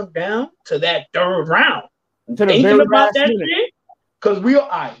might come down to that 3rd round. Thinking about that shit, because we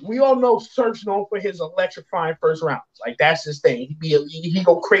all know Surf's known for his electrifying first rounds. Like, that's his thing. He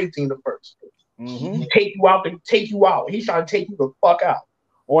go crazy in the first. He take you out. He's trying to take you the fuck out.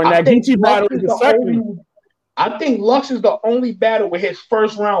 Or in that Gucci battle is the second. I think Lux is the only battle where his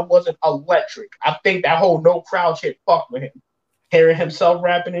first round wasn't electric. I think that whole no crowd shit fucked with him. Hearing himself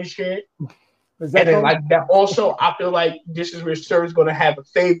rapping and shit. And then, like, that also, I feel like this is where Surf's gonna have a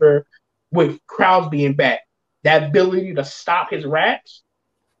favor with crowds being back. That ability to stop his raps,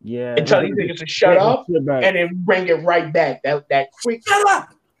 and tell these niggas to shut up, and then bring it right back. That quick shut up.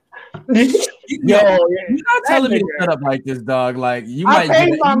 You're not telling me to shut up like this, dog. Like, you might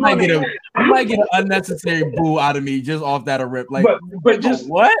get an unnecessary boo out of me just off that rip. Like, but just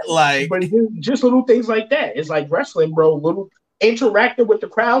what? Like, but just little things like that. It's like wrestling, bro. Little interacting with the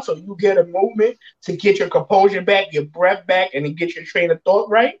crowd, so you get a movement to get your composure back, your breath back, and then get your train of thought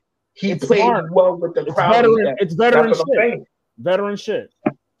right. He played well with the crowd. It's veteran shit. Veteran shit.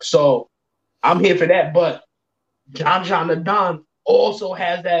 So I'm here for that. But John the Don also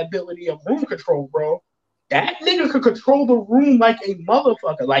has that ability of room control, bro. That nigga could control the room like a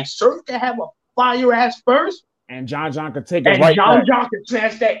motherfucker. Like, Surf can have a fire ass first. And John could take it and right John back. could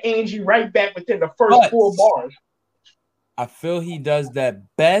snatch that energy right back within the first 4 bars. I feel he does that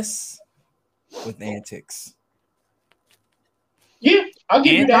best with antics. Yeah, I'll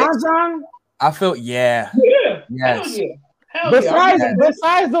give you that. John? I feel, yes. Besides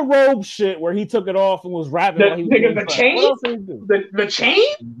the robe shit where he took it off and was rapping, the chain. The chain.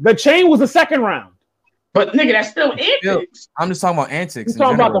 The chain was the 2nd round. But nigga, that's still antics. I'm just talking about antics. You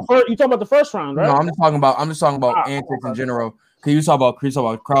talking about the first round, right? No, I'm just talking about antics in general. Because you talk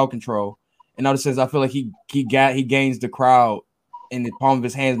about crowd control, and now it says I feel like he gains the crowd in the palm of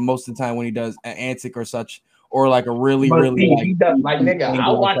his hands most of the time when he does an antic or such, or like a really But really see, like, he does like nigga.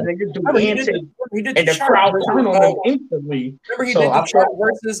 I watch niggas do Remember, he did antics he did and the chart crowd versus, turn on him instantly. remember he So did the I chart feel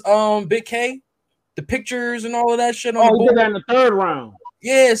versus Big K, the pictures and all of that shit on Oh, the he did board. that in the third round.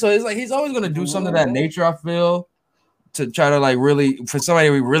 Yeah, so it's like he's always gonna do something of that nature. I feel to try to like really for somebody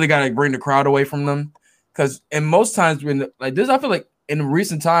we really gotta bring the crowd away from them. Because and most times when like this, I feel like in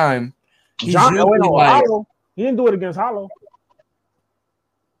recent time, he's usually like Hollow. He didn't do it against Hollow.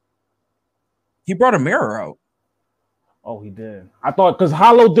 he brought a mirror out. Oh, he did. I thought because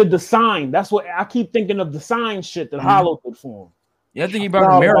Hollow did the sign. That's what I keep thinking of, the sign shit that Hollow did for him. Yeah, I think he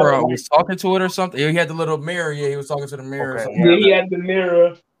brought a mirror out. He was talking to it or something. He had the little mirror. Yeah, he was talking to the mirror. Okay, Or yeah, he had the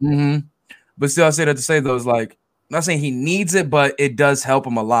mirror. But still, I say that to say though, is like I'm not saying he needs it, but it does help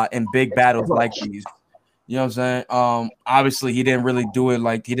him a lot in big battles like these. You know what I'm saying? Obviously he didn't really do it in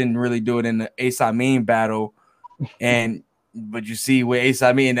the Ace Amin battle, but you see with Ace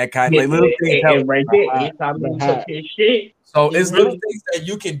Amin that kind of like little things help. Right there, Ace Amin took his shit. So it's little things that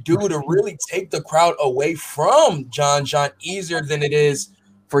you can do to really take the crowd away from John easier than it is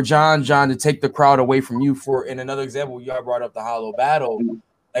for John to take the crowd away from you. For in another example, you all brought up the Hollow battle.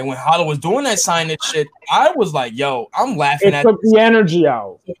 And when Hollow was doing that signage shit, I was like, yo, I'm laughing at it. Took the energy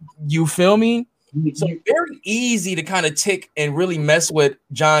out. You feel me? So very easy to kind of tick and really mess with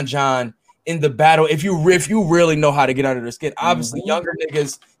John in the battle if you really know how to get under their skin. Obviously, younger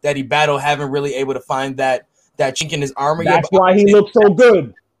niggas that he battled haven't really able to find that chink in his armor yet. That's why he looks so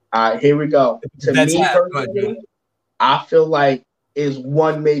good. All right, here we go. To me personally, I feel like is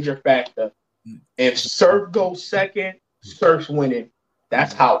one major factor. If Surf goes second, Surf's winning.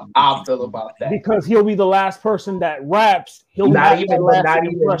 That's how I feel about that. Because he'll be the last person that raps. He'll not even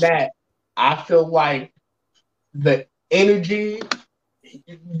that. I feel like the energy,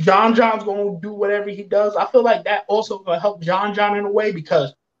 John's gonna do whatever he does. I feel like that also gonna help John in a way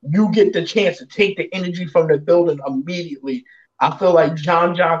because you get the chance to take the energy from the building immediately. I feel like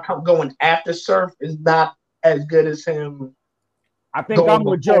John going after Surf is not as good as him. I think I'm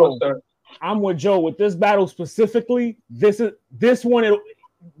with Joe. I'm with Joe with this battle specifically. This one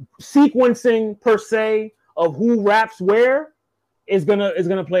sequencing per se of who raps where is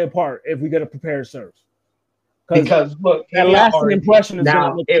gonna play a part if we get a prepared Surf. Because look, that lasting impression is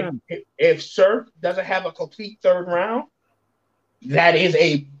now if Surf doesn't have a complete third round, that is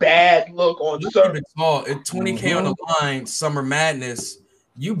a bad look on Surf. At 20K on the line, Summer Madness.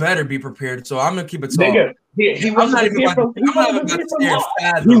 You better be prepared. So I'm gonna keep it tall. Nigga, he wasn't prepared for the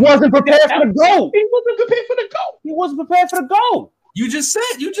GOAT. He wasn't prepared for the GOAT. You just said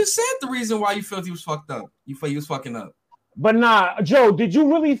the reason why you felt he was fucked up. You felt he was fucking up. But nah, Joe, did you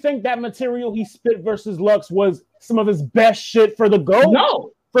really think that material he spit versus Lux was some of his best shit for the GOAT?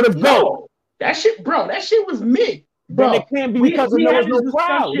 No. For the GOAT. That shit was mid. Bro, it can't be because there was no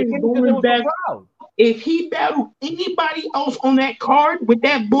crowd. If he battled anybody else on that card with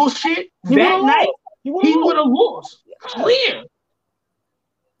that bullshit that night, he would have lost. Clear.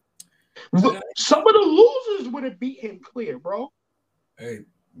 Some of the losers would have beat him clear, bro. Hey,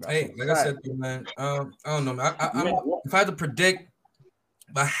 like I said, man, I don't know, man. If I had to predict,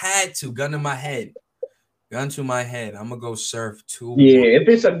 if I had to, gun to my head, I'm gonna go Surf 2-1. Yeah, if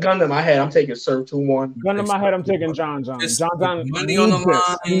it's a gun to my head, I'm taking Surf 2-1. Gun to my head, I'm taking John. John money on the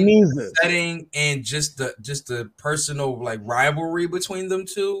line, he needs it. Setting and just the personal like rivalry between them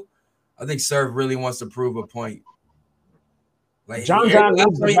two. I think Surf really wants to prove a point. Like John had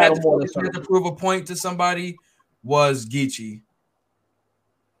to prove a point to somebody was Geechee.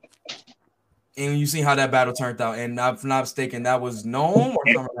 And you see how that battle turned out, and if I'm not mistaken, that was Gnome or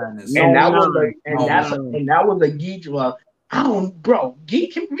Summer Madness. And that was a Geechee. I don't, bro.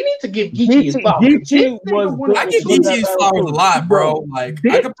 Geechee, we need to give Geechee his flowers. I give Geechee his flowers a lot, bro. Like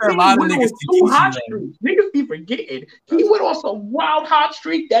I compare a lot of niggas to Geechee. Niggas be forgetting. He went on some wild hot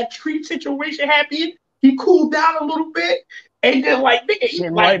streak. That treat situation happened. He cooled down a little bit. And then, like, nigga,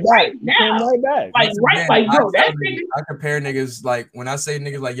 he's like right now. Like, bro, that nigga. I compare niggas, like, when I say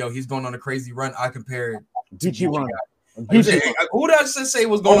niggas, like, yo, he's going on a crazy run, I compare it to Geechee run. Who did I just say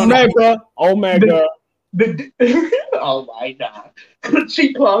was going on? Omega. Oh, my God.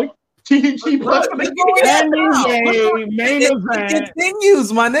 Cheap plug. Cheap plug. Anyway, main event.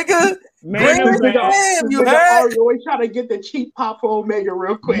 Continues, my nigga. You always trying to get the cheap pop for Omega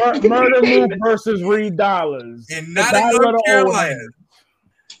real quick. Murder Mook versus Reed Dollars. And not in North Carolina.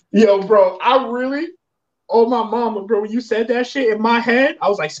 Yo, bro, I really, oh my mama, bro, when you said that shit in my head, I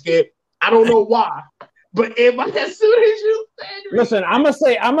was like, Skip. I don't know why. But as soon as you said it, listen, I'm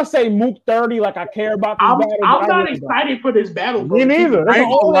gonna say Mook 30 like I care about this battle. I'm not excited for this battle, bro. Me neither. I ain't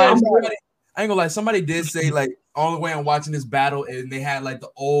gonna lie. Somebody did say like all the way I'm watching this battle, and they had like the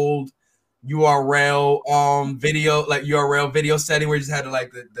old URL video, like URL video setting where you just had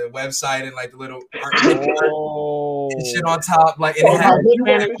like the website and like the little art and shit on top, like and it had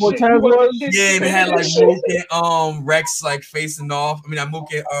Hitman and Cortez was? yeah, and it had like Mook and Rex like facing off. I mean, Mook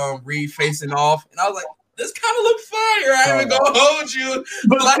and Reed facing off, and I was like, this kind of looked fire. I ain't gonna hold you,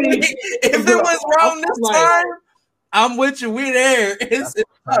 but like if it was wrong this time, I'm with you. We there. It's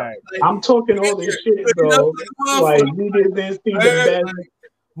like, I'm talking all this shit, bro. Like we did this, he did that.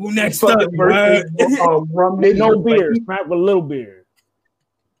 Who next up? No beard, right? With little beard.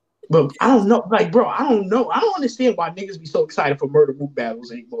 But I don't know, like, bro. I don't know. I don't understand why niggas be so excited for murder Mook battles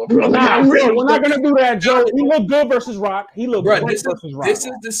anymore, bro. Nah, we're not gonna do that, Joe. He looked good versus Rock. He looked good versus Rock. This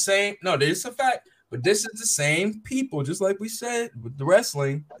is the same. No, this is a fact. But this is the same people, just like we said with the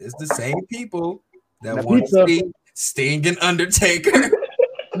wrestling. It's the same people that want to see Sting and Undertaker.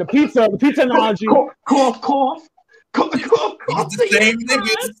 The pizza analogy. Cough. It's the same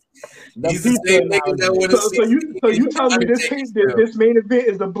niggas. These the same niggas that want to see. So you tell me this main event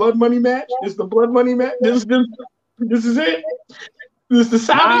is the blood money match? This is the blood money match? This is it? This is the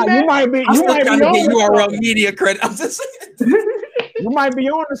Saudi match? You might be trying to get URL media credit. I'm just saying. You might be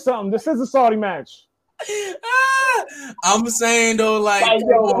on to something. This is a Saudi match. I'm saying though, like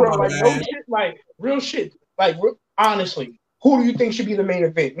yo, bro, like no shit, like real shit. Like honestly, who do you think should be the main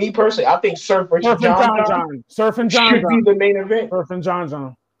event? Me personally, I think Surf versus John. Surf and John should be the main event. Surf and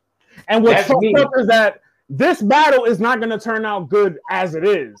John. And what's fucked up is that this battle is not going to turn out good as it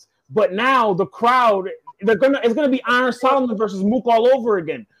is. But now the crowd, it's gonna be Iron Solomon versus Mook all over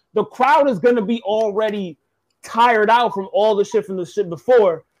again. The crowd is gonna be already tired out from all the shit from the shit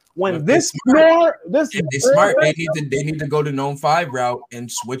before. When they're smart, they need to go to Known 5 route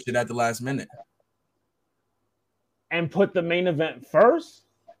and switch it at the last minute. And put the main event first?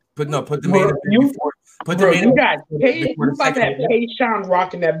 Put the main event before. You got about to have K-Shine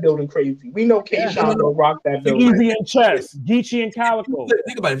rocking that building crazy. We know K-Shine will rock that building. Easy and Chess, Geechee and Calico.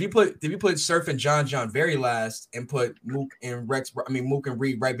 Think about it. If you put Surf and John very last and put Mook and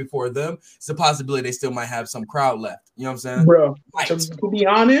Reed right before them, it's a possibility they still might have some crowd left. You know what I'm saying? Bro, to be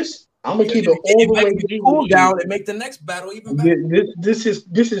honest, I'm gonna keep it all the way cool down and make the next battle even better. This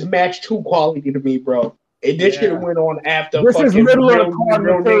is match 2 quality to me, bro. And this should have went on after. This is middle of the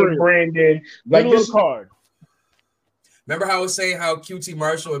card. Brandon, like this card. Remember how I was saying how QT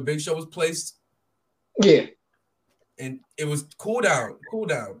Marshall and Big Show was placed? Yeah, and it was cool down.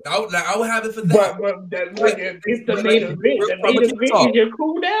 I would have it for that. But it's the main event. The main event is your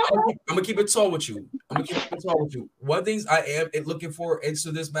cool down. I'm gonna keep it tall with you. One things I am looking for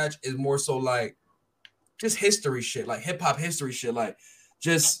into this match is more so like just history shit, like hip hop history shit, like.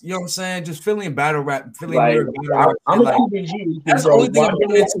 Just, you know what I'm saying? Just filling battle rap, I'm like, that's the only thing I'm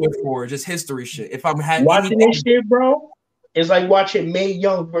getting into it for, just history shit. If I'm watching this shit, bro, it's like watching Mae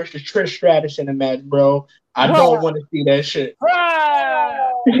Young versus Trish Stratus in a match, bro. I don't want to see that shit.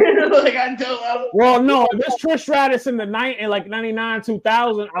 Like I don't. Well, no, this Trish Stratus in the night in like 99,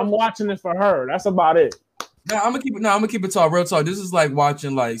 2000. I'm watching it for her. That's about it. No, I'm gonna keep it tall, real talk. This is like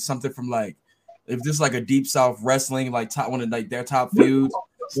watching like something from like. If this is like a Deep South wrestling, like top one of like their top feuds,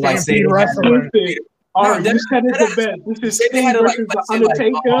 like say wrestling. You said it the best. This is Sting versus the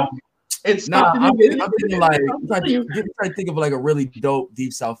Undertaker. I'm thinking like trying to think of like a really dope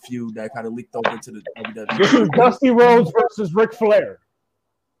Deep South feud that kind of leaked over to the WWE. This is Dusty Rhodes versus Ric Flair.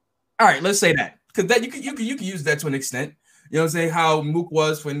 All right, let's say that because that you can use that to an extent. You know what I'm saying? How Mook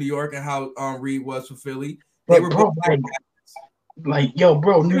was for New York and how Reed was for Philly. They were both. Like, yo,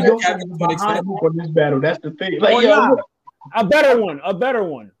 bro, New York behind me for this battle. That's the thing. Like, a better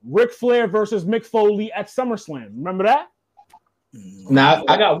one. Ric Flair versus Mick Foley at SummerSlam. Remember that? Nah,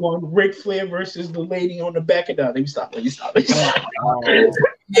 I got one. Ric Flair versus the lady on the back of that. Let me stop.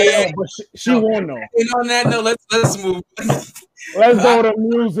 Yeah, but she won though. And on that note, let's move. Let's go to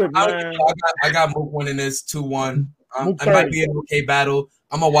music, man. I got Mook winning this 2-1. It might be an okay battle.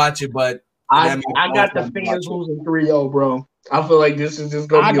 I'm gonna watch it, but I got the fans losing 3-0, bro. I feel like this is just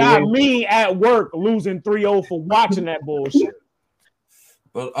gonna be. I got me at work losing 3-0 for watching that bullshit.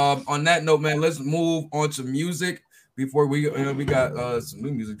 But on that note, man, let's move on to music before we got some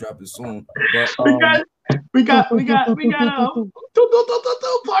new music dropping soon. But we got part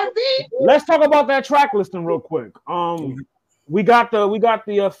B. Let's talk about that track listing real quick. We got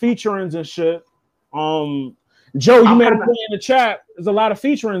the featurings and shit. Joe, you made a point in the chat. There's a lot of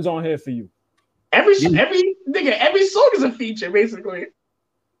featurings on here for you. Every song is a feature, basically.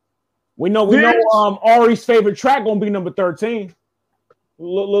 We know Ari's favorite track gonna be number 13.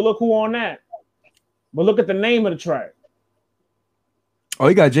 Look who on that. But look at the name of the track. Oh,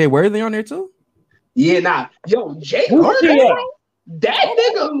 you got Jay Worthy on there too? Yeah, nah. Yo, Jay Worthy. That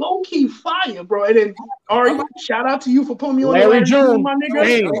nigga low key fire, bro. And then Ari, shout out to you for putting me on Larry the June, my nigga.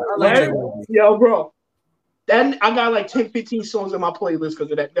 hey, Larry, yo, bro. That I got like 10, 15 songs in my playlist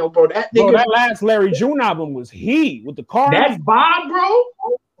because of that. No, bro, that nigga. Bro, that last Larry June album was he with the car. That vibe, bro.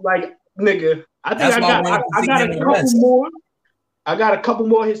 Like, nigga, I think I got a couple more. I got a couple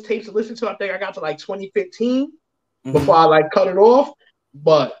more of his tapes to listen to. I think I got to like 2015 before I like cut it off.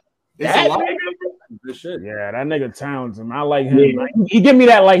 But that nigga, good shit. Yeah, that nigga Townsend. I like him. Yeah. Like, he give me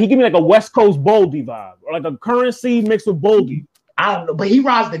like a West Coast Boldy vibe, or like a Currency mixed with Boldy. I don't know, but he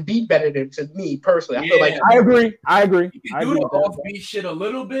rides the beat better than to me personally. I feel like I agree. You can do the offbeat shit a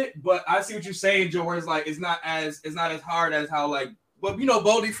little bit, but I see what you're saying, Joe. Where it's like it's not as hard as how like. But you know,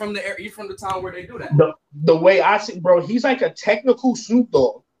 Boldy from the town where they do that. The way I see, bro, he's like a technical Snoop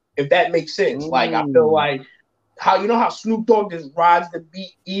Dogg, if that makes sense. Like I feel like how Snoop Dogg just rides the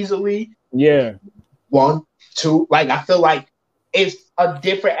beat easily. Yeah. 1, 2. Like I feel like it's a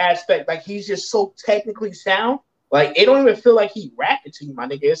different aspect. Like he's just so technically sound. Like it don't even feel like he rapping to you, my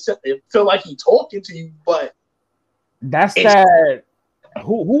nigga. It feel like he talking to you, but that's that.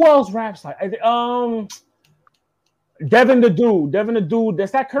 Who else raps like Devin the dude.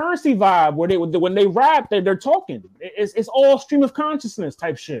 That's that Currency vibe where when they rap, they're talking. It's all stream of consciousness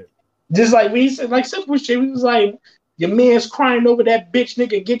type shit. Just like we said, like simple shit. We was like, your man's crying over that bitch,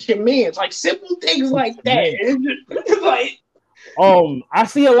 nigga. Get your man's. Like simple things like that. It's like. I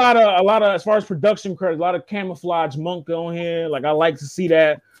see a lot of as far as production credits, a lot of Camouflage Monk on here. Like I like to see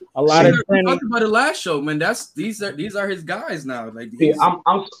that. A lot of we talked about it last show, man. These are his guys now. Like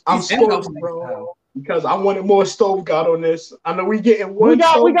I'm stoked, bro. Because I wanted more Stove God on this. I know we getting one. We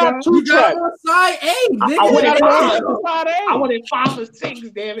got 2 tracks. Side A. I wanted 5 or 6.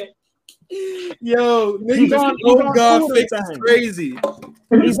 Damn it. Yo, nigga, Stove God fix is crazy.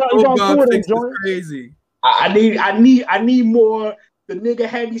 Stove God fix is crazy. I need more. The nigga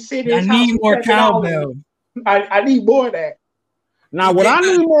had me sitting. I need more cowbell. I need more of that. Now, what I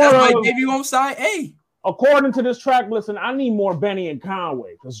need more of, I gave you on side A. According to this track, listen, I need more Benny and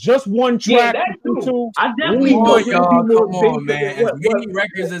Conway because just one track. I definitely want y'all. Come on, man. As many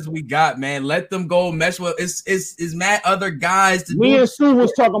records as we got, man. Let them go mess with. It's mad other guys to Me and Sue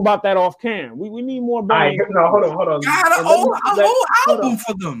was talking about that off cam. We need more Benny. No, hold on. Got a whole album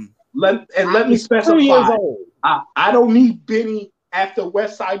for them. Let me specify. I don't need Benny after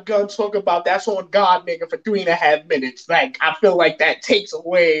Westside Gun talk about that's on God, nigga, for 3.5 minutes. Like I feel like that takes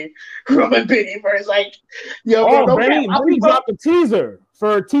away from a Benny verse. Like, yo, Benny dropped a teaser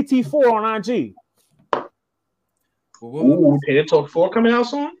for TT4 on IG. Ooh, Tana Talk 4 coming out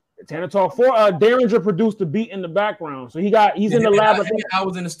soon? Tana Talk 4. Derringer produced the beat in the background, so he's in the lab. I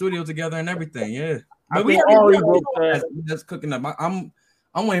was in the studio together and everything. Yeah, but we already broke that's cooking up. I'm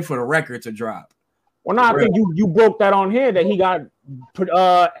waiting for the record to drop. Well, no, I think you broke that on here that he got.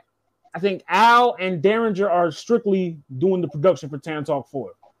 I think Al and Derringer are strictly doing the production for Tana Talk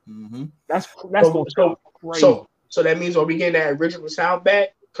 4. Mm-hmm. That's crazy. So that means are we getting that original sound back?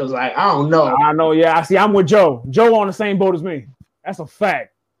 Because like I don't know. I know. Yeah, I see. I'm with Joe. Joe on the same boat as me. That's a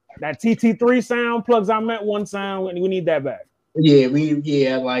fact. That TT3 sound plugs I meant one sound. We need that back. Yeah,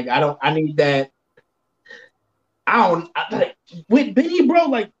 like I need that. With Benny, bro,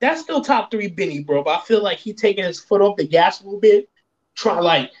 like that's still top 3 Benny, bro. But I feel like he taking his foot off the gas a little bit.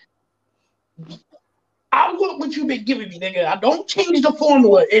 I want what you've been giving me, nigga. I don't change the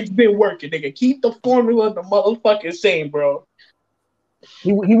formula. It's been working, nigga. Keep the formula the motherfucking same, bro.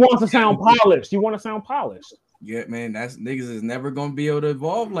 He wants to sound polished. You want to sound polished. Yeah, man. That's niggas is never gonna be able to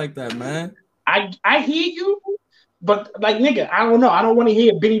evolve like that, man. I hear you. But like nigga, I don't know. I don't want to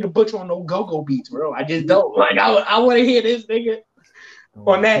hear Benny the Butcher on no go-go beats, bro. I just don't. Like I want to hear this nigga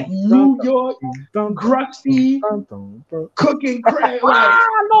on that New York crusty cooking crap. Like,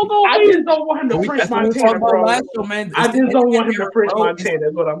 I just don't want him to French Montana, bro. I just don't want him to French Montana.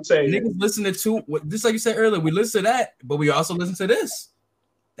 That's what I'm saying. Niggas listening to just like you said earlier. We listen to that, but we also listen to this.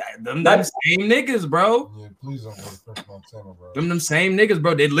 Them same niggas, bro. Yeah, please don't go to French Montana, bro. Them same niggas,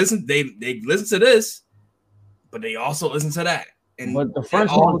 bro. They listen to this. But they also listen to that, and but the French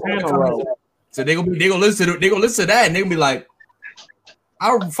Montana, bro. So they gonna listen to that, and they gonna be like,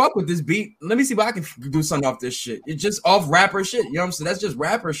 "I'll fuck with this beat. Let me see if I can do something off this shit. It's just off rapper shit. You know what I'm saying? That's just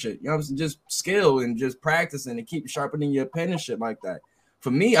rapper shit. You know what I'm saying? Just skill and just practicing and keep sharpening your pen and shit like that.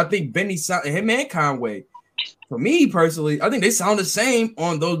 For me, I think Benny sound him and Conway. For me personally, I think they sound the same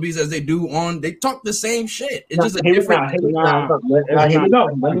on those beats as they do on. They talk the same shit. It's just a different. Here we go.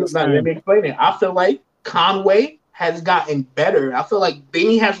 Let me explain it. I feel like Conway has gotten better. I feel like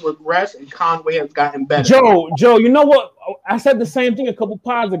Benny has regressed and Conway has gotten better. Joe, you know what? I said the same thing a couple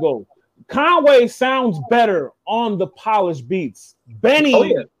pods ago. Conway sounds better on the polished beats.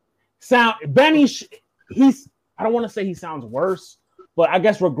 Benny he's I don't want to say he sounds worse, but I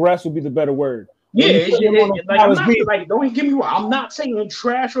guess regress would be the better word. Yeah, don't get me wrong. I'm not saying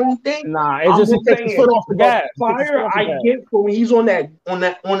trash or anything. Nah, it just takes the foot off the gas. Fire, I get for when he's on that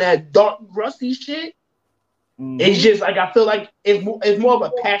dark rusty shit. Mm-hmm. It's just like I feel like it's more of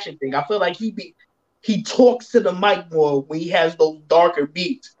a passion thing. I feel like he talks to the mic more when he has those darker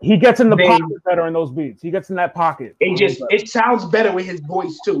beats. He gets in the pocket better in those beats. He gets in that pocket. It sounds better with his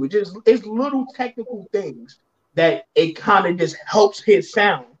voice too. It's little technical things that it kind of just helps his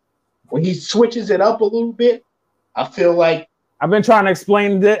sound. When he switches it up a little bit, I feel like I've been trying to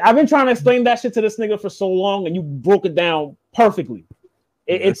explain that shit to this nigga for so long, and you broke it down perfectly.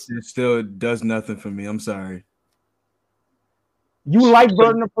 It still does nothing for me. I'm sorry. You like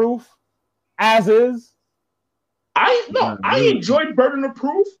Burden of Proof as is? I enjoyed Burden of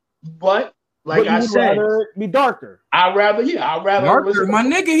Proof, but like I said, be darker. I'd rather darker. My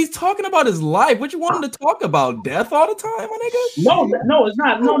nigga, he's talking about his life. What you want him to talk about? Death all the time, my nigga? No, it's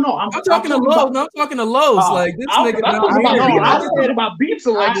not. No, I'm talking to Lowe's. I'm talking to Lowe's. Like this nigga. I said about beat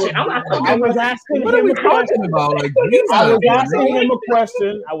selection. I'm not talking. I was asking. What are we talking about? Like I was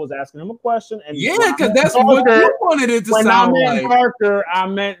asking him a question. And yeah, because that's what you wanted it to sound like. When I meant darker, I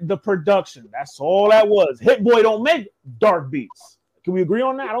meant the production. That's all that was. Hit Boy don't make dark beats. Can we agree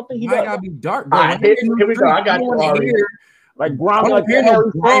on that? I don't think he might gotta be dark. Bro. Right, here we go. I got you. Like grime, like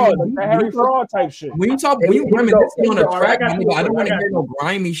the Harry Fraud type shit. When you reminisce on a track, I don't want to hear no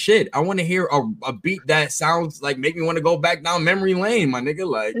grimy shit. I want to hear a beat that sounds like make me want to go back down memory lane, my nigga.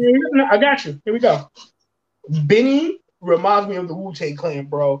 Like I got you. Here we go. Benny reminds me of the Wu-Tang Clan,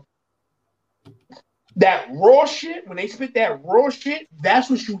 bro. That raw shit, when they spit that raw shit,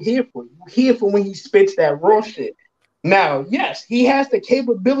 that's what you hear for. You hear for when he spits that raw shit. Now, yes, he has the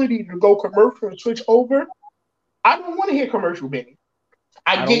capability to go commercial and switch over. I don't want to hear commercial, Benny.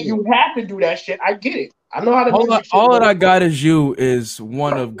 I get you have to do that shit. I get it. I know how to do all that I Got Is You is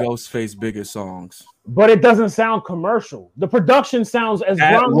one of Ghostface's biggest songs. But it doesn't sound commercial. The production sounds as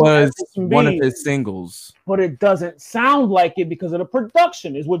that was one of his singles. But it doesn't sound like it because of the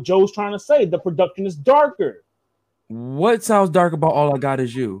production, is what Joe's trying to say. The production is darker. What sounds dark about All I Got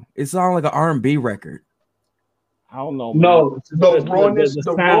Is You? It sounds like an R&B record. I don't know. No, the rawness of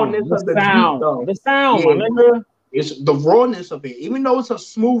the sound. The sound, my nigga. It's the rawness of it. Even though it's a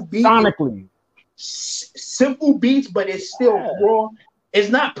smooth beat, sonically simple beats, but it's still raw. It's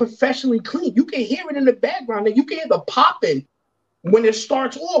not professionally clean. You can hear it in the background, and you can hear the popping when it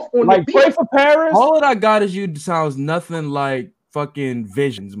starts off on like the beat. Pray for Paris. All that I Got Is You sounds nothing like fucking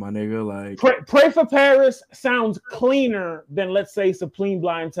Visions, my nigga. Like Pray for Paris sounds cleaner than, let's say, Supreme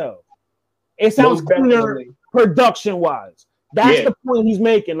Blind Tell. It sounds cleaner production wise. That's the point he's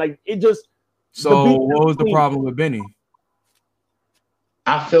making. Like it just. So what was the problem with Benny?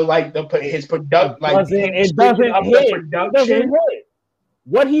 I feel like his production, it doesn't hit.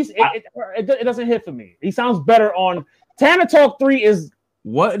 What it doesn't hit for me. He sounds better on Tana Talk 3 is.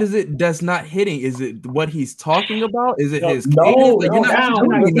 What is it that's not hitting? Is it what he's talking about? Is it his no,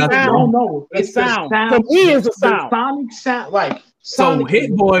 no. It's sound. For me, it's a sound. Sonic sound, like so.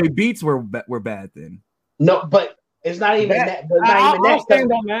 Hit Boy beats were bad then. No, but it's not even that. I'll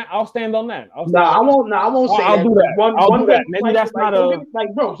stand on that. I'll stand on that. No, I won't say I'll do that. I'll do that. Maybe that's not a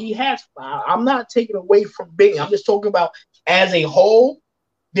like, bro. He has. I'm not taking away from Benny. I'm just talking about as a whole.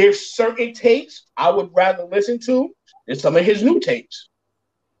 There's certain tapes I would rather listen to than some of his new tapes.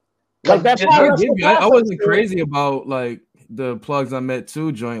 Like that. I wasn't crazy about like the Plugs I Met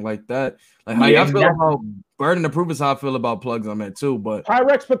Too joint like that. Like how y'all feel about Burden of Proof is how I feel about Plugs I Met Too, but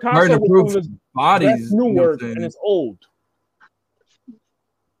Pyrex Picasso was bodies new work and it's old.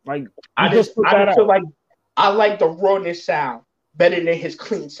 Like I just feel like I like the rawness sound better than his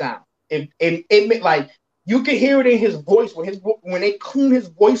clean sound. It like you can hear it in his voice when they clean his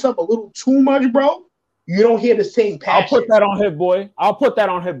voice up a little too much, bro. You don't hear the same passion. I'll put that on Hit Boy. I'll put that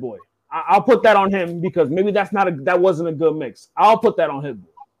on him because maybe that wasn't a good mix. I'll put that on Hit Boy.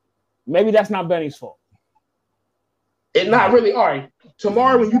 Maybe that's not Benny's fault. It's not really. All right.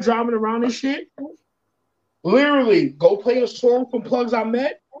 Tomorrow when you driving around and shit, literally go play a song from Plugs I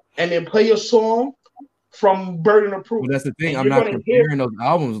Met and then play a song from Burden of Proof. Well, that's the thing. I'm not comparing those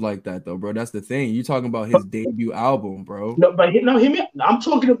albums like that though, bro. That's the thing. You talking about his debut album, bro. I'm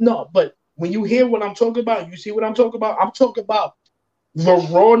talking but when you hear what I'm talking about, you see what I'm talking about? I'm talking about the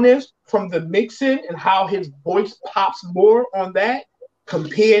rawness from the mixing and how his voice pops more on that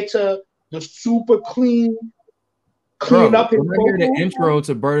compared to the super clean up his vocal. When I hear the intro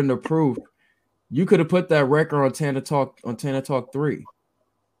to Burden of Proof, you could have put that record on Tana Talk 3.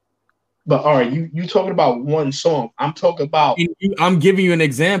 But all right, you talking about one song. I'm talking about. I'm giving you an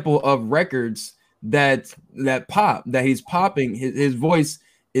example of records that pop, that he's popping. His voice,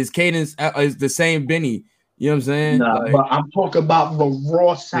 his cadence is the same Benny. You know what I'm saying? Nah, Like, but I'm talking about the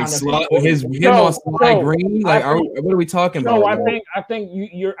raw sound of him on Sly Green. Like, what are we talking about? No, I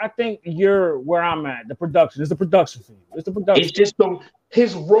think you're where I'm at. The production. It's the production for you. It's the production. It's just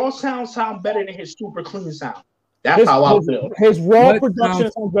his raw sound better than his super clean sound. That's how I feel. His raw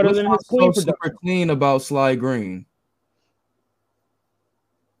production sounds better than his clean production. Super clean about Sly Green.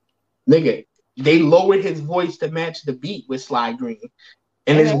 Nigga, they lowered his voice to match the beat with Sly Green,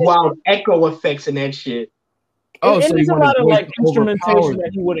 and there's wild echo effects in that shit. Oh, so there's a lot of like instrumentation that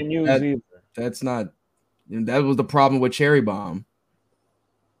he wouldn't use either. That's not. That was the problem with Cherry Bomb.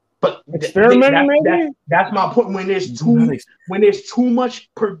 But experimenting, maybe that's my point. When there's too much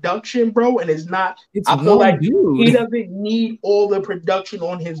production, bro, and it's not. I feel like he doesn't need all the production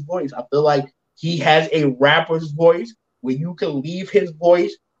on his voice. I feel like he has a rapper's voice where you can leave his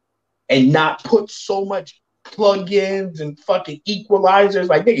voice and not put so much plugins and fucking equalizers.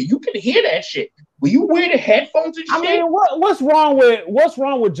 Like, nigga, you can hear that shit. Will you wear the headphones and shit? I mean, what's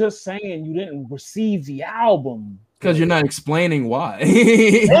wrong with just saying you didn't receive the album? Because you're not explaining why. Maybe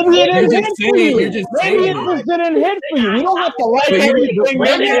it didn't hit for you. Maybe it just didn't hit for you. You don't have to like everything.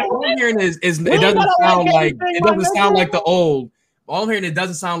 All I'm hearing is it doesn't sound like the old. All I'm hearing, it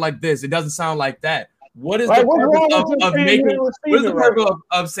doesn't sound like this. It doesn't sound like that. What is the purpose of making? What is the purpose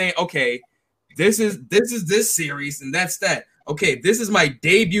of saying, okay, this is this series and that's that. Okay, this is my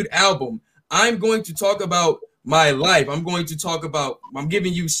debut album. I'm going to talk about my life. I'm going to talk about. I'm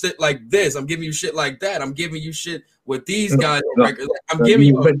giving you shit like this. I'm giving you shit like that. I'm giving you shit with these guys. I'm giving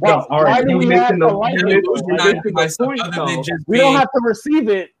you. All right, we don't have to receive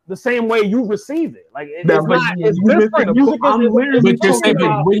it the same way you receive it. Like it's not. It's different.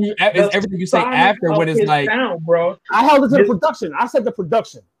 Everything you say after when it's like, bro. I held it to the production. I said the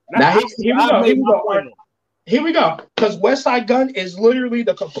production. Now here we go. Because Westside Gunn is literally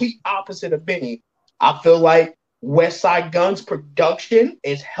the complete opposite of Benny. I feel like Westside Gunn's production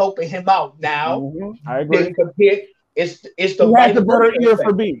is helping him out now. I agree. It's the he has the better ear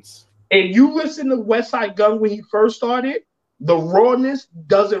for beats. If you listen to Westside Gunn when he first started, the rawness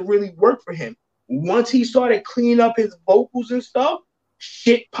doesn't really work for him. Once he started cleaning up his vocals and stuff,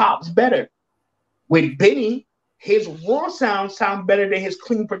 shit pops better. With Benny, his raw sound better than his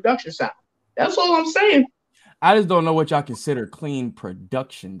clean production sound. That's all I'm saying. I just don't know what y'all consider clean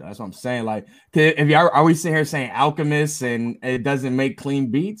production. That's what I'm saying. Like, if y'all are we sitting here saying Alchemist and it doesn't make clean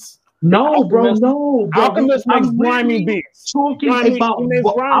beats? No, bro. Alchemist makes grimy beats. I'm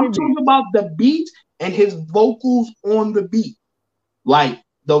talking about the beats and his vocals on the beat. Like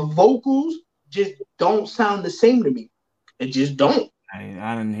the vocals just don't sound the same to me. It just don't. I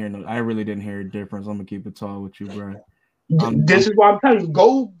didn't hear I really didn't hear a difference. I'm gonna keep it tall with you, bro. This is why I'm telling you.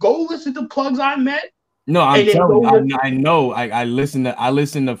 Go listen to Plugs I Met. No, I'm telling you, I know. I listen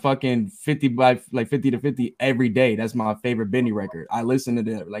to fucking 50 to 50 every day. That's my favorite Benny record. I listen to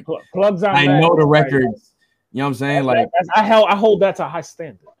that. Like Plugs I know the records. You know what I'm saying? Like I hold that to a high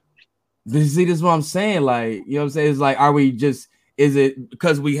standard. This is what I'm saying. Like, you know what I'm saying? It's like, is it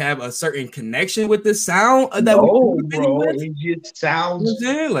because we have a certain connection with the sound that bro, it just sounds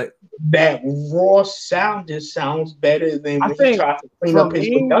like that raw sound just sounds better than when he tries to clean up his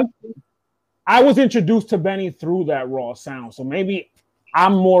production. I was introduced to Benny through that raw sound, so maybe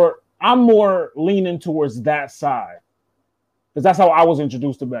I'm more leaning towards that side because that's how I was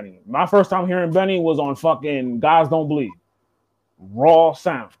introduced to Benny. My first time hearing Benny was on fucking Guys Don't Bleed, raw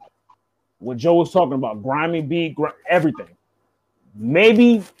sound. What Joe was talking about, grimy beat, everything.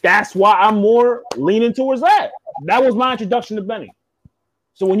 Maybe that's why I'm more leaning towards that. That was my introduction to Benny.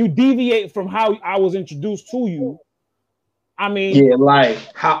 So when you deviate from how I was introduced to you, I mean, yeah, like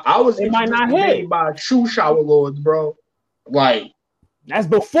how I was introduced by True Shower Lords, bro. Like that's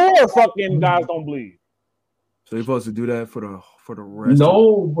before fucking Guys Don't Bleed. So you're supposed to do that for the rest.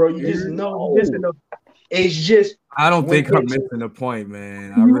 No, bro, you just know. It's just. I don't think I'm missing the point,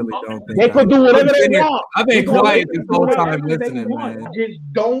 man. I really don't think they could do whatever they want. I've been quiet this whole time listening, man. Just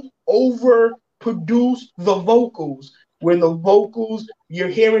don't overproduce the vocals. When the vocals you're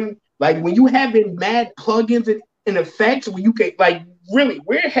hearing, like when you having mad plugins and effects, when you can like really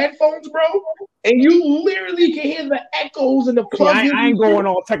wear headphones, bro, and you literally can hear the echoes and the plugins. I ain't going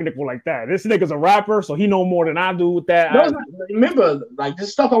all technical like that. This nigga's a rapper, so he know more than I do with that. No, remember, like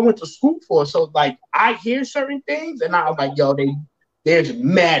this stuff I went to school for, so like I hear certain things, and I'm like, yo, there's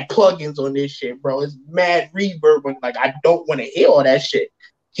mad plugins on this shit, bro. It's mad reverb, and like I don't want to hear all that shit.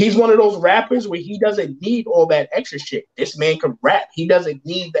 He's one of those rappers where he doesn't need all that extra shit. This man can rap. He doesn't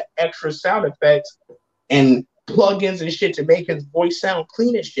need the extra sound effects and plugins and shit to make his voice sound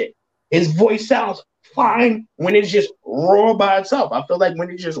clean as shit. His voice sounds fine when it's just raw by itself. I feel like when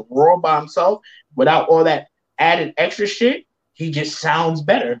it's just raw by himself without all that added extra shit, he just sounds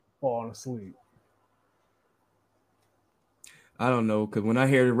better. Falling asleep. I don't know, because when I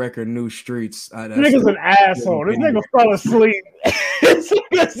hear the record New Streets, This nigga's an asshole. This nigga fell asleep. This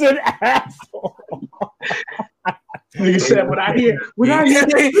nigga's an asshole. Nigga said, when I hear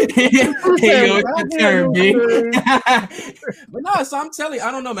But no, so I'm telling you,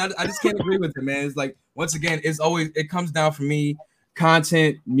 I don't know, man. I just can't agree with it, man. It's like, once again, it comes down for me,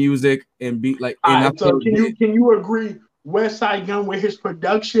 content, music, and beat. Like, right, so can you agree? West Side Gun with his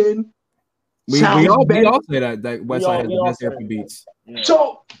production. We all say that West Side has the best ear for beats. Yeah.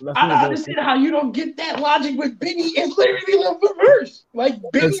 So I understand how you don't get that logic with Benny. It's literally the reverse. Like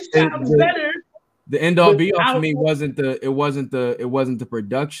Benny sounds better. The end all be all for me wasn't the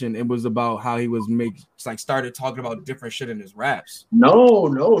production. It was about how he was started talking about different shit in his raps. No,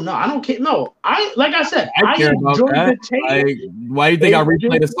 I don't care. No, I enjoyed the tape. Like, why do you think I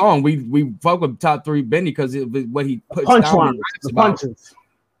replay the song? We fuck with top 3 Benny because what he puts down. The punches.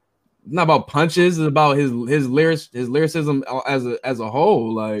 It's not about punches. It's about his lyricism as a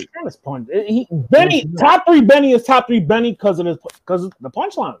whole. Like Benny, top 3 Benny is top 3 Benny because of the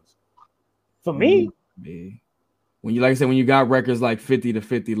punchlines. For me, when you, like I said, when you got records like 50 to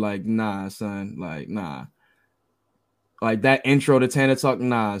 50, like, nah, son, like, nah, like that intro to Tana Talk,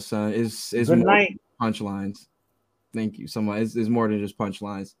 nah, son, it's more punchlines. Thank you so much. It's more than just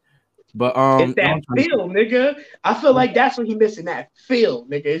punchlines. But it's that feel, nigga. I feel like that's what he missing. That feel,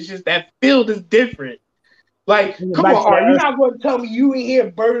 nigga. It's just that feel is different. Like, come on, you're not going to tell me you ain't hear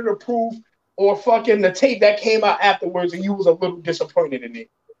Burden of Proof or fucking the tape that came out afterwards and you was a little disappointed in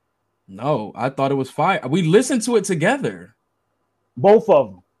it. No, I thought it was fire. We listened to it together. Both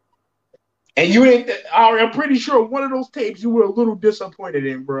of them. And you didn't. I'm pretty sure one of those tapes you were a little disappointed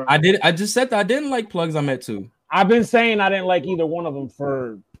in, bro. I did. I just said that I didn't like Plugs I Met Too. I've been saying I didn't like either one of them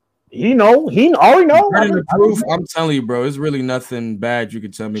for. He already know. Burden of Proof. I'm telling you, bro. It's really nothing bad you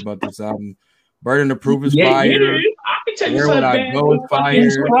can tell me about this album. Burden of Proof is fire. Yeah. I can tell you something bad. Go is fire. They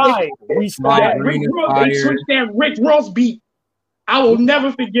switched that Rick Ross beat. I will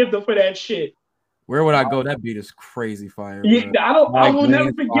never forgive them for that shit. Where would I go? That beat is crazy fire. Yeah, I will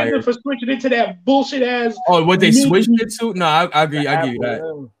never forgive them for switching it to that bullshit ass. Oh, what they switched it to? No, I agree. I give you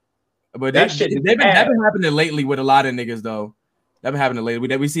that. But they've been happening lately with a lot of niggas though. That been happening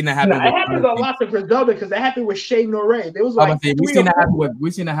lately. We seen that happen. It happens a lot to Griselda because that happened with Shay Noreen. It was like we seen that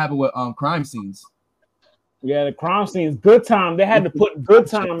happen with Crime Scenes. Yeah, the Crime Scenes. Good Time. They had to put Good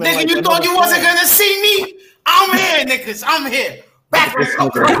Time in. Nigga, you thought you wasn't gonna see me? I'm here, niggas. I'm here. Back. What's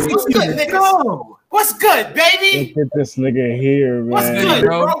good, niggas? What's good, baby? Look at this nigga here, man. What's good,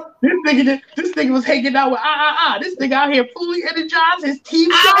 bro? This nigga was hanging out with This nigga out here fully energized. His team.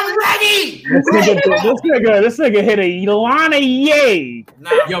 I'm ready. This nigga hit a Ilana Yay.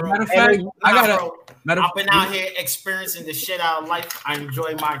 Nah, yo, matter of fact, I've been out here experiencing the shit out of life. I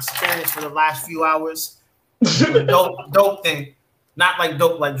enjoy my experience for the last few hours. dope thing, not like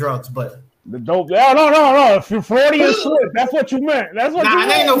dope like drugs, but. The dope. Yeah, no. If you're Freudian slip, that's what you meant. That's what you meant.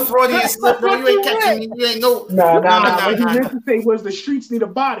 Nah, ain't no Freudian slip, bro. You ain't catching me. You ain't no. Nah. What he meant to say was the streets need a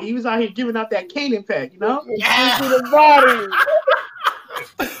body. He was out here giving out that Canaan pack, you know? Yeah. Streets need a body.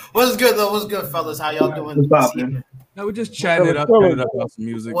 What's good, though? What's good, fellas? How y'all doing? No, we just chatting it up about some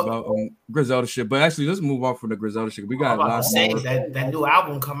music, about Griselda shit. But actually, let's move on from the Griselda shit. We got a lot more. That new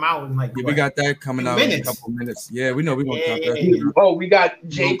album come out in like we got that coming out in a couple minutes. Yeah, we know we're gonna talk that. Oh, we got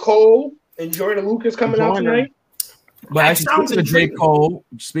J. Cole and Jordan Lucas coming out tonight. But actually,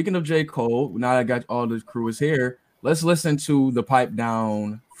 speaking of J. Cole, now that I got all the crew is here, let's listen to the Pipe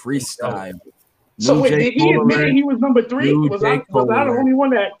Down freestyle. So wait, did he admit he was number 3? Was I the only one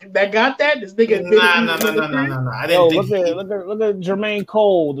that got that? This nigga No. I didn't think look at Jermaine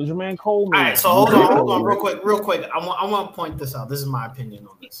Cole. The Jermaine Cole man. All right, so hold on, real quick. I want to point this out. This is my opinion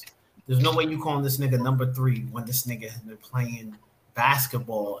on this. There's no way you calling this nigga number 3 when this nigga has been playing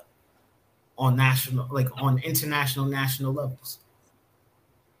basketball on international national levels.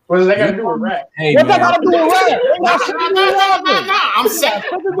 What does that got to do with rap? Hey, what that got to do with rap? No. I'm saying,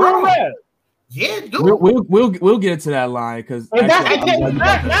 bro. Yeah, dude. We'll get to that line because with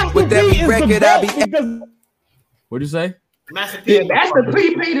every record I be. What'd you say? Master P. Master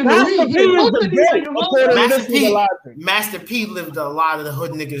P paid in the league. Master P lived a lot of the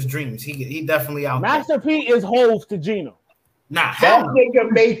hood niggas' dreams. He definitely out. Master P is hoes to Gino. Nah, That hell no. nigga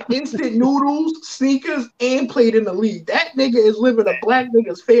made instant noodles, sneakers, and played in the league. That nigga is living a black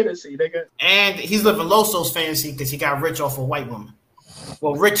nigga's fantasy, nigga. And he's living Loso's fantasy because he got rich off a white woman.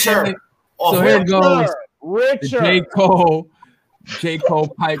 Well, richer. Off So here it goes. Richer. The J. Cole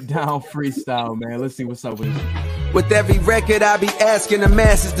pipe down freestyle, man. Let's see what's up with this. With every record, I be asking the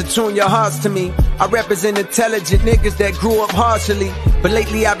masses to tune your hearts to me. I represent intelligent niggas that grew up harshly. But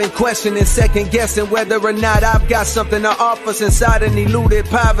lately I've been questioning, second guessing whether or not I've got something to offer since I done eluded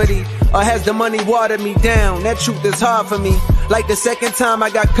poverty. Or has the money watered me down? That truth is hard for me. Like the second time I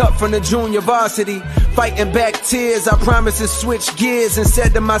got cut from the junior varsity. Fighting back tears, I promised to switch gears and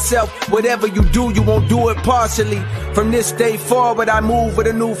said to myself, whatever you do, you won't do it partially. From this day forward, I move with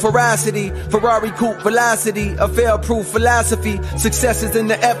a new ferocity. Ferrari coupe velocity, a fail-proof philosophy. Success is in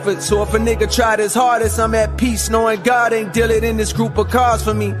the effort, so if a nigga tried his hardest, I'm at peace knowing God ain't dealing in this group of cars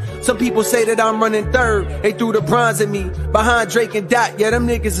for me. Some people say that I'm running third, they threw the bronze at me. Behind Drake and Dot, yeah, them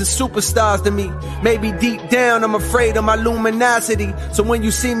niggas is superstars to me. Maybe deep down, I'm afraid of my luminosity. So when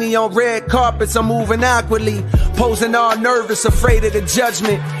you see me on red carpets, I'm moving awkwardly. Posing all nervous, afraid of the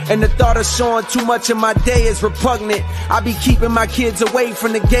judgment. And the thought of showing too much of my day is repugnant. I be keeping my kids away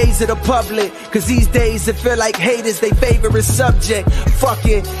from the gaze of the public. Cause these days it feel like hate is they favorite subject. Fuck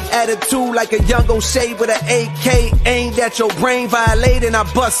it, attitude like a young O'Shea with an AK aimed at your brain, violating, I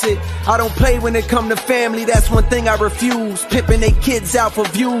bust it. I don't play when it come to family, that's one thing I refuse. Pimping they kids out for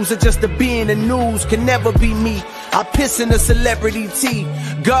views or just to be in the news can never be me. I piss in the celebrity tea.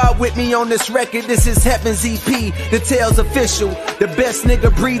 God with me on this record, this is Heaven's EP. The tale's official. The best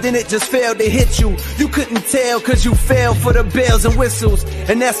nigga breathing, it just failed to hit you. You couldn't tell cause you fell for the bells and whistles.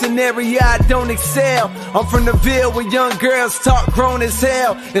 And that's an area I don't excel. I'm from the Ville where young girls talk grown as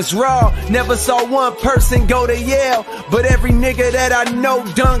hell. It's raw, never saw one person go to Yale. But every nigga that I know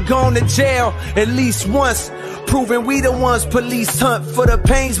done gone to jail at least once. Proving we the ones police hunt for the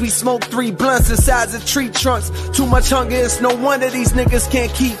pains. We smoke 3 blunts inside the tree trunks. Too much hunger, it's no wonder these niggas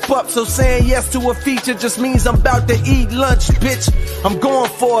can't keep up. So saying yes to a feature just means I'm about to eat lunch, bitch. I'm going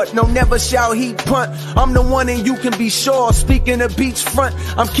for it, no never shall he punt. I'm the one and you can be sure. Speaking of beachfront,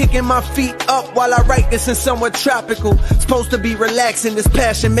 I'm kicking my feet up while I write this in somewhere tropical. Supposed to be relaxing, this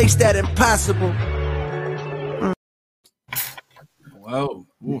passion makes that impossible. Whoa.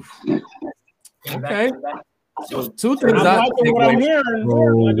 Oof. Okay. So two I'm things I liking take what I'm away. hearing. Oh,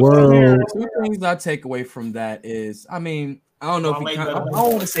 Liking what I'm hearing. Two things I take away from that is, I mean, I don't know if he, I don't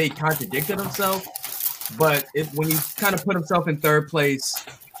want to say he contradicted himself, but when he kind of put himself in third place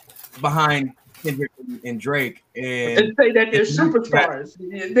behind Kendrick and Drake, and say that they're superstars.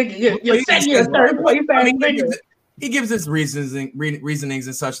 You're saying you're third place. He gives his reasonings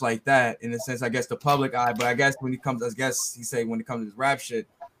and such like that, in a sense, I guess, the public eye. But I guess when he comes, I guess he say when it comes to his rap shit,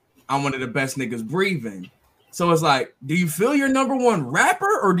 I'm one of the best niggas breathing. So it's like, do you feel you're number one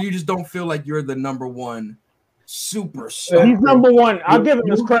rapper, or do you just don't feel like you're the number one superstar? He's number one. I'll give him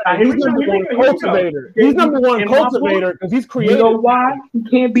his credit. He's number one cultivator. He's number one cultivator because he's creative. You know why he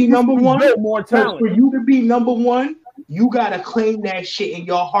can't be number one? More talent. For you to be number one, you gotta claim that shit in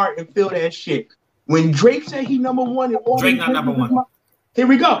your heart and feel that shit. When Drake said he number one, and all Drake not number one. Here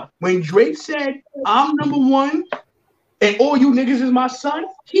we go. When Drake said I'm number one, and all you niggas is my son,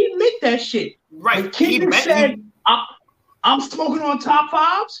 he admit that shit. Right. When Kendrick said I'm smoking on top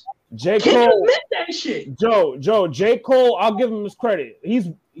fives, J. Kendrick Cole, admit that shit. J. Cole, I'll give him his credit. He's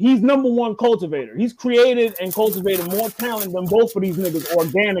number one cultivator. He's created and cultivated more talent than both of these niggas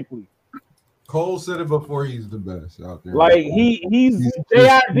organically. Cole said it before. He's the best out there. Like he's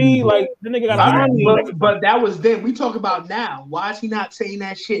JID. Like the nigga got a money. But that was then. We talk about now. Why is he not saying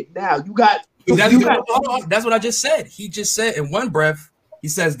that shit now? You got. That's what I just said. He just said in one breath, he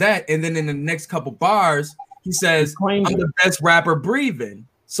says that, and then in the next couple bars, he says, I'm the best rapper breathing.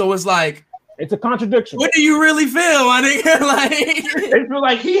 So it's like, it's a contradiction. What do you really feel? I think like it feel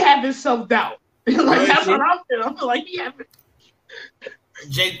like he having self-doubt. Like that's what I feel. I feel like he having.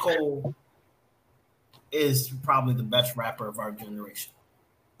 J. Cole is probably the best rapper of our generation.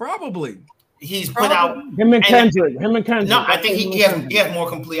 Probably. He's put out him and Kendrick. No, I think he has more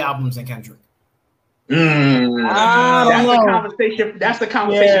complete albums than Kendrick. That's the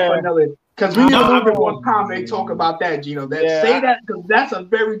conversation for another. Because we need a little bit more time to talk about that, Gino. Say that because that's a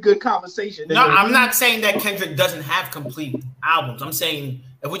very good conversation. No, I'm not saying that Kendrick doesn't have complete albums. I'm saying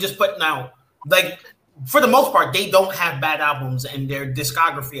if we're just putting out, like, for the most part, they don't have bad albums, and their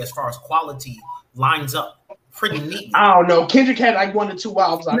discography as far as quality lines up pretty neat. I don't know. Kendrick had like 1 or 2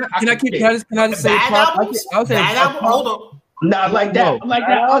 albums. Can I just say bad albums? Hold on. Nah, like that, like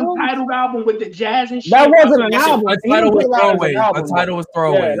that album? untitled album with the jazz and shit. That wasn't an album. Untitled was throwaway. album. Untitled was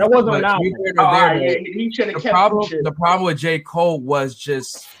throwaway. Yeah, that wasn't an But album. neither Oh, nor there, yeah, though. he should have The kept problem, shit. the problem with J. Cole was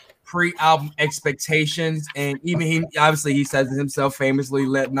just pre-album expectations, and even he obviously he says it himself famously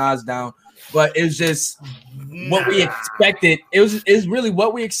let Nas down, but it's just what we expected. It's really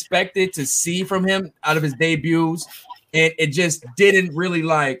what we expected to see from him out of his debuts, and it just didn't really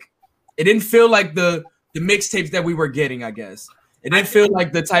it didn't feel like the mixtapes that we were getting, I guess. It didn't feel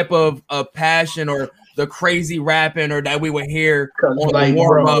like the type of passion or the crazy rapping or that we would hear on the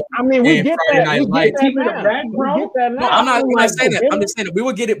warm up. I mean, we and get Friday that. Night We Lights. get that now. We get that now. No, I'm not saying that. I'm just saying that we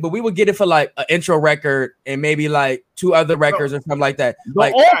would get it, but we would get it for like an intro record and maybe like 2 other records or something like that.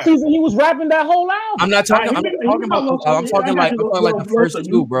 Like all season, he was rapping that whole album. I'm not talking. I'm talking like the first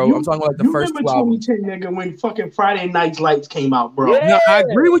 2, bro. I'm talking like the first 2 albums. 2010, nigga, when fucking Friday Night Lights came out, bro. No, I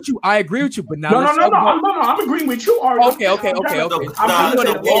agree with you. But now I'm agreeing with you. Okay.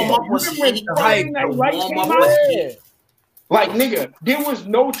 Like, nigga, there was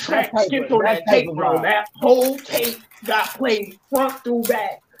no track skipped on that tape, bro. That whole tape got played front through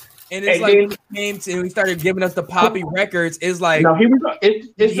back. And it's like when he came to, he started giving us the poppy records. It's like no, he went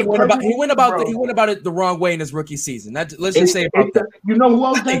about it the wrong way in his rookie season. Let's just say about that. You know who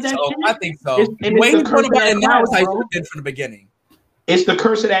else does that shit? I think so. The way he went about it now is how he should have been from the beginning. It's the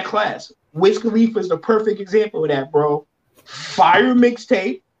curse of that class. Wiz Khalifa is the perfect example of that, bro. Fire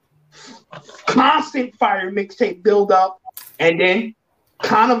mixtape, constant fire mixtape build up, and then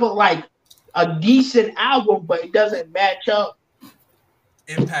kind of a decent album, but it doesn't match up.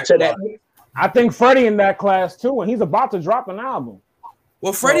 Impact to that. I think Freddie in that class too, and he's about to drop an album.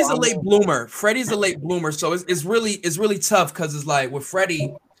 Well, Freddie's a late bloomer. So it's really tough because it's like with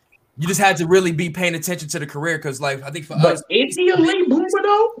Freddie, you just had to really be paying attention to the career because, like, I think for us, is he a late bloomer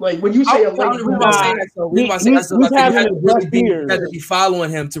though? Like when you say a late bloomer, you had to be following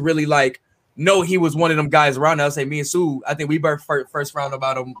him to really know he was one of them guys around. I'll say me and Sue. I think we both first round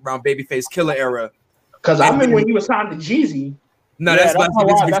about him around Babyface Killer era. Because I remember when he was signed to Jeezy. No, that's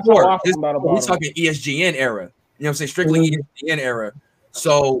before. We're talking ESGN era. You know what I'm saying? Strictly ESGN era.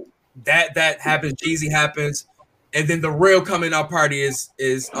 So that happens. Jeezy happens, and then the real coming out party is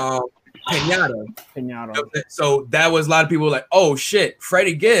Pinata. So that was a lot of people like, oh shit,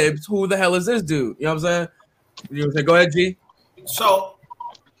 Freddie Gibbs. Who the hell is this dude? You know what I'm saying? You know what I'm saying? Go ahead, G. So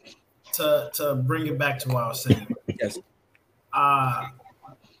to bring it back to what I was saying. Yes.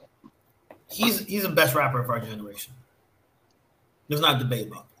 He's the best rapper of our generation. There's not a debate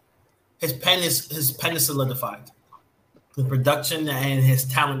about it. His pen is solidified. The production and his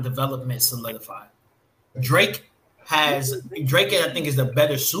talent development solidified. Drake, I think, is the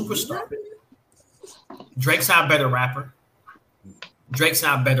better superstar. Drake's not a better rapper. Drake's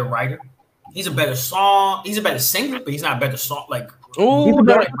not a better writer. He's a better singer, but he's not a better song. He's a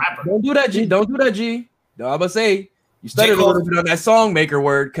better rapper. Don't do that, G. No, I'm gonna say. You started a little bit on that song maker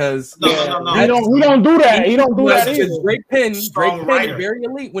word because no. He don't do that. He don't do that either. Drake Penn is very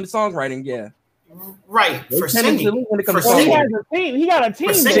elite when songwriting. Yeah, right. For singing, he got a team.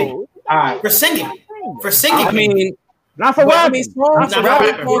 For singing. For singing. I mean, not for rapping. Not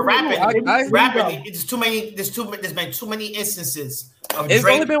for rapping. Rapping. There's been too many instances of Drake. It's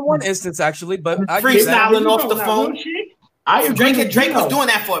only been one instance actually, but freestyling off the phone. Drake was doing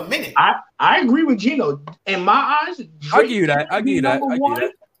that for a minute. I agree with Gino. In my eyes, I'll give you that.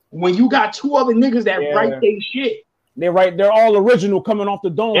 When you got 2 other niggas that write their shit. They're all original coming off the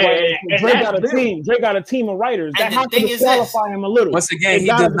dome. Drake got a team. Drake got a team of writers. That has to disqualify him a little. Once again, he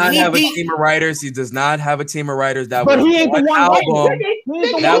does not have a team of writers. He does not have a team of writers. That was he ain't the one album.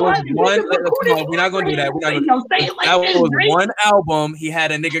 That was one. Come on, we're not gonna do that. That was one album. He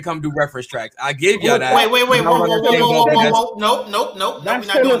had a nigga come do reference tracks. I give you that. Wait. Whoa. Nope. We're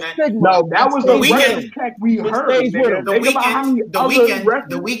not doing that. No, that was the reference track we heard. The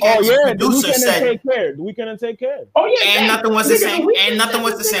Weeknd producer said, The Weeknd and Take Care. Oh yeah, and nothing was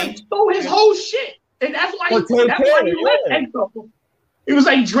the same. Stole his whole shit, and that's why he left. It was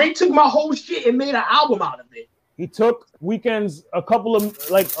like Drake took my whole shit and made an album out of it. He took Weeknd's a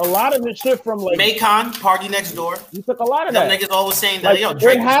lot of the shit from Macon, Party Next Door. He took a lot of that. Niggas always saying that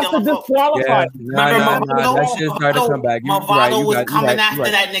Drake has to disqualify. That shit started to come back. Mavado was coming after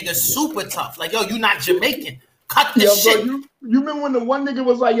that nigga super tough. Like, yo, you not Jamaican. Cut this shit. Bro, you remember when the one nigga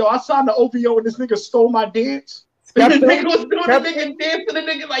was like, yo, I signed the OVO and this nigga stole my dance? The nigga was doing the nigga dance to the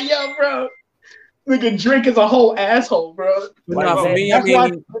nigga like, yo, bro. Nigga Drake is a whole asshole, bro. Why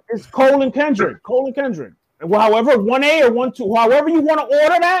it's Cole and Kendrick. Well, however, 1A or 1-2, however you want to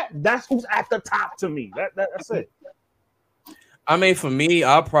order that, that's who's at the top to me. That's it. I mean, for me,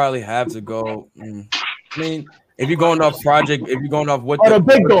 I'll probably have to go. I mean, if you're going off project, if you're going off what the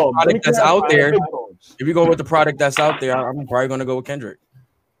big dog product that's out there, if you're going with the product that's out there, I'm probably gonna go with Kendrick.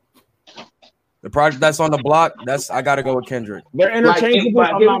 The product that's on the block, I gotta go with Kendrick. They're interchangeable.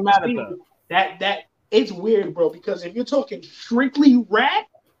 I'm not mad at that. That it's weird, bro. Because if you're talking strictly rap,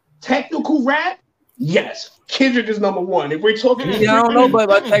 technical rap, yes, Kendrick is number one. If we're talking, I don't know, but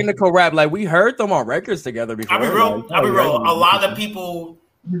about technical rap, like we heard them on records together before. I'll be real. A lot of people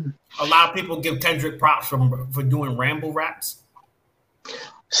give Kendrick props for doing ramble raps.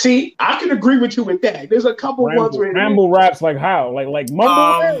 See, I can agree with you with that. There's a couple ones where ramble raps, like how, like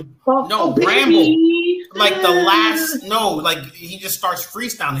mumble. No, ramble. Like the last, like he just starts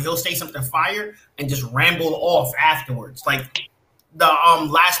freestyling. He'll say something fire and just ramble off afterwards. Like the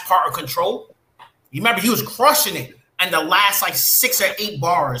last part of Control. You remember he was crushing it, and the last like 6 or 8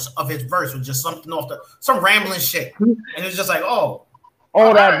 bars of his verse was just something some rambling shit, and it's just like, that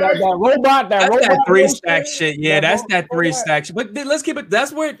robot, that 3-stack shit. Yeah, that's that 3-stack shit. But let's keep it.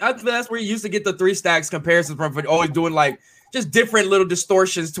 That's where you used to get the 3 stacks comparisons from, for always doing like just different little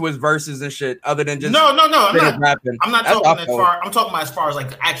distortions to his verses and shit, other than just I'm not rapping. I'm not talking as far. I'm talking about as far as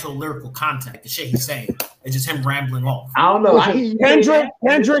like actual lyrical content, the shit he's saying. It's just him rambling off. I don't know.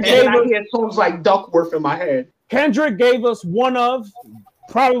 Kendrick gave us songs like Duckworth in my head. Kendrick gave us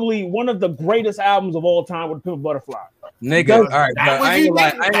probably one of the greatest albums of all time with Pimp Butterfly. Nigga, all right, I ain't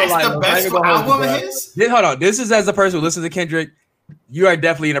gonna lie. The best album of his? Hold on. This is as a person who listens to Kendrick. You are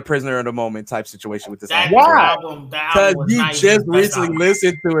definitely in a prisoner of the moment type situation with this album. Why? Because you just recently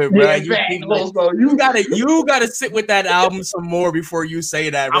listened to it, bro. You gotta sit with that album some more before you say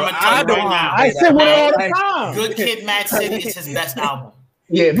that, bro. I sit with it all the time. Good Kid, Mad City is his best album.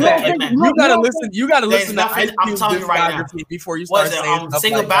 Yeah, you gotta listen. You gotta listen to Ice I'm telling you right now before you start saying stuff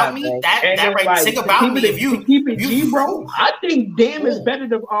Sing like About that, Me. bro. That right, Sing About Me. If you keep it G, bro, I think Damn is better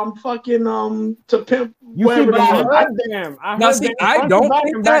than to Pimp. I don't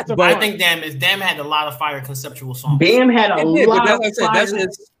think that, but I think Damn had a lot of fire conceptual songs. Damn had a lot of fire.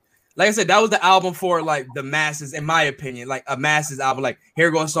 Like I said, that was the album for like the masses, in my opinion, like a masses album. Like,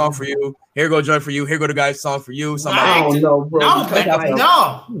 here go a song for you, here go a joint for you, here go the guy's song for you. I don't know, bro.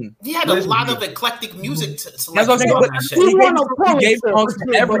 No, he had a lot of eclectic music. That's what I'm saying. He gave songs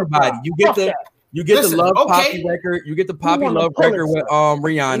to everybody. You get the Love Poppy record. You get the Poppy Love record with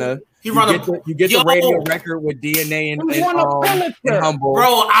Rihanna. You get the radio record with DNA and Humble.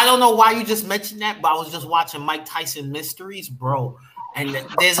 Bro, I don't know why you just mentioned that, but I was just watching Mike Tyson Mysteries, bro. And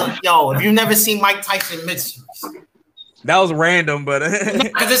if you've never seen Mike Tyson Mysteries, that was random, but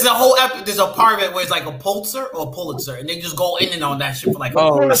because there's a part of it where it's like a Pulitzer or a Pulitzer, and they just go in and on that shit for like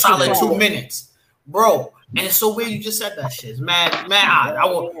a solid 2 minutes, bro. And it's so weird you just said that shit. It's mad odd. I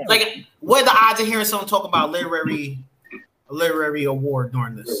will like. What are the odds of hearing someone talk about literary award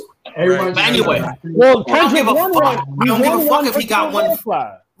during this? But anyway, well, I don't give a fuck. I don't give a fuck if he got one.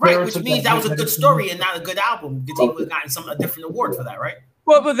 Right, which means that was a good story and not a good album because he would have gotten a different award for that, right?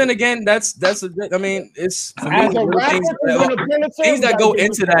 Well, but then again, it's things that go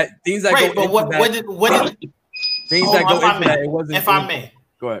into that. Things that right, go but into that. Things that go into that. It wasn't. If I may,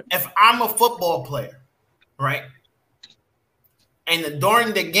 go ahead. If I'm a football player, right, and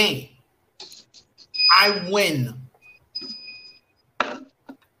during the game, I win,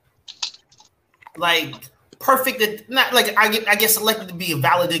 like. Perfect, not like I get selected to be a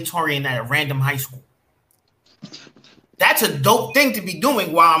valedictorian at a random high school. That's a dope thing to be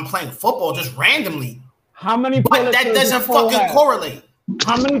doing while I'm playing football, just randomly. How many? But that doesn't fucking correlate.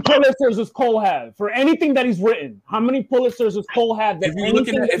 How many Pulitzers does Cole have for anything that he's written? How many Pulitzers does Cole have? If you're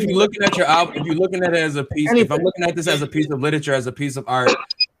looking at your album, if you're looking at it as a piece, if I'm looking at this as a piece of literature, as a piece of art,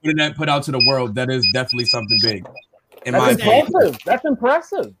 put out to the world, that is definitely something big. That's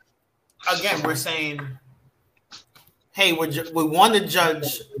impressive. Again, we're saying. Hey, we want to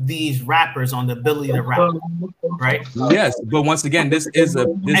judge these rappers on the ability to rap, right? Yes, but once again, this is a.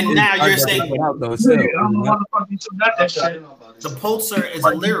 Now you're saying the Pulitzer is a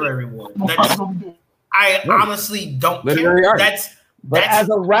literary award. I honestly don't literary care. Art. But as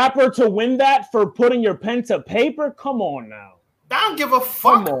a rapper to win that for putting your pen to paper, come on now. I don't give a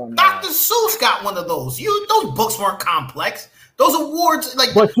fuck. Dr. Seuss got one of those. Those books weren't complex. Those awards,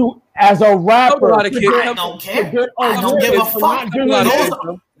 like, but you, as a rapper, I don't care. I don't give a fuck.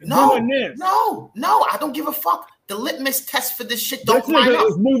 No, I don't give a fuck. The litmus test for this shit don't line up.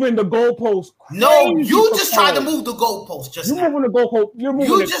 Is moving the goalpost. No, you just tried to move the goalpost just now. Moving the goalpost.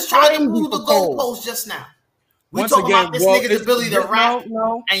 You just tried to move the goalpost just now. We talk about this nigga's ability to rap,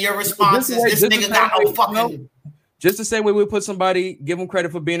 and your response is this nigga got no fucking. Just the same way we put somebody, give them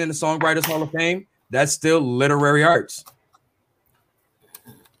credit for being in the Songwriters Hall of Fame. That's still literary arts.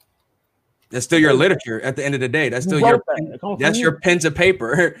 That's still your literature at the end of the day. That's still your pen to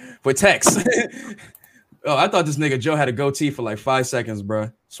paper for text. Oh, I thought this nigga Joe had a goatee for like 5 seconds,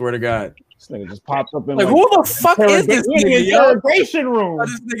 bro. Swear to God. This nigga just popped up in like who the fuck is this nigga? Interrogation room. I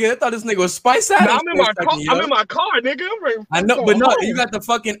thought this nigga was Spice Adams. I'm in my car, nigga. I know, but no, you got the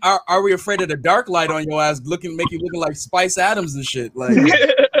fucking Are We Afraid of the Dark light on your ass, make you looking like Spice Adams and shit. Like,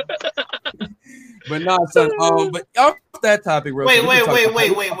 but nah, son. But off that topic, real wait.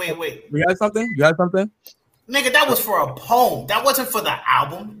 You got something? Nigga, that was for a poem. That wasn't for the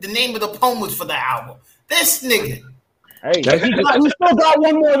album. The name of the poem was for the album. This nigga. Hey, he still got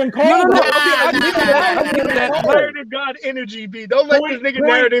one more than Cole. Narrative God energy, B. Don't let this nigga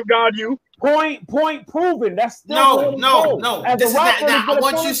narrative God you. Point proven. That's still no. This is that. Now,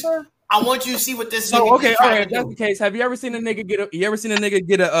 I want you to see what this. So okay, all right. If that's the case, have you ever seen a nigga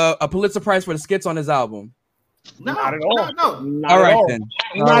get a Pulitzer Prize for the skits on his album? No, not at all. No. Not all right all. then.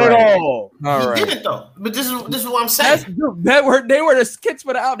 Not at all. All right. He didn't though. But this is what I'm saying. They were the skits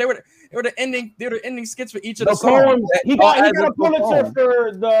for the album. They were the ending skits for each of the songs. He got a Pulitzer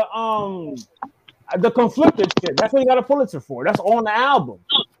for the conflicted shit. That's what he got a Pulitzer for. That's on the album.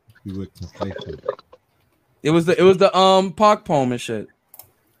 It was the Pac poem and shit.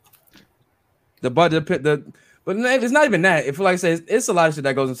 But it's not even that. If like I said, it's a lot of shit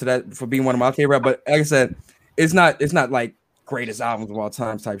that goes into that for being one of my favorite. But like I said, it's not like greatest albums of all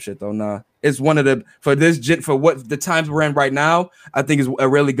time type shit though. Nah, it's one of the for what the times we're in right now. I think is a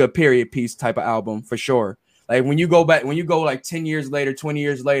really good period piece type of album for sure. Like when you go like 10 years later, 20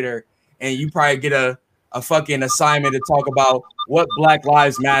 years later, and you probably get a fucking assignment to talk about what Black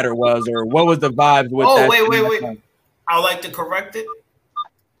Lives Matter was or what was the vibes with that. Oh wait. I like to correct it.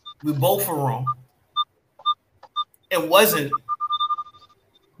 We both were wrong. It wasn't.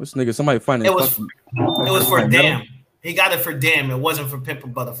 Which nigga? Somebody find it. It was for Damn. He got it for Damn. It wasn't for Pimp a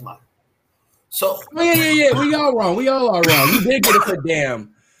Butterfly. So yeah. We all wrong. You did get it for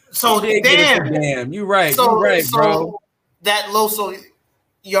Damn. So Damn. You right. You right, bro. So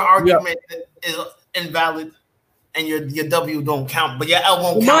your argument is invalid, and your W don't count, but your L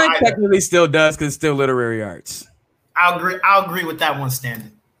won't count. Mine technically still does because it's still literary arts. I'll agree with that one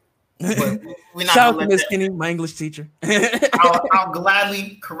standing. But we're not shout out to Miss Kenny, my English teacher. I'll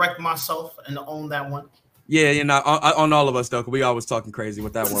gladly correct myself and own that one. Yeah, on all of us though, because we always talking crazy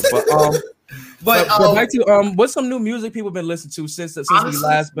with that one. But back to what's some new music people been listening to since honestly, we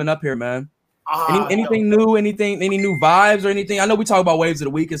last been up here, man? Anything new? Any new vibes or anything? I know we talk about waves of the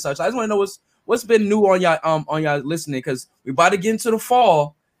week and such. I just want to know what's been new on y'all listening, because we about to get into the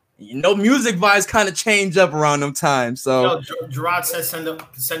fall. Music vibes kind of change up around them times. So Gerard said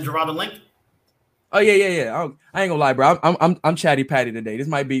send Gerard a link. Oh yeah. I ain't gonna lie, bro. I'm chatty patty today. This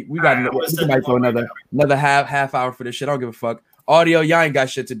might be we might go another half hour for this shit. I don't give a fuck. Audio, y'all ain't got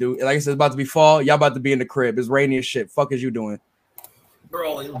shit to do. Like I said, it's about to be fall. Y'all about to be in the crib. It's rainy as shit. Fuck is you doing?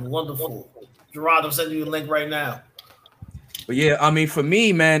 Bro, it was wonderful. Gerard, I'm sending you a link right now. But yeah, I mean, for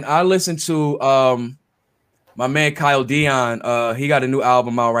me, man, I listen to my man Kyle Dion. He got a new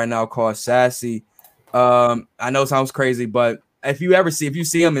album out right now called Sassy. I know it sounds crazy, but if you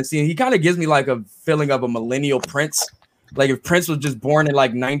see him and see him, he kind of gives me like a feeling of a millennial Prince. Like if Prince was just born in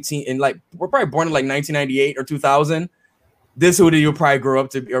like we're probably born in like 1998 or 2000. This who you'll probably grow up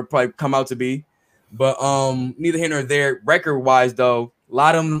to be or probably come out to be. But neither here nor there. Record wise though, a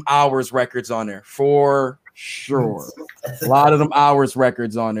lot of them hours records on there for sure. A lot of them hours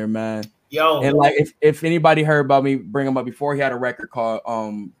records on there, man. Yo, and like if anybody heard about me bring him up before, he had a record called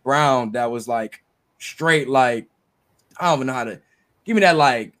Brown that was like straight like I don't even know how to give me that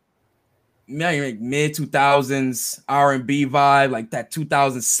like mid 2000s R&B vibe, like that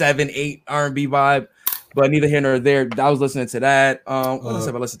 2007-8 R&B vibe. But neither here nor there. I was listening to that. What else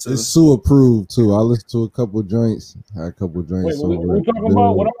have I listened to? It's Sue approved too. I listened to a couple joints. Had a couple joints. Wait, what are you talking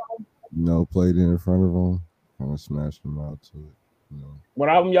about? What album? Played it in front of them. Kind of smashed them out to it. What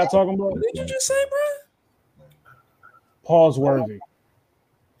album y'all talking about? What did you just say, bro? Pause worthy.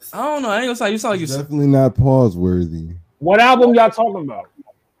 I don't know. I ain't gonna say you sound like you definitely not pause worthy. What album y'all talking about?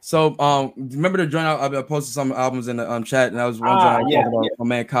 So remember to join out. I posted some albums in the chat, and that was one joint about my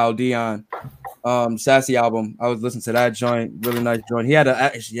man Kyle Dion. Sassy album. I was listening to that joint. Really nice joint. He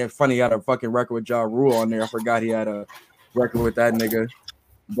had he had a fucking record with Ja Rule on there. I forgot he had a record with that nigga.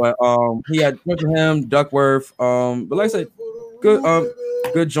 But he had with him, Duckworth. But like I said,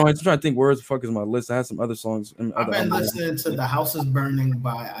 good joints. I'm trying to think where the fuck is my list. I had some other songs. I've been listening to The House is Burning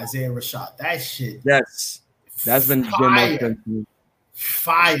by Isaiah Rashad. That shit. Yes. That's been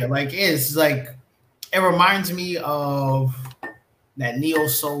fire. Like it's like it reminds me of that neo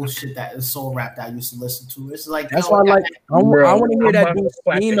soul shit, that is soul rap that I used to listen to. It's like that's yo, why I like. I want to hear that I'm dude about to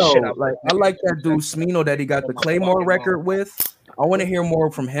slap that shit Smino. out Like there. I like that dude Smino that he got the Claymore record with. I want to hear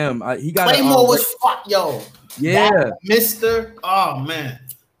more from him. He got Claymore was fuck, yo. Yeah, That Mr. Oh man,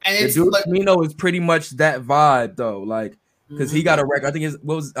 and the it's dude like Smino is pretty much that vibe though. Like because he got a record. I think it's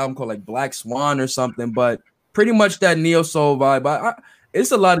what was the album called, like Black Swan or something. But pretty much that neo soul vibe. But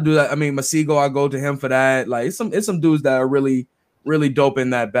it's a lot of dudes. I mean, Masego, I go to him for that. Like it's some dudes that are really dope in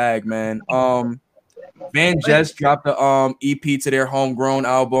that bag, man. Van Jess dropped the EP to their homegrown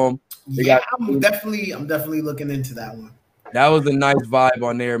album. I'm definitely looking into that one. That was a nice vibe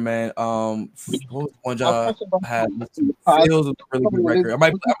on there, man. What was one job I had? Feels was a really good record. I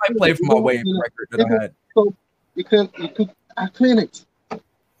might play for my way record that I had. So you could clean it.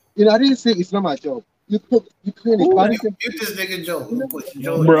 You know, I didn't say it's not my job. You clean it. You this nigga Joe.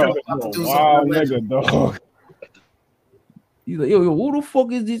 Bro, wow, nigga, dog. He's like, yo, who the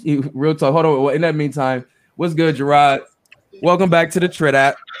fuck is this? Real talk. Hold on. In that meantime, what's good, Gerard? Welcome back to the Trit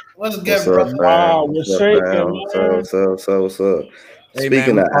app. What's good, brother? Wow, we're shaking. What's up? Hey,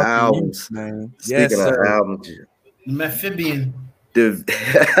 Speaking man, of albums, man. Speaking of albums, Mephibian.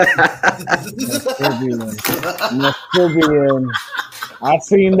 Mephibian. I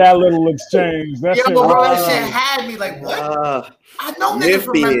seen that little exchange. That Yeah, shit, but bro, that shit had me like, what? I know niggas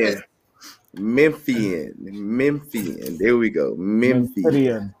from Memphis. Memphian. There we go.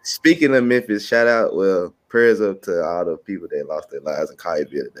 Memphian. Speaking of Memphis, shout out, prayers up to all the people that lost their lives in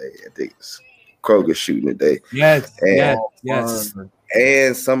Collierville today. I think it's Kroger shooting today. Yes.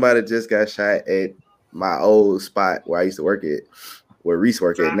 And somebody just got shot at my old spot where I used to work at, where Reese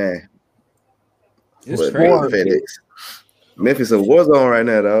work at now. It's FedEx. Memphis is a war zone right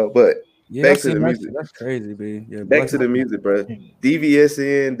now, though. But back to the music. That's crazy, B. Yeah, back to the music, bro.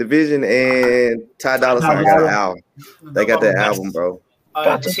 DVSN, Division, and Ty Dolla $ign got an album. They got that album, bro.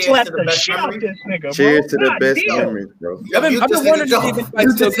 Cheers to the best memories. Cheers to the best memories, bro. I've been wondering if he can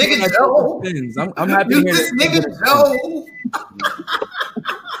still get I'm happy to hear this nigga Joe.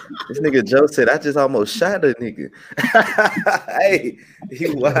 This nigga Joe said, I just almost shot a nigga. Hey, he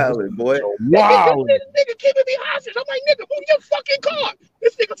wildin', boy. Wow. This nigga keeping me hostage. I'm like, nigga, move your fucking car.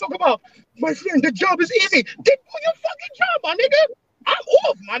 This nigga talk about, my friend, the job is easy. Then move your fucking job, my nigga. I'm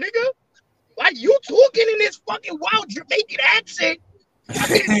off, my nigga. Like, you talking in this fucking wild Jamaican accent.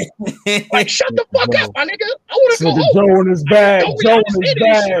 Like, shut the fuck up, my nigga. I want to go home. Joe in his bag. Joe in his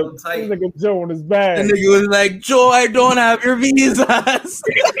bag. Nigga Joe in his bag. The nigga was like, Joe, I don't have your visas.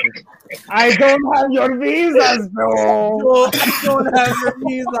 I don't have your visas, bro. Joe, I don't have your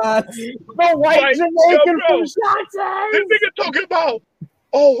visas. The white Jamaican from Shotay. This nigga talking about,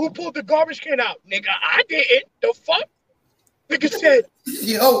 oh, who pulled the garbage can out? Nigga, I didn't. The fuck? Nigga said,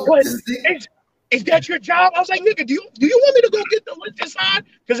 yo, is that your job? I was like, nigga, do you want me to go get the list inside?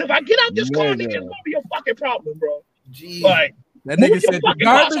 Because if I get out this car, nigga, it's gonna be a fucking problem, bro. Jeez. Like, that nigga said the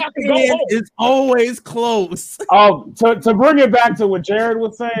garbage can is always close. To bring it back to what Jared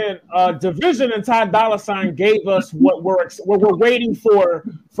was saying, Division and Ty Dolla $ign gave us what we're waiting for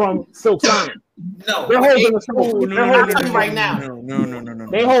from Silk Sonic. No, they're holding us over. They're holding us right now. No.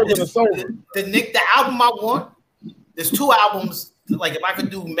 They holding us over. The album I want. There's two albums. Like if I could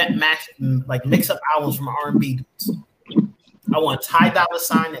do mix up albums from R&B dudes, I want Ty Dolla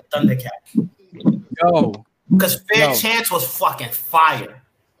 $ign and Thundercat. Yo, because Fair Chance was fucking fire.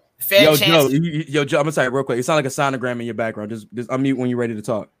 Fair Chance. Joe, I'm sorry, real quick. It sounds like a sonogram in your background. Just unmute when you're ready to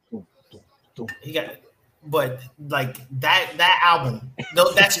talk. He got, but like that album,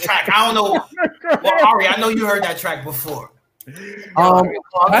 that's track. I don't know. Well, Ari, I know you heard that track before. This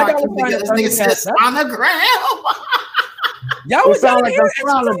nigga says sonogram. Y'all was sound like a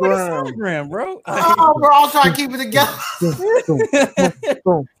sonogram, bro. Oh, bro, I'll try to keep it together.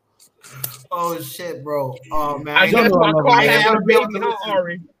 Oh shit, bro. Oh man, I guess my car has a baby on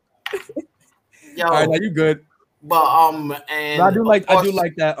Ari. Yo, all right, now you good. But and I do like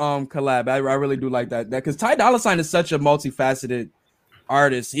that collab. I really do like that because Ty Dolla $ign is such a multifaceted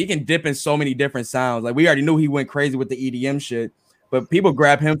artist. He can dip in so many different sounds. Like we already knew he went crazy with the EDM shit, but people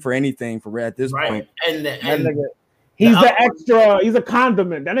grab him for anything at this point. And he's the extra. He's a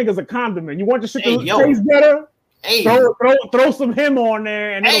condiment. That nigga's a condiment. You want the shit to taste better? Hey, throw some him on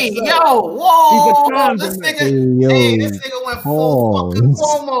there. And hey, yo, whoa! This nigga went full fucking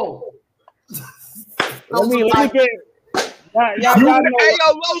promo. Let me get. Hey, yo,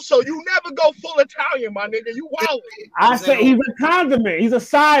 Loso, you never go full Italian, my nigga. You wild. I say he's a condiment. He's a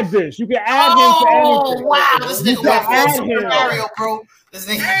side dish. You can add him to anything. Oh, wow. This nigga went full Super Mario, bro. This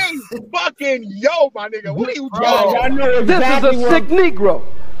nigga. Hey, fucking yo, my nigga. What are you doing? I know exactly this is a sick Negro.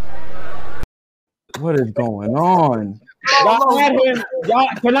 What is going on? Loso.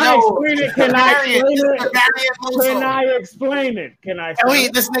 Can I explain it? Can I explain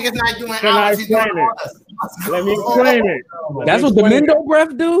it? This nigga's not doing Can I explain it? Let me explain it. That's what the Mendo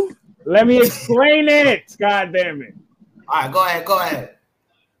breath do? Let me explain it. God damn it. All right, go ahead.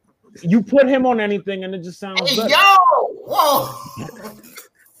 You put him on anything and it just sounds good. Whoa.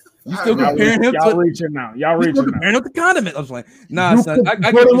 You still comparing him y'all reaching now. Y'all reaching now. Comparing him to condiment. I was like, nah, you son.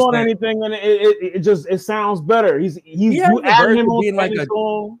 I put him on anything and it sounds better. You add him on being like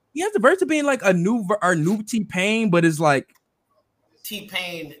song. He has the verse of being like a new T-Pain, but it's like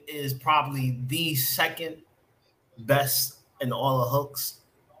T-Pain is probably the second best in all the hooks.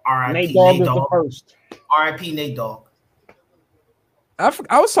 R.I.P. Nate Dogg is the first. R.I.P. Nate Dogg. I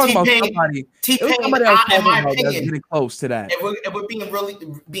was talking about somebody. T-Pain, in my opinion, getting close to that. If we're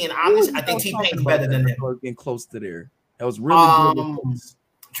being honest, I think T-Pain's better than him. Getting close to there. That was really good.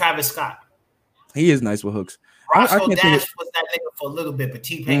 Travis Scott. He is nice with hooks. Roscoe Dash was that nigga for a little bit, but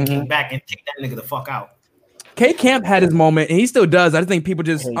T-Pain came back and kicked that nigga the fuck out. K Camp had his moment, and he still does. I think people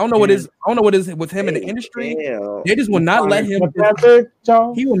just I don't know what is with him in the industry. They just will not let him.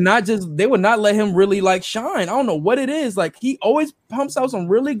 He will not just. They will not let him really like shine. I don't know what it is. Like he always pumps out some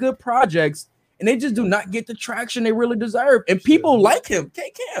really good projects, and they just do not get the traction they really deserve. And people like him, K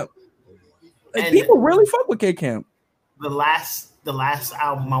Camp. Like people really fuck with K Camp. The last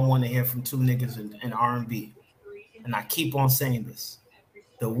album I want to hear from two niggas in R&B, and I keep on saying this: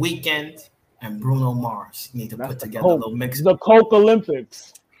 The Weeknd and Bruno Mars need to put together a little mix. The Coke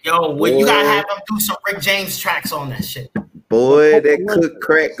Olympics. Yo, you gotta have them do some Rick James tracks on that shit. Boy, that cook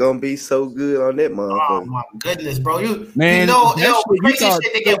crack gonna be so good on that motherfucker. Oh my goodness, bro! You crazy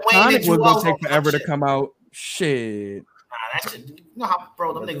shit they get Wayne and was gonna take Joel forever to come out. Shit. Nah, that shit. You know how,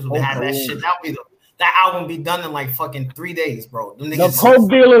 bro? Them niggas would have that shit. That album be done in like fucking 3 days, bro. Them the Coke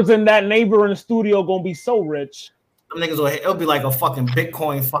dealers in that neighboring studio gonna be so rich. Them niggas it'll be like a fucking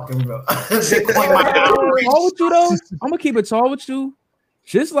Bitcoin fucking bro. Bitcoin. Tall with you though. I'm gonna keep it tall with you.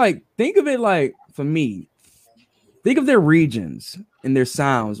 Just like think of it like for me. Think of their regions and their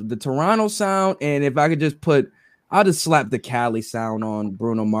sounds. The Toronto sound, and if I could just I'll just slap the Cali sound on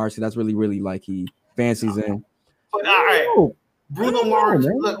Bruno Mars. That's really, really like he fancies in. But all right, Bruno Mars.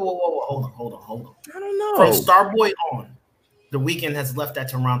 Look, whoa, hold on. I don't know. From Starboy on, The Weeknd has left that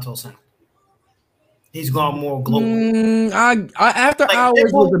Toronto sound. He's gone more global. After like,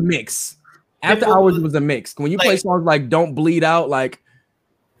 Hours was a mix. After Hours was a mix. When you play songs like "Don't Bleed Out," like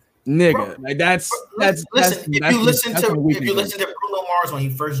nigga, like that's. Listen, if you listen to Bruno Mars when he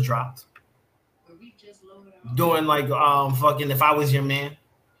first dropped, doing like fucking "If I Was Your Man,"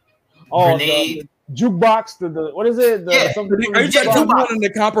 Grenade, jukebox. The what is it? Are you just wanting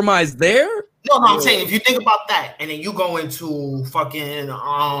to compromise there? No, I'm saying if you think about that, and then you go into fucking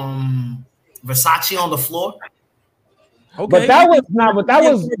Versace on the Floor. Okay. But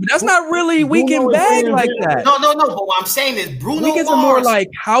that's not really Weeknd bag like that. No. But what I'm saying is Bruno Mars are more like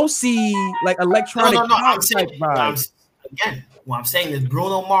housey, like electronic. No. I'm saying what I'm saying is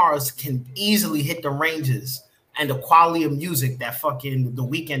Bruno Mars can easily hit the ranges and the quality of music that fucking The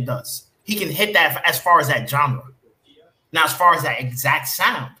Weeknd does. He can hit that as far as that genre. Now, as far as that exact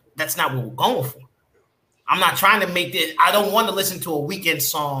sound, that's not what we're going for. I'm not trying to make this. I don't want to listen to a Weeknd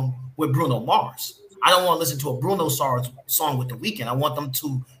song with Bruno Mars. I don't want to listen to a Bruno song with The Weeknd. I want them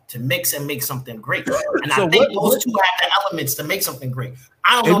to mix and make something great. And I think those two have the elements to make something great.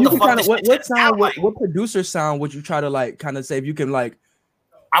 I don't know what the fuck what producer sound would you try to like kind of say if you can like?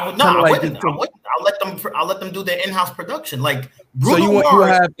 I wouldn't. I'll let them do their in-house production. Like Bruno so you Mars,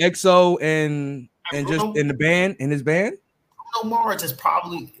 have EXO and just in the band in his band. Bruno Mars is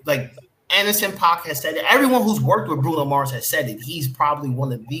probably like Anderson .Paak has said it. Everyone who's worked with Bruno Mars has said it. He's probably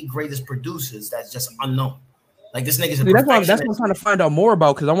one of the greatest producers that's just unknown. Like this nigga's that's what I'm trying to find out more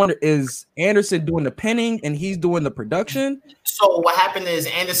about because I wonder is Anderson doing the penning and he's doing the production? So what happened is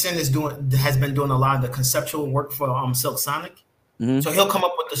Anderson has been doing a lot of the conceptual work for Silk Sonic. Mm-hmm. So he'll come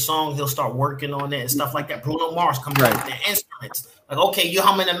up with the song, he'll start working on it and stuff like that. Bruno Mars comes up with the instruments. Like, okay, you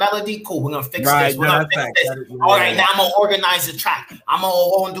humming a melody? Cool, we're gonna fix this. We're gonna fix this. All right, now I'm gonna organize the track. I'm gonna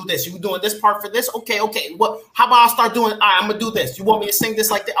go and do this. You doing this part for this? Okay. What? How about I start doing? All right, I'm gonna do this. You want me to sing this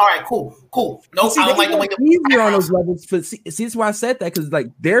like that? All right, cool. No, I don't like the way easier on those levels. See, that's why I said that because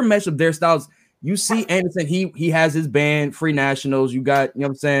like their mesh of their styles. You see, Anderson, he has his band, Free Nationals. You got, you know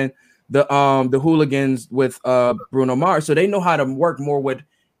what I'm saying, the Hooligans with Bruno Mars, so they know how to work more with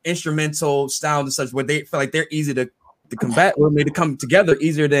instrumental sound and such. Where they feel like they're easy to combat with me to come together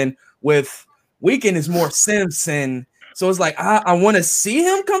easier than with Weeknd is more Simpson. So it's like I want to see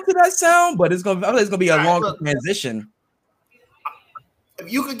him come to that sound, but it's gonna be a long transition.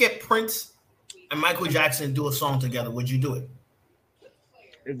 If you could get Prince and Michael Jackson do a song together, would you do it?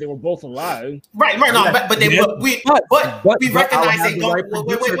 If they were both alive, right? No, but they we recognize they don't.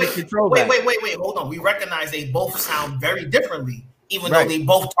 Wait, hold on. We recognize they both sound very differently, even though they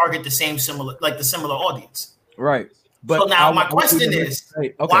both target the similar audience. Right. But so now my question is,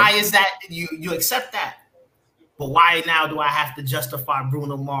 why is that you accept that? But why now do I have to justify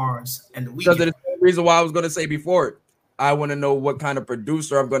Bruno Mars and The Weeknd? Because of the same reason why I was going to say before. I want to know what kind of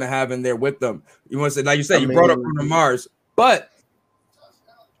producer I'm going to have in there with them. You want to say, like you said, you brought up Bruno Mars, but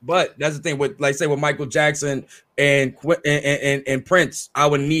that's the thing with, like, say, with Michael Jackson and Prince, I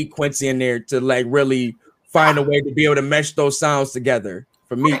would need Quincy in there to like really find a way to be able to mesh those sounds together.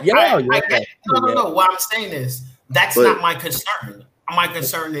 For me, no. What I'm saying is that's not my concern. My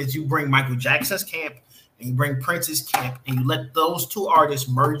concern is you bring Michael Jackson's camp and you bring Prince's camp and you let those two artists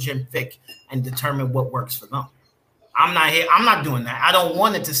merge and pick and determine what works for them. I'm not doing that. I don't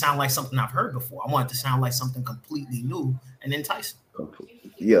want it to sound like something I've heard before. I want it to sound like something completely new and enticing.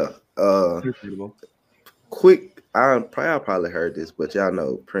 Yeah. Quick. I probably heard this, but y'all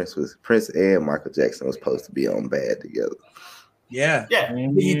know Prince and Michael Jackson was supposed to be on Bad together. Yeah.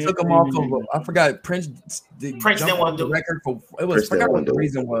 He took him off of. I forgot Prince didn't want to do the record for. It was. I forgot what the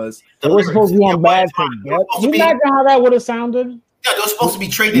reason was. It was supposed to be on Bad. You imagine how that would have sounded? Yeah, they were supposed to be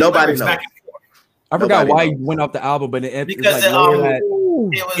trading. Nobody knows. I forgot why he went off the album, but it because it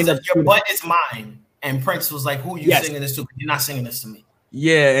was Your Butt Is Mine, and Prince was like, "Who are you singing this to? You're not singing this to me."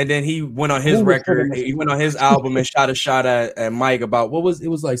 Yeah, and then he went on his record. He went on his album and shot a shot at Mike about it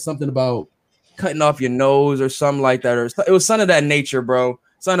was like something about cutting off your nose or something like that, or it was something of that nature, bro.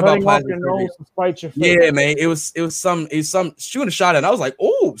 Something cutting about plastic surgery. To spite your face. Yeah, man. It was some shooting a shot at. I was like,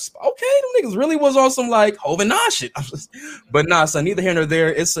 oh, okay, them niggas really was on some like Hov and Nas shit. But nah, son, neither here nor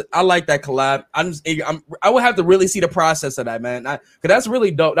there. I like that collab. I would have to really see the process of that, man. Cause that's really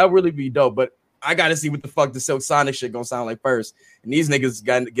dope. That would really be dope. But I got to see what the fuck the Silk Sonic shit gonna sound like first. And these niggas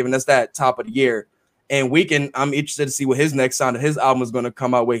got giving us that top of the year. And Weeknd, I'm interested to see what his next sound of his album is gonna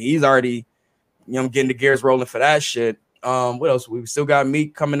come out with. He's already, getting the gears rolling for that shit. What else? We still got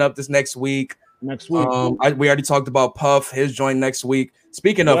Meek coming up this next week. We already talked about Puff, his joint next week.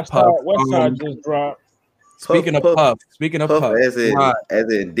 Speaking of Puff, Westside just dropped. Speaking of Puff,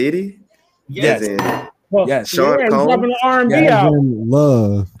 as in Diddy, yes, yes, Sean Combs, the R&B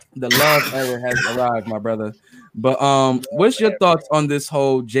album. The love era has arrived, my brother. But what's your thoughts on this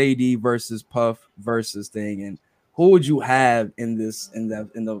whole JD versus Puff versus thing, and who would you have in this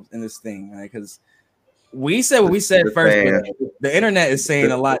thing? Because we said what we said first, but the internet is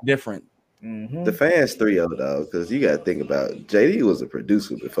saying a lot different. Mm-hmm. The fans 3-0 though, because you got to think about JD was a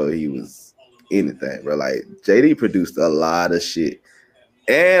producer before he was anything, bro. Like JD produced a lot of shit,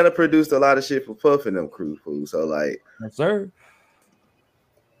 and produced a lot of shit for Puff and them crew food. So like, yes, sir.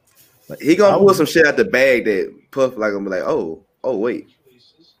 Like, he gonna pull some shit out the bag that Puff like gonna be like, oh wait,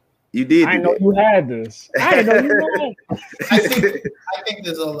 you did. I know you had this. I know you had. I think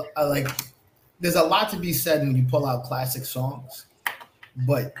there's a lot to be said when you pull out classic songs,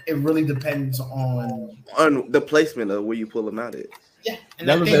 but it really depends on the placement of where you pull them out at. Yeah, and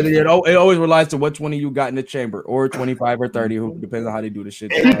it always relies to which one of you got in the chamber, or 25 or 30, who depends on how they do the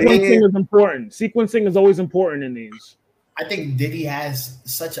shit. Sequencing is important. Sequencing is always important in these. I think Diddy has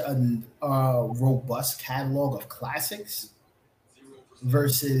such a robust catalog of classics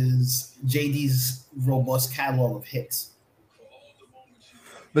versus JD's robust catalog of hits.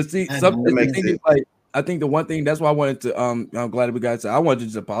 But see, I think the one thing that's why I wanted to I'm glad that we got to. I wanted to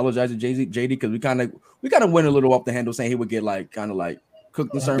just apologize to JD because we kind of went a little off the handle saying he would get like kind of like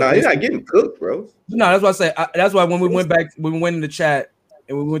cooked in certain. No, he's not getting cooked, bro. No, that's what I say. That's why when we went in the chat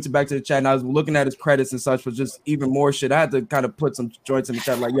and we went back to the chat and I was looking at his credits and such for just even more shit. I had to kind of put some joints in the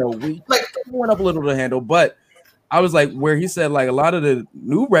chat like, yo, we went up a little to handle, but I was like where he said like a lot of the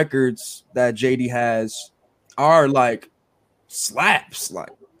new records that JD has are like slaps,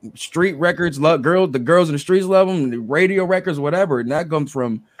 like street records, the girls in the streets love them, the radio records, whatever. And that comes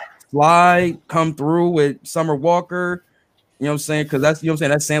from Fly, Come Through with Summer Walker. You know what I'm saying? Because that's,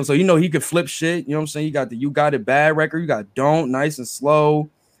 that's Sam. So, he could flip shit. You know what I'm saying? You got the You Got It Bad record. You got Don't, Nice and Slow.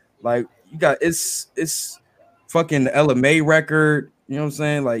 Like, you got, it's fucking the LMA record. You know what I'm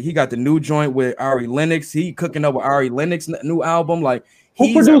saying? Like, he got the new joint with Ari Lennox. He cooking up with Ari Lennox new album. Like,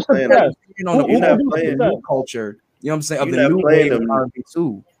 he's produced the new culture. You know what I'm saying? Of the new wave of R&B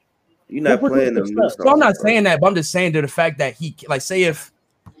too. You're not playing them. So I'm not saying that, but I'm just saying to the fact that he like say if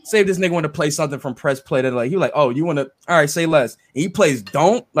this nigga want to play something from Press Play that like he like, oh, you want to, all right, say less. And he plays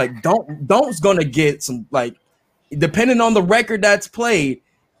Dont's gonna get some, like, depending on the record that's played,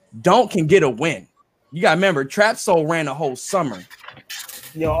 Don't can get a win. You gotta remember, Trap Soul ran a whole summer.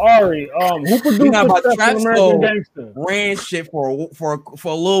 Yo, Ari, who produced We not about Success Trap in American Soul Gangster? ran shit for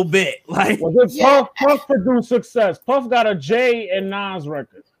a little bit. Like Was it Puff? Puff produced Success. Puff got a Jay and Nas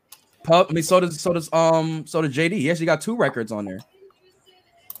record. Puff, I mean, so does JD. He actually got 2 records on there.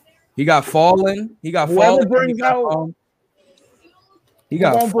 He got Fallen. He got Whoever Fallen. brings out. He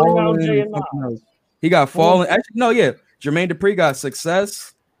got Who gonna bring out Fallen. Jay and Nas? He got Fallen. Actually, no, yeah. Jermaine Dupri got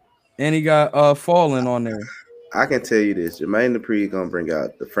Success, and he got Fallen on there. I can tell you this: Jermaine Dupri gonna bring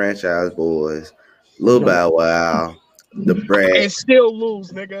out the Franchise Boys, Lil Bow Wow, the Brat, and still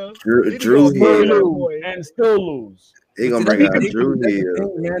lose, nigga. Drew Hill, and still lose. He gonna bring out Drew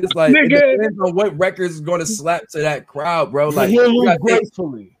Hill. Man, it's like it depends on what records is going to slap to that crowd, bro. Like he'll lose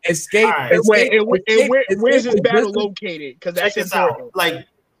gracefully. Escape. Right. Where's this battle located? Because that's important. Like,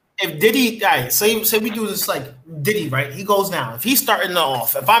 if Diddy, all right, say we do this like Diddy, right? He goes down. If he's starting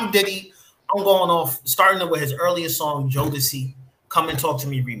off, if I'm Diddy, I'm going off starting with his earliest song, Jodeci, "Come and Talk to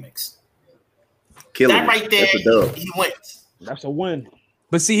Me" remix. That right there, he wins. That's a win.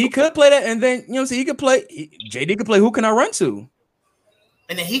 But see, he could play that, and then he could play. JD could play "Who Can I Run To,"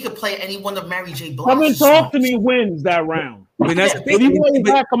 and then he could play any one of Mary J. Blige's Come and Talk songs. to Me wins that round. I mean, that's If you play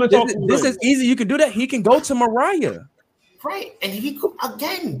back, Come and Talk to Me. This is easy. You can do that. He can go to Mariah. Right, and he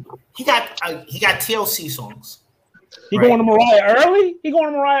got TLC songs. He going to Mariah early? He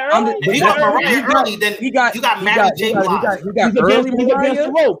going to Mariah early? If he got Mariah early, then you got Mary J. Blige. He got early Mariah.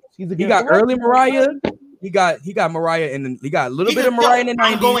 He got early Mariah. He got Mariah, and then he got a little bit of Mariah in the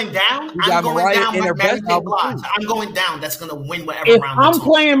 90s. I'm going down. I'm going down with Mary J. Blige. I'm going down. That's gonna win whatever If round. I'm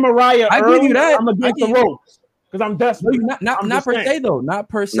playing Mariah I early, give you that. I'm against the ropes because I'm desperate. Not per se though. Not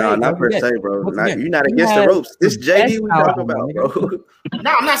per se. No, not per se, bro. You're not against the ropes. This JD we talking about, bro.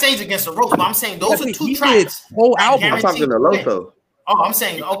 No, I'm not saying he's against the ropes, but I'm saying those are 2 He tracks. whole album. I'm talking to Loso. Oh, I'm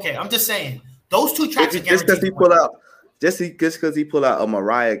saying okay. I'm just saying those 2 tracks are Just because he pull out. Just because he pull out a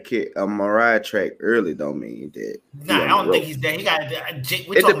Mariah track early, don't mean that. Nah, I don't think he's there. He got.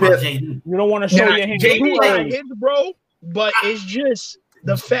 We're talking about JD. You don't want to show your hand. JD got hits, bro. But it's just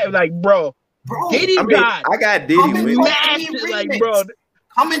the fact, like, bro. Diddy got. I got Diddy winning. Like, bro.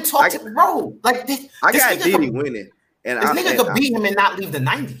 Come and talk to bro. Like this. I got Diddy winning, and this nigga could beat him and not leave the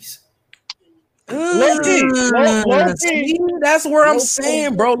 90s. See, that's where I'm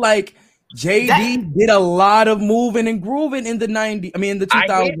saying, bro. Like. JD did a lot of moving and grooving in the 90s. I mean, in the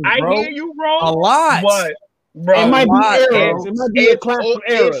 2000s, I bro. hear you, bro. A lot. But, bro, it might be eras. It might be a class of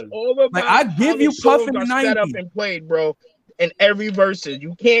eras. It's all about like, I give you Puff in the 90s. Set up and played, bro. In every verses,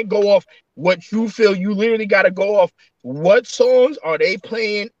 you can't go off what you feel. You literally got to go off what songs are they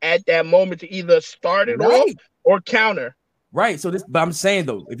playing at that moment to either start it off or counter. Right. So but I'm saying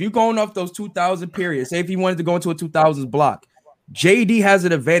though, if you're going off those 2000 periods, say if you wanted to go into a 2000s block. JD has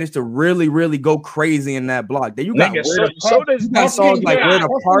an advantage to really, really go crazy in that block. Then you got songs like "Where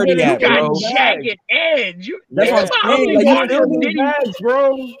the Party At," bro. You got Jagged Edge. That's what I'm saying. Like, bags,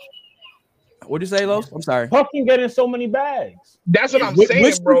 bro. What'd you say, Los? I'm sorry. Puff can get in so many bags. That's what I'm saying,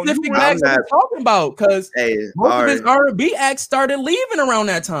 which bro. Specific bags are we talking about? Because most of his R&B acts started leaving around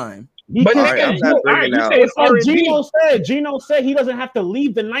that time. But Gino said he doesn't have to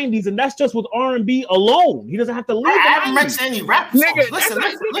leave the 90s, and that's just with R&B alone. He doesn't have to leave. I haven't mentioned any rap songs. Listen.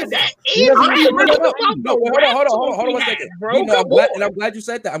 Hold on 1 second, bro. I'm glad you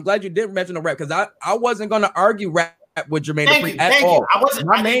said that. I'm glad you didn't mention the rap because I wasn't gonna argue rap with Jermaine Dupri at all. I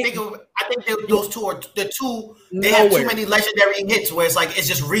think those 2 are the 2. They have too many legendary hits where it's like it's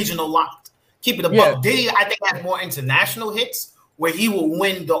just regional locked. Keep it a buck. Diddy, I think, has more international hits where he will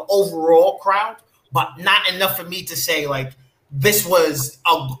win the overall crowd, but not enough for me to say like this was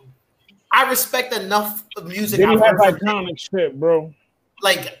a. I respect enough music. Diddy have iconic shit, bro.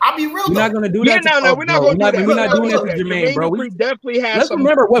 Like, I'll be real. We're not gonna do that. No, we're not gonna do that. We're not doing that to Jermaine, bro. We definitely have. Let's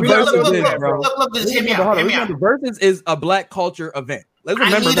remember what Versus is, bro. Look, hear me out. Remember, Versus is a black culture event. Let's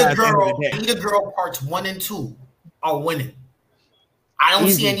remember that. I Need a Girl parts 1 and 2 are winning. I don't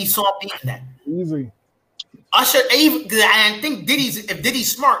see any song beating that. Easy. Usher, and I think if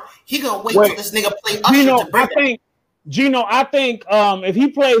Diddy's smart, he gonna wait till this nigga play Usher to bring it. I think if he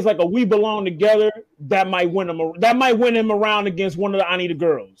plays like a "We Belong Together," that might win him. That might win him around against one of the "I Need a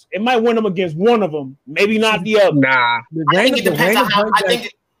Girls." It might win him against one of them, maybe not the other. Nah, I think it depends on how.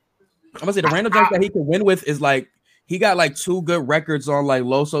 I'm gonna say the random jump that he can win with is like he got like 2 good records on like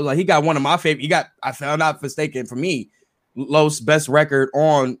Loso. Like he got one of my favorite. If I'm not mistaken, for me, Los best record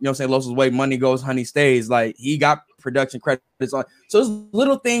on, you know what I'm saying, Los's Way, Money Goes, Honey Stays. Like he got production credits on. So there's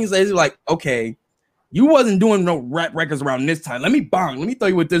little things that is like, okay, you wasn't doing no rap records around this time. Let me throw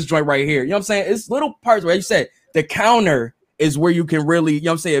you with this joint right here. You know what I'm saying? It's little parts where you said the counter is where you can really, you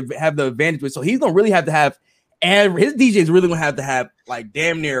know what I'm saying, have the advantage with. So he's gonna really have to have and his DJs really gonna have to have like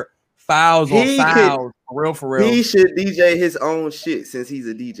damn near fouls on fouls for real. He should DJ his own shit since he's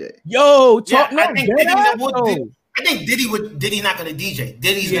a DJ. Yo, talk I think Diddy not gonna DJ.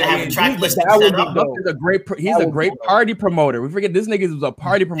 Diddy's gonna have a track list. He's a great party promoter. We forget this nigga was a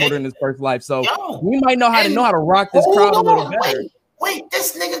party promoter in his first life, so we might know how to rock this crowd a little better. Wait,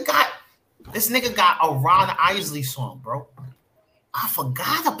 this nigga got a Ron Isley song, bro. I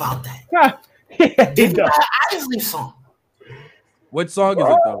forgot about that. Diddy got an Isley song. What song is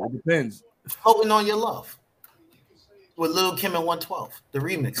it though? It depends. Floating on Your Love with Lil Kim and 112, the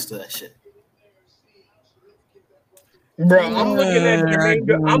remix to that shit. Bro, I'm looking at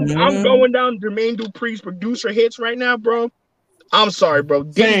Jermaine. I'm going down Jermaine Dupri's producer hits right now, bro. I'm sorry, bro.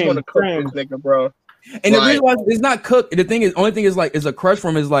 Diddy's gonna cook this nigga, bro. And the reason why it's not cooked, the thing is, only thing is like is a crush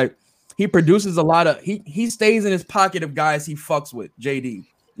from is like he produces a lot of he stays in his pocket of guys he fucks with. JD, you know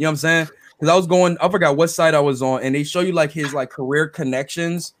what I'm saying? Because I forgot what site I was on, and they show you like his like career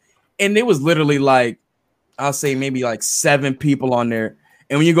connections, and it was literally like I'll say maybe like 7 people on there.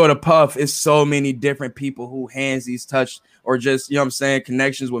 And when you go to Puff, it's so many different people who hands he's touched or just, you know what I'm saying,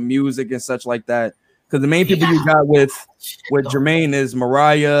 connections with music and such like that. Because the main people you got with Jermaine is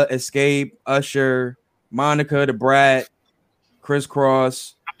Mariah, Escape, Usher, Monica, The Brat, Chris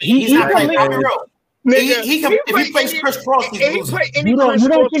Cross. He's not playing Bobby Rowe. If he plays Chris Cross, he's losing. You don't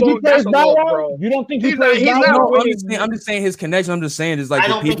think he plays Bow Wow? You don't think he plays Bow Wow? I'm just saying his connection. I'm just saying it's like I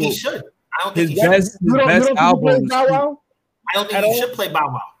don't the people. think he should. I don't His think he best albums. I don't think you should play Bow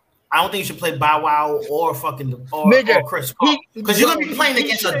Wow. I don't think you should play Bow Wow or Chris Cross because you're gonna be playing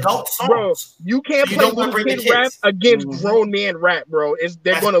against adult songs. Bro, you can't play kid rap against grown man rap, bro.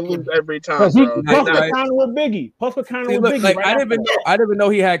 That's gonna lose every time. Bro. Puff kind of with Biggie. Like, I didn't even know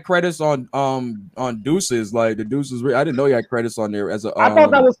he had credits on Deuces. Like the Deuces, I didn't know he had credits on there as a. I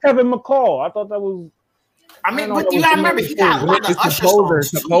thought that was Kevin McCall. I thought that was. I mean, but you gotta remember, he got a lot of Usher songs.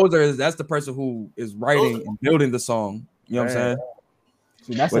 Composer that's the person who is writing and building the song. You know what I'm saying?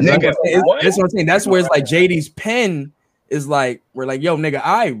 See, that's what I'm saying. That's where it's like JD's pen is like, we're like, yo, nigga,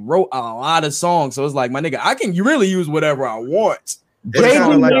 I wrote a lot of songs. So it's like, my nigga, I can really use whatever I want.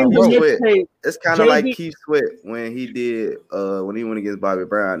 It's kind of like Keith Sweat when he did when he went against Bobby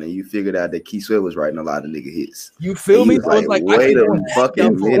Brown and you figured out that Keith Sweat was writing a lot of nigga hits. You feel me? So it's like wait a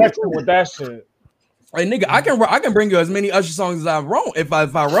fucking minute with that shit. Hey nigga, I can bring you as many Usher songs as I wrote if I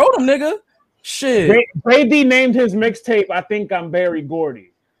wrote them, nigga. Shit. JD named his mixtape, I Think I'm Barry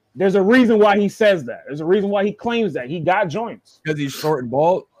Gordy. There's a reason why he says that. There's a reason why he claims that. He got joints. Because he's short and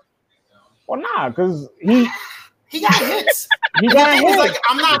bald? Well, nah, because he got hits. He got hits. Like,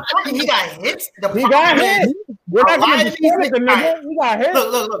 I'm not talking. He got hits. He got hits. We're not going to dispute the nigga. He got hits.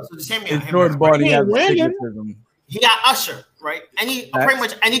 Look. So just hear me out. Short bald, he has he got Usher, right? Pretty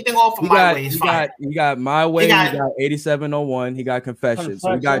much anything off of My Way is fine. He got My Way. He got 8701. He got Confessions.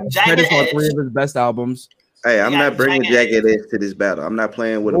 So he got credits on 3 of his best albums. Hey, I'm not bringing Jagged Edge to this battle. I'm not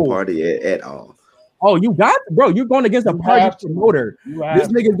playing with a party at all. Oh, you got, bro. You're going against a party promoter. This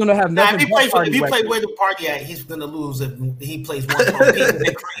nigga's gonna have nothing. If you play where the party at, he's gonna lose if he plays one song.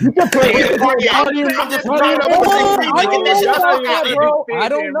 You can play where the party at. I'm just trying to I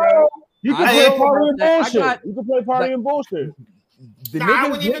don't know. You can play party and bullshit. You can play party and bullshit. The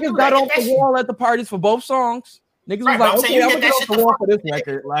niggas got off the wall at the parties for both songs. Niggas was like, okay, I'm gonna get off the wall for this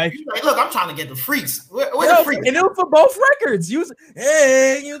record. Like, look, I'm trying to get the freaks. Where the freaks? And it was for both records. You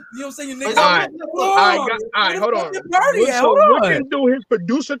know saying you niggas. All right, hold on. We can do his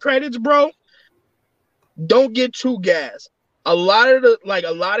producer credits, bro. Don't get too gassed. A lot of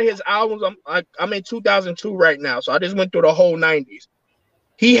his albums. I'm in 2002 right now, so I just went through the whole 90s.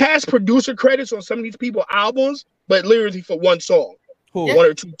 He has producer credits on some of these people's albums, but literally for one song. Who? 1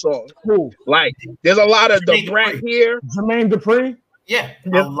 or 2 songs. Who? Like, there's a lot of the Brat here. Jermaine Dupri? Yeah.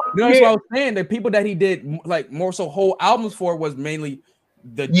 You know what I was saying? The people that he did like more so whole albums for was mainly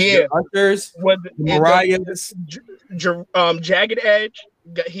the Ushers, the Mariah's, Jagged Edge.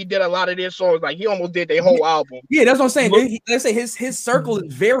 He did a lot of their songs. Like, he almost did their whole album. Yeah, that's what I'm saying. Let's say his circle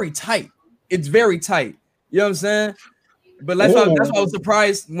is very tight. It's very tight. You know what I'm saying? But that's why I was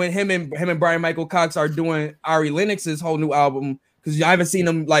surprised when him and Brian Michael Cox are doing Ari Lennox's whole new album. Because I haven't seen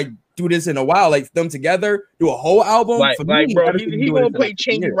them like do this in a while, like them together do a whole album. Bro, he gonna play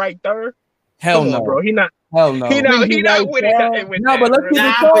Cheney right there. Hell no, bro. He not. Hell no. He not with it. No, but let's keep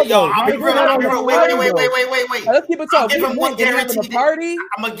it talking. Wait. Let's keep it talking. I'll give him one guarantee. Party.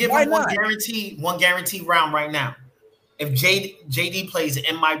 I'm gonna give him one guarantee round right now. If JD plays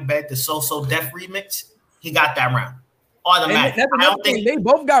In My Bed, the So Def remix, he got that round. automatic. That's another thing. They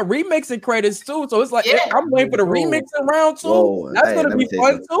both got remixing credits too, so it's like I'm waiting for the remixing round too. Whoa, that's gonna be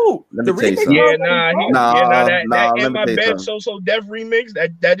fun too. The remix, that In My Bed So Def remix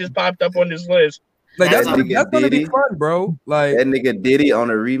that just popped up on this list. Like that's gonna be fun, bro. Like that nigga Diddy on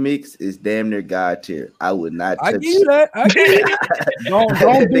a remix is damn near God tier. I would not. I give you that. I give you don't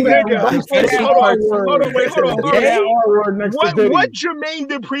do that. Hold on. What Jermaine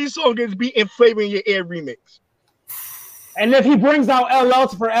Dupri song is beating Flavor in Your Ear remix? And if he brings out LL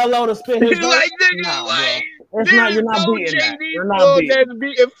for LL to spit his like, nigga, like, you're not beating that. You're not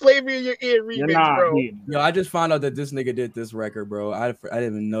beating Flavor in Your Ear remix, bro. Yo, I just found out that this nigga did this record, bro. I didn't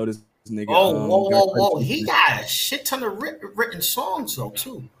even notice this nigga. Whoa. He got a shit ton of written songs, though,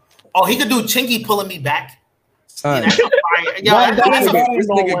 too. Oh, he could do Chinky Pulling Me Back. Son. This nigga got.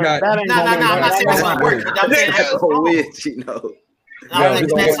 I'm not saying that's gonna work. I'm saying that's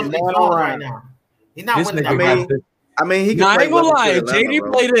something wrong right now. He's not winning that. I mean, he can I play ain't gonna lie. Atlanta, JD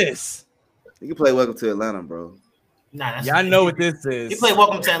bro. play this. He can play Welcome to Atlanta, bro. Nah, I know what this is. He played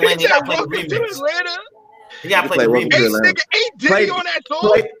Welcome to Atlanta. He gotta play the remix. He gotta play the remix. Ain't Diddy on that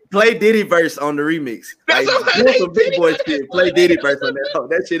song? Play Diddy verse on the remix. Like, some big boy shit. Play Diddy verse on that song.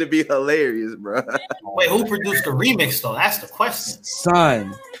 That shit'd be hilarious, bro. Wait, who produced the remix though? That's the question.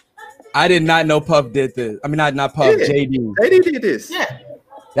 Son, I did not know Puff did this. I mean, not Puff. Yeah. JD. JD did this. Yeah.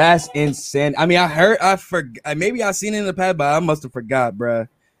 That's insane. I mean, I forgot. Maybe I seen it in the past, but I must have forgot, bro.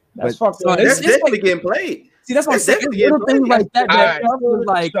 That's fucked up. That's definitely getting played. See, that's what I'm saying. Little things like that. Was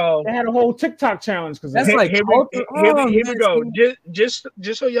like they had a whole TikTok challenge because that's like here we go. Just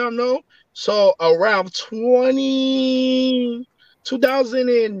so y'all know. So around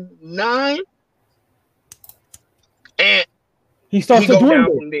 2009, and he starts to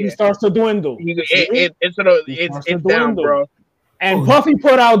dwindle. It's down, bro. And Puffy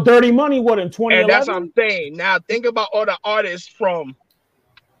put out Dirty Money, in 2011? And that's what I'm saying. Now think about all the artists from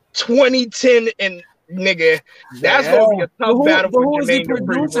 2010 and nigga. That's gonna be a tough battle for Jermaine. Who is he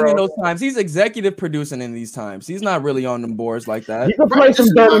producing in those times? He's executive producing in these times. He's not really on them boards like that. He could play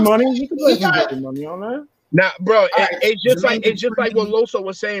some Dirty Money. He could play some Dirty Money on that. Nah, bro, it's just like what Loso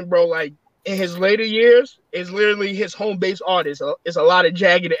was saying, bro. Like in his later years, it's literally his home base artists. It's a lot of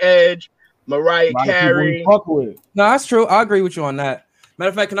Jagged Edge, Mariah Carey. No, that's true. I agree with you on that. Matter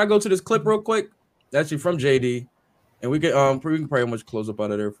of fact, can I go to this clip real quick? That's actually from JD, and we can pretty much close up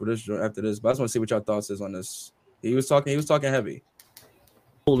out of there for this after this. But I just want to see what y'all thoughts is on this. He was talking heavy.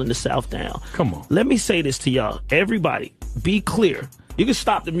 Pulling the South down. Come on. Let me say this to y'all. Everybody, be clear. You can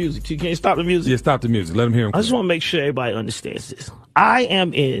stop the music. You can't stop the music. Yeah, stop the music. Let him hear him. I just want to make sure everybody understands this. I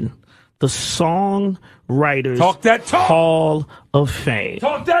am in the Songwriters Hall of Fame.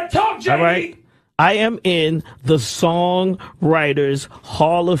 Talk that talk, JD. All right? I am in the Songwriters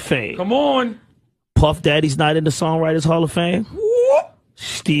Hall of Fame. Come on. Puff Daddy's not in the Songwriters Hall of Fame.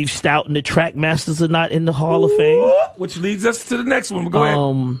 Steve Stout and the Trackmasters are not in the Hall of Fame. Which leads us to the next one. Go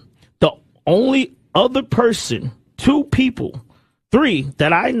ahead. The only other person, 2 people, 3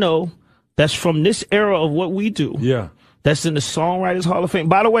 that I know that's from this era of what we do. Yeah. That's in the Songwriters Hall of Fame.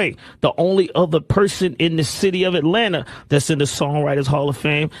 By the way, the only other person in the city of Atlanta that's in the Songwriters Hall of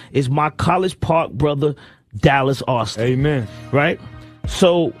Fame is my College Park brother, Dallas Austin. Amen. Right?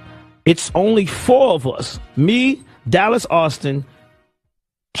 So it's only 4 of us. Me, Dallas Austin,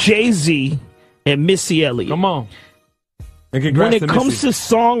 Jay-Z, and Missy Elliott. Come on. And when it comes to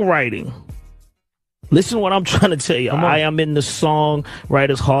songwriting, listen to what I'm trying to tell you. I am in the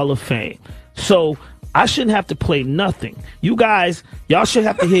Songwriters Hall of Fame. So I shouldn't have to play nothing. You guys, y'all should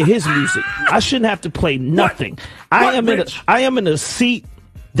have to hear his music. I shouldn't have to play nothing. I am in a seat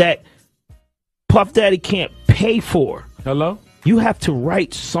that Puff Daddy can't pay for. Hello? You have to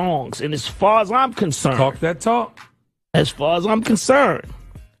write songs, and as far as I'm concerned, talk that talk. As far as I'm concerned,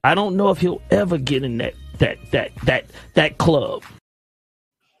 I don't know if he'll ever get in that club.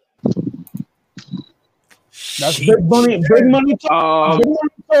 That's big money. Big money talk.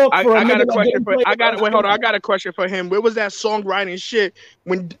 I got a question for. I got a question for him. Where was that songwriting shit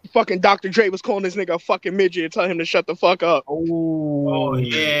when fucking Dr. Dre was calling this nigga a fucking midget and telling him to shut the fuck up? Oh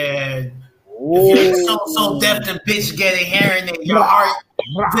yeah. If you're so deaf to bitch getting hearing in your heart.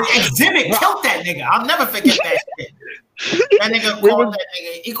 The Exhibit killed that nigga. I'll never forget that shit. That nigga called that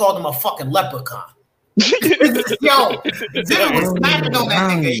nigga. He called him a fucking leprechaun. Yo, Exhibit was snapping on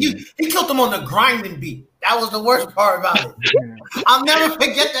that nigga. He killed him on the grinding beat. That was the worst part about it. I'll never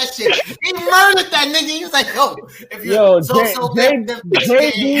forget that shit. He murdered that nigga. He was like, yo, if you're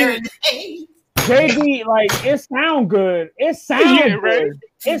JD, like, it sound good. It sound good.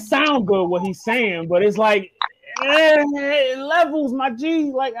 It sound good what he's saying, but it's like, it levels, my G.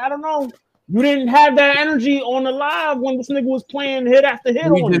 Like, I don't know. You didn't have that energy on the live when this nigga was playing hit after hit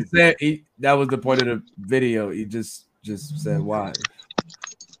on just said that was the point of the video. He just said why.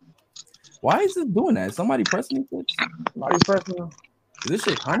 Why is it doing that? Somebody pressing it? Somebody pressing it? Is this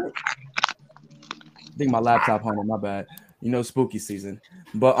shit 100? I think my laptop 100. My bad. You know, spooky season.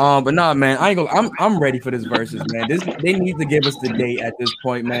 But nah, man, I ain't gonna. I'm ready for this versus, man. They need to give us the date at this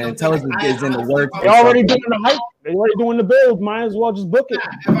point, man. Tell us it's in the works. They already doing the hype. They already doing the build. Might as well just book it.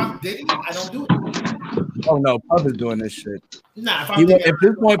 If I'm Diddy, I don't do it. Oh no, Puff is doing this shit. Nah, If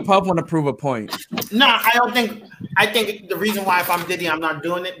this point Puff want to prove a point. Nah, I don't think. I think the reason why if I'm Diddy, I'm not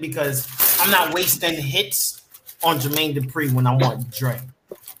doing it because I'm not wasting hits on Jermaine Dupri when I want Dre.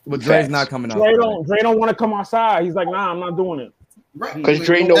 But Dre's not coming out. Dre don't want to come outside. He's like, nah, I'm not doing it. Right. Because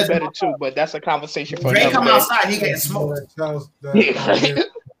Dre know better too, but that's a conversation for Dre another come day. outside, he getting smoked.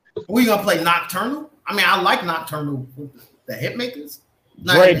 We gonna play Nocturnal? I mean, I like Nocturnal. The Hitmakers.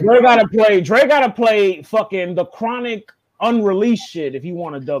 Dre gotta play fucking the Chronic unreleased shit if you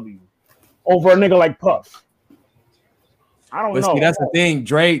want a W over a nigga like Puff. I don't know. See, that's the thing.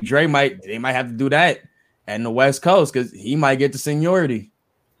 Dre they might have to do that in the West Coast because he might get the seniority.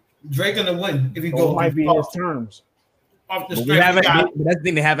 Dre gonna win if he goes. Might be his terms. Off the But strength, that's the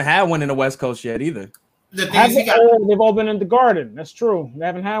thing. They haven't had one in the West Coast yet either. the thing is, he got. They've all been in the Garden. That's true. They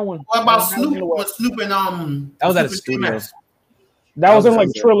haven't had one. What about Snoop? With Snoop and That was at a Snoop studio. and That was in like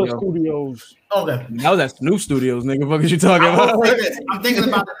Triller Studios. Okay. That was at Snoop Studios, nigga. What are you talking about? I'm thinking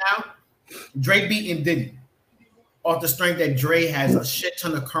about it now. Dre beating Diddy off the strength that Dre has a shit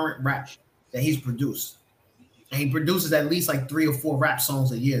ton of current rap that he's produced, and he produces at least like 3 or 4 rap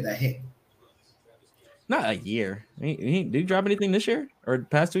songs a year that hit. Not a year. Did he drop anything this year or the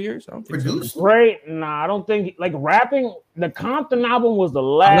past 2 years? I don't think Produced? so. Right? Nah, I don't think like rapping. The Compton album was the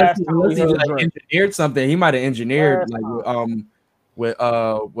last time we Unless he heard like Dre. engineered something. He might have engineered Last with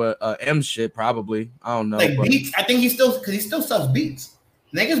M shit probably. I don't know. Like but- beats, I think he still sells beats.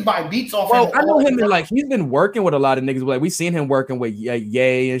 Niggas buy beats off. Well, him I know all him the and time. like he's been working with a lot of niggas. Like we seen him working with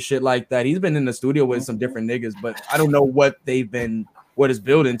Ye and shit like that. He's been in the studio with some different niggas, but I don't know what it's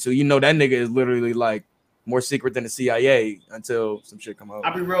building to. You know, that nigga is literally like more secret than the CIA until some shit come out.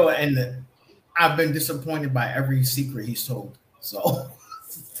 I'll be real, and I've been disappointed by every secret he's told. So,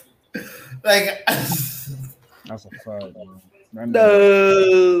 like, That's a fact.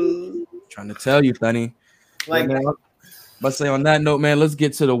 No. Trying to tell you, Thunny. Like, man, but say on that note, man, let's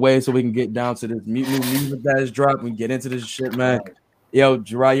get to the way so we can get down to this new music that is dropped. We can get into this shit, man. Yo,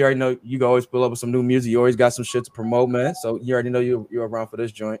 Gerard, you already know you can always pull up with some new music. You always got some shit to promote, man. So you already know you're around for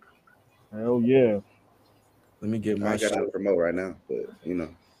this joint. Hell yeah. Let me get my I got shit. to promote right now, but you know.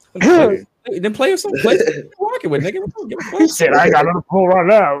 Then play some play rocking with nigga. He said I got to pull right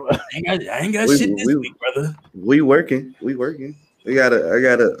now. I ain't got shit this week, brother. We working. I got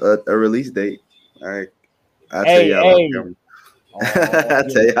a release date. All right. I'll tell y'all on camera. I'll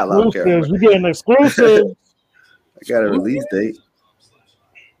tell y'all on camera. We getting exclusive. I got a release date.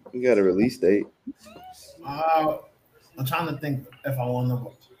 We got a release date. I'm trying to think if I want to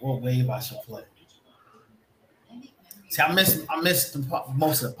know what wave I should play. See, I missed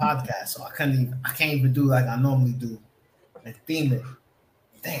most of the podcast, so I can't even do like I normally do and theme it.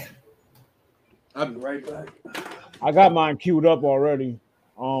 Damn. I'll be right back. I got mine queued up already.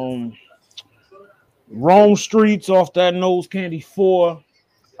 Rome Streets off that Nose Candy 4.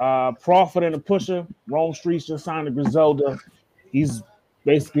 Prophet and the Pusher. Rome Streets just signed to Griselda. He's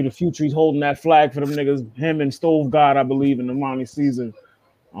basically the future. He's holding that flag for them niggas. Him and Stove God, I believe, in the Ronnie season.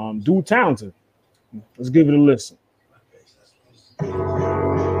 Dude talented. Let's give it a listen.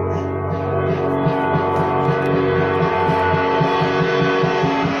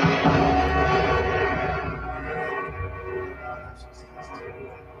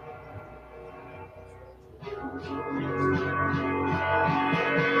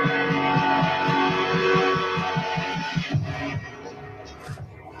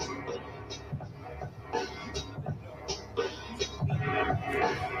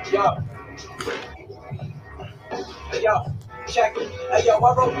 Yo, check it. Hey, yo,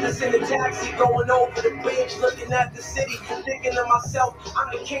 I wrote this in the taxi, going over the bridge, looking at the city, thinking to myself,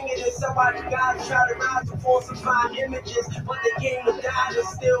 I'm the king of this. Somebody guys try to rise to falsify images, but they came to die, and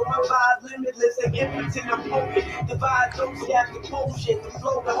still my vibe limitless and impotent. I'm hoping, divide those after potion, the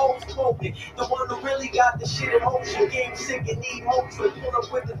flow, the whole spoken, the one who really got the shit in motion, game sick and need motion, pull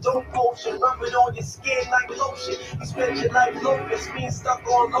up with the dope potion, rub it on your skin like lotion. You spend your life loafing, being stuck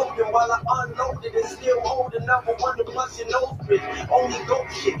on loading while I unloaded and still holding number one to plus your nose. courage. Only go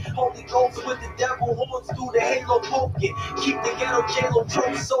shit, Holy Ghost with the devil horns through the halo poking. Keep the ghetto J-Lo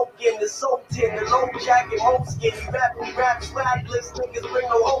choke soaking, the soap tin, the low jacket, whole skin. You rap, swagless niggas bring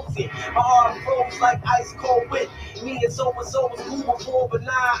no hoes in. My heart froze like ice cold wind. Me and so-and-so was cool before, but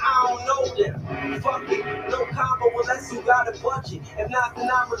now I don't know them. Fuck it, no combo unless you got a budget. If not, then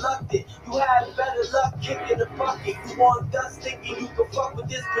I'm reluctant. You had better luck kicking the bucket. You want dust thinking you can fuck with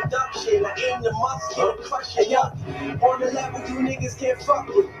this production. I aim the musket, crush it up. On the level you niggas can't fuck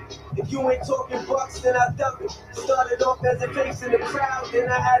with. If you ain't talking bucks, then I dub it. Started off as a face in the crowd, then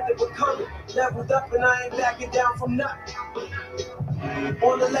I had to become it. Leveled up and I ain't backing down from nothing.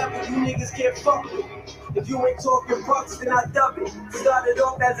 On the level you niggas can't fuck with. If you ain't talking bucks, then I dub it. Started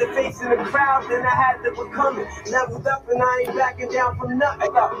off as a face in the crowd, then I had to become it. Leveled up and I ain't backing down from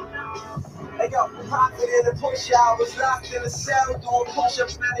nothing. Hey yo, profit in the pusher. I was locked in a cell doing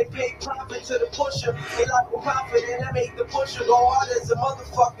push-ups. Now they pay profit to the pusher. They lock the profit and I make the pusher go hard as a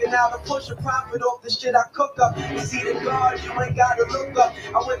motherfucker. Now the pusher profit off the shit I cook up. You see the guard, you ain't gotta look up.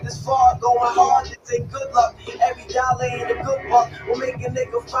 I went this far, going hard, this ain't good luck. Every dollar ain't a good buck. Will make a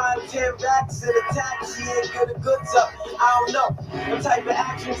nigga find 10 racks in a taxi and get the goods up. I don't know. What type of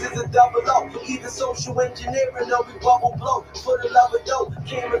actions is a double O? Either social engineering or we bubble blow. For the love of dough,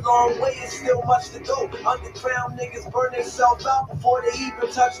 came a long way, it's still much to go. Underground niggas burn themselves out before they even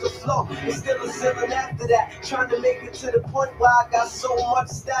touch the floor. It's still a ceiling after that. Trying to make it to the point where I got so much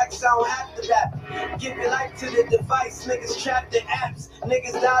stacks I don't have to rap. Giving life to the device, niggas trapped in apps.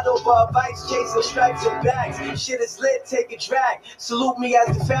 Niggas died over advice, chasing stripes and bags. Shit is lit, take a drag. Salute me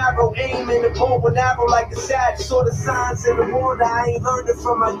as the pharaoh, aim in the bow and arrow like a sag. Saw the signs in the water, I ain't learned it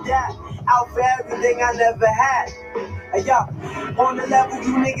from my dad. Out for everything I never had. Hey yo, on the level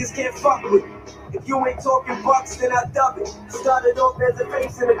you niggas can't fuck with. If you ain't talking bucks, then I dub it. Started off as a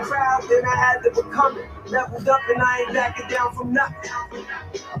face in the crowd, then I had to become it. Leveled up and I ain't backing down from nothing.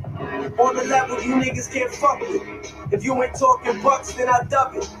 On the level you niggas can't fuck with. If you ain't talking bucks, then I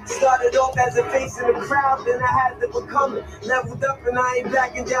dub it. Started off as a face in the crowd, then I had to become it. Leveled up and I ain't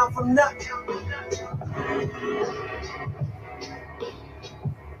backing down from nothing.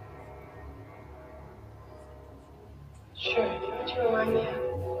 Sure, what you remind me of?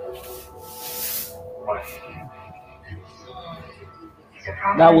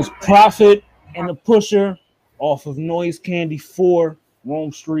 That was Prophet and the Pusher off of Noise Candy 4,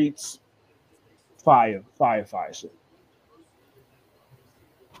 Rome Streets. Fire shit.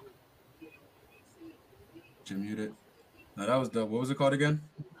 You muted. No, that was dope. What was it called again?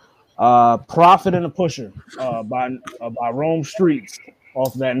 Prophet and the Pusher by Rome Streets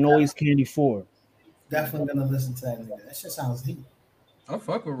off that Noise Candy 4. Definitely gonna listen to that nigga. That shit sounds heat. I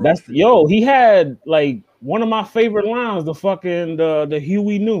fuck with Rome That's Street. yo. He had like one of my favorite lines. The fucking the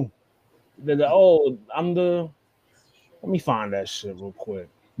Huey knew. I'm the. Let me find that shit real quick.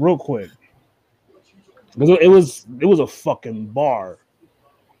 It was a fucking bar.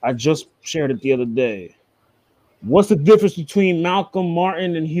 I just shared it the other day. What's the difference between Malcolm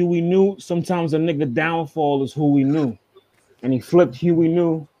Martin and Huey Newt? Sometimes a nigga downfall is who we knew. And he flipped Huey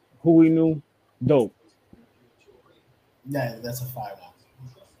knew. Dope. Yeah, that's a fire one.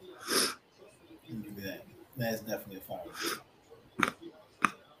 Give me that. That is definitely a fire one.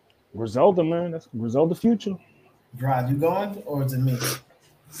 Griselda, man. That's Griselda future. Dry, you going or is it me?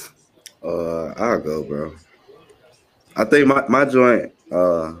 I'll go, bro. I think my joint,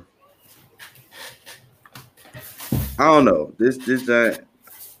 I don't know. This joint,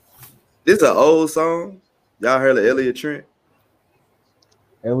 this is an old song. Y'all heard of Elliot Trent?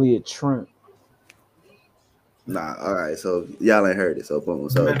 Elliot Trent. Nah, all right. So y'all ain't heard it. So boom.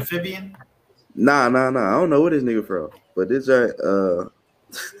 So Amphibian? Nah. I don't know what this nigga from, but this joint,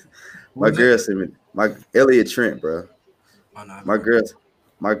 my girl sent me my Elliot Trent, bro. Oh, no,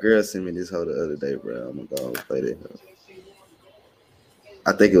 my girl sent me this whole the other day, bro. I'm gonna go and play that.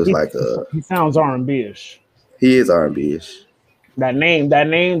 I think it was he sounds R&B-ish. He is R&B-ish. That name,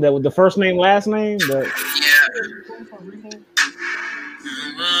 that with the first name, last name.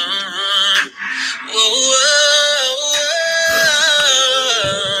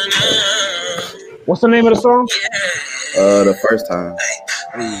 What's the name of the song? The First Time.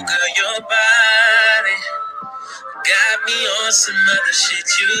 Girl, your body got me on some other shit.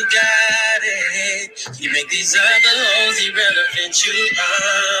 You got it. You make these other hoes irrelevant. You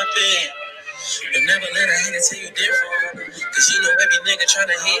up it. Don't never let a hater tell you different. Cause you know every nigga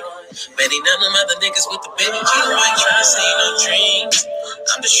tryna hit. Many none of them other niggas with the baby. You ain't tryna say no dreams.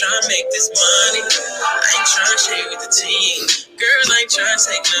 I'm just tryna make this money. I ain't tryna share with the team. Girl, I ain't tryna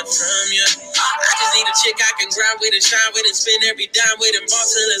take nothing from you. I just need a chick I can grind with and shine with and spend every dime with and ball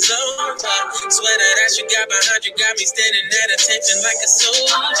till it's over. Sweater that you got behind you got me standing at attention like a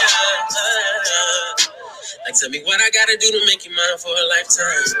soldier. Like, tell me what I gotta do to make you mine for a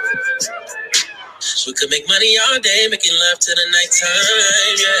lifetime. We could make money all day, making love to the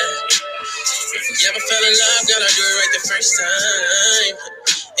nighttime, yeah. If you ever fell in love, girl, I'll do it right the first time.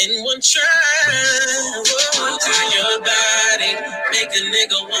 In one try, whoa, to your body, make a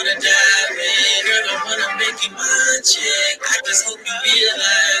nigga wanna dive in. Girl, I wanna make you my chick. I just hope you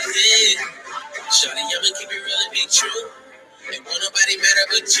realize it. Shawty, I'ma keep it real and be true. Ain't want nobody matter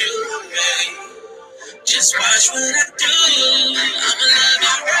but you, babe. Just watch what I do. I'ma love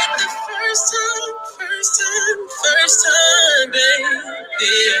you right the first time, baby.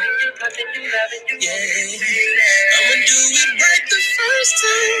 Yeah. I'ma do it right the first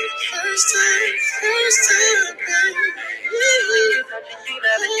time, baby.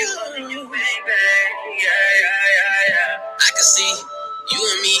 I can see you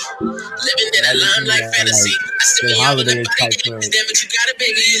and me living in a limelight fantasy. I still be young with that body, damn it, you got it,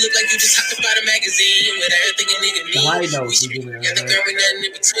 baby. You look like you just hopped up out a magazine with everything a nigga need. We got the girl with nothing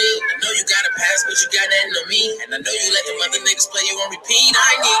in between. I know you got a pass, but you got nothing on me. And I know you let them other niggas play you on repeat.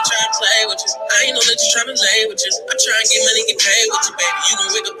 I ain't even trying to play with you. I ain't know that you trying to lay with you. I'm trying to get money, get paid with you, baby. You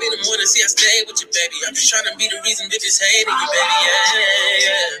gon' wake up in the morning, see I stay with you, baby. I'm just trying to be the reason bitches hating you,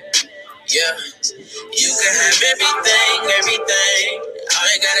 baby. Yeah. You can have everything. All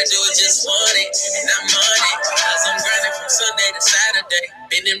you gotta do is just want it, and I'm on it. Cause I'm grinding from Sunday to Saturday.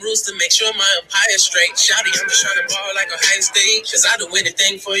 Bending rules to make sure my empire's straight. Shawty, I'm just trying to ball like Ohio State. Cause I do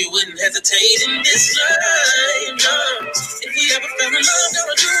anything for you, wouldn't hesitate. In this life, no. If we ever fell in love,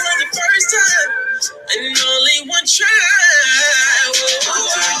 gonna do it the first time. And only one try. Whoa,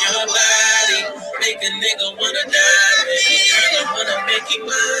 turn your body, make a nigga wanna die. Girl, I wanna make you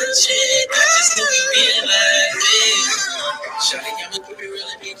my chick. I just hope you realize it. Shawty, I'ma keep it real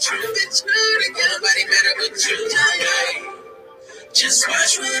and be true. Nobody matter but you. Just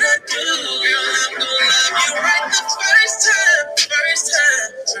watch what I do. Girl, I'm gonna love you right the first time, baby.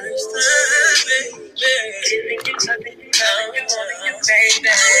 You think you're touching you, baby.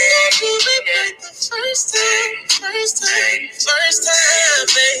 The first time,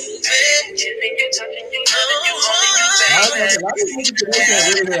 baby. You think you're touching you, Why do you think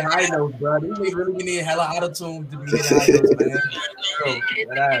really hit high notes, bro? These niggas really need hella auto-tune to be hitting high notes,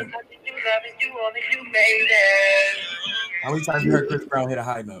 man. How many times you heard Chris Brown hit a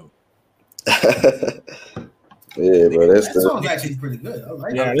high note? Yeah, bro, that song's actually pretty good. I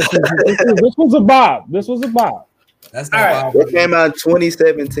like this was a bop. That's that came out in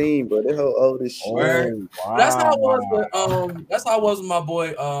 2017, bro. That whole old as shit. Wow. That's how it was with that's how it was with my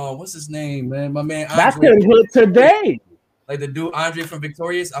boy. What's his name, man? My man. That could hit today. Like the dude Andre from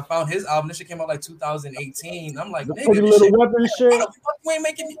Victorious. I found his album. This shit came out like 2018. I'm like, nigga, Pretty Little Weapon shit. Why the fuck you ain't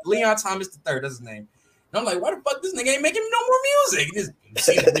making Leon Thomas III? That's his name. And I'm like, why the fuck this nigga ain't making no more music? You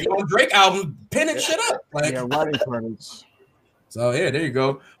see the nigga on Drake album pinning shit up. Like, writing credits. So yeah, there you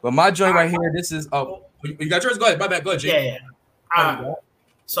go. But my joint right here, this is you got yours? Go ahead. My bad. Go ahead, G. Yeah.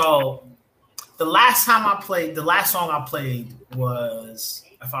 So the last song I played was,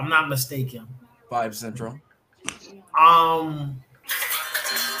 if I'm not mistaken, 5 Central.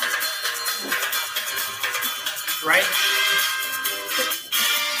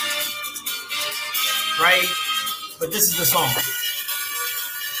 Right? But this is the song.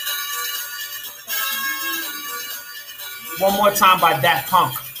 One More Time by Daft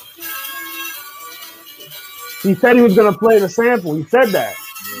Punk. He said he was gonna play the sample. He said that.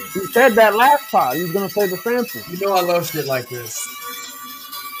 He said that last time he was gonna play the sample. You know I love shit like this.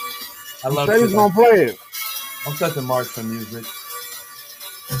 He said he was gonna play it. I'm such a mark for music.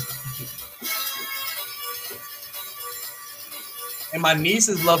 And my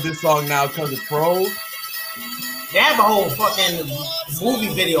nieces love this song now because it's Pro. They have a whole fucking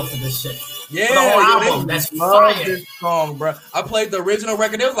movie video for this shit. Yeah, for the whole album. That's love fire. this song, bro. I played the original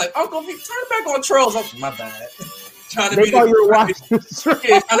record. It was like, Uncle, turn it back on Trolls. Oh, my bad. Trying to be you were watching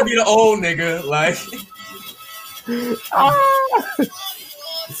trying to be the old nigga, like.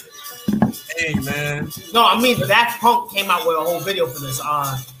 Hey, man. No, I mean Daft Punk came out with a whole video for this.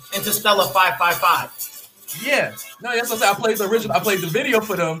 Interstellar 555. Yeah, no, that's what I said. I played the original. I played the video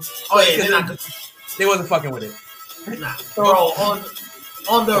for them. Oh yeah, they wasn't fucking with it. Nah, bro.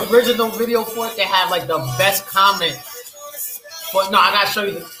 On the original video for it, they had like the best comment. But no, I gotta show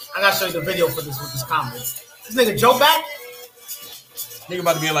you. I gotta show you the video for this with this comment. This nigga Joe back. Nigga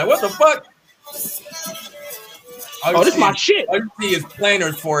about to be like, what the fuck? Oh, this my shit. All you see is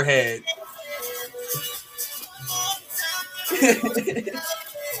Planner's forehead.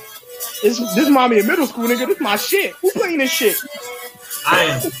 This mommy in middle school, nigga. This my shit. Who playing this shit? I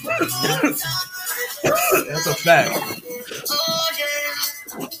am. That's a fact.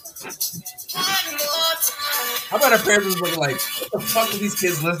 How about our parents was looking like, what the fuck are these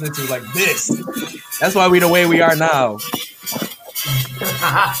kids listening to? Like this. That's why we the way we are now.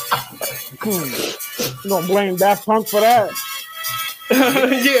 You don't blame Daft Punk for that.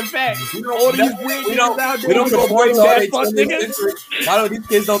 Yeah, in fact. All these weird niggas out there. We don't conform to Daft all Punk, 20th nigga. century. Why don't these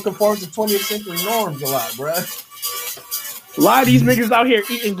kids don't conform to 20th century norms a lot, bruh? A lot of these niggas out here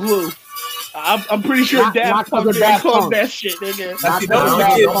eating glue. I'm pretty sure Daft Punk didn't cause that shit, nigga. Those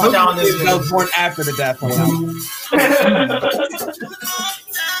kids that was born after the Daft Punk album.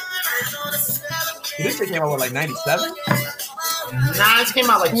 This shit came out, what, like 97? Nah, it came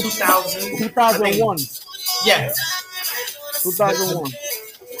out like 2000. 2001. Yeah. 2001.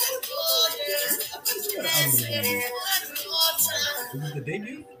 This is the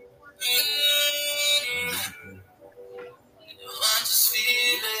debut?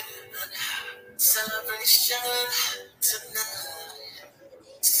 Celebration tonight.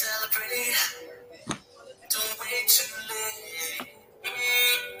 Celebrate. Don't wait too late.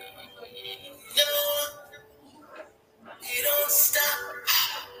 No, you don't stop.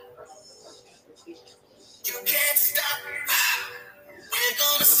 You can't stop. We're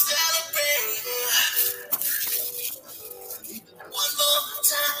gonna celebrate. One more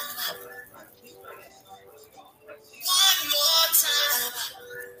time. One more time.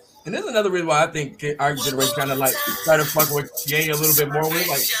 And there's another reason why I think our generation kind of like started fucking with Ye a little bit more. We're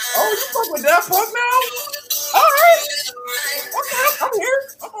like, oh, you fuck with Daft Punk now? All right. Okay, I'm here.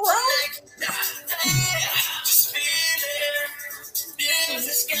 I'm around.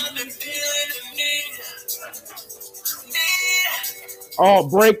 Oh,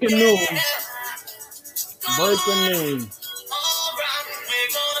 breaking news. Breaking news.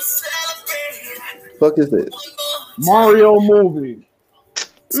 Fuck is this? Mario movie.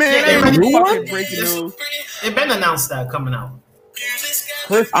 Man, they ain't been, fucking breaking news. They've been announced that coming out.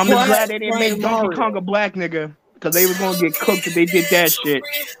 I'm just glad they didn't make Donkey Kong a black nigga because they was gonna get cooked if they did that shit.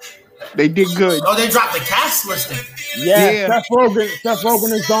 They did good. Oh, they dropped the cast listing. Yeah. Seth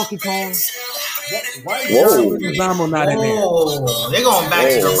Rogen is Donkey Kong. Why is Leguizamo not in there? Oh, they're going back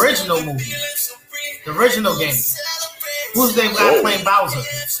to the original movie. The original game. Who's they got playing Bowser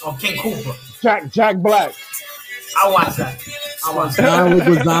or King Koopa? Jack Black. I'll watch that. John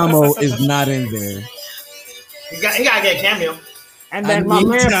Leguizamo is not in there. He gotta get a cameo. And then my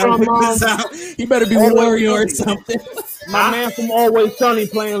man from he better be Wario or something. My man from Always Sunny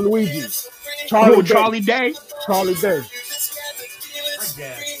playing Luigi. Charlie Day. Charlie Day.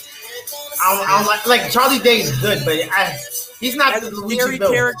 I don't like Charlie Day is good, but he's not As the a Luigi scary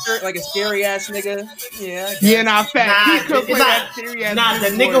Bill. character, like a scary ass nigga. Yeah. Yeah, nah, fact. He could It's play not, that serious. nah, the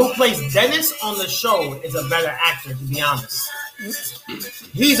nigga who plays Dennis on the show is a better actor, to be honest.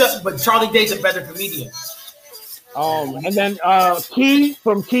 But Charlie Day's a better comedian. And then Key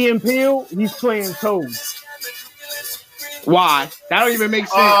from Key and Peele, he's playing Toad. Why? That don't even make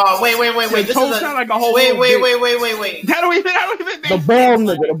sense. Wait. This Toad is sound like a whole wait. That don't even make The bald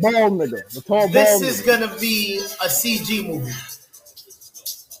nigga, the tall bald This nigga. is gonna be a CG movie.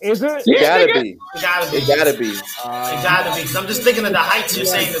 Is it? It gotta be. It gotta be. It gotta be. It gotta be. 'Cause I'm just thinking of the heights you're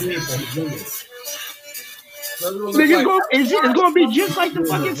saying to people. It's gonna be just like the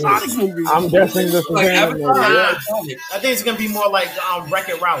fucking Sonic movie. I'm guessing this is I think it's gonna be more like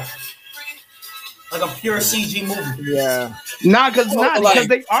Wreck-It Ralph. Like a pure CG movie. Yeah. Because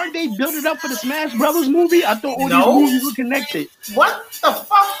they aren't they building up for the Smash Brothers movie? I thought all these movies were connected. What the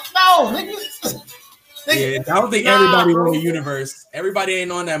fuck? No, nigga. Yeah, I don't think everybody in the universe. Everybody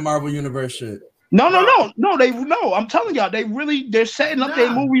ain't on that Marvel universe shit. No. I'm telling y'all, they're setting up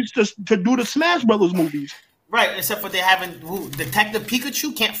their movies to do the Smash Brothers movies. Right, except for they haven't. Detective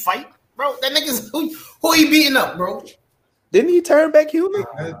Pikachu can't fight, bro. That nigga's who he beating up, bro? Didn't he turn back human?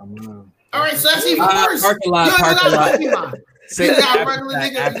 All right, so that's even worse. Park a lot. You got regular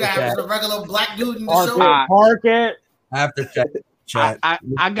nigga. You got a regular black dude in the show. Park it. After chat.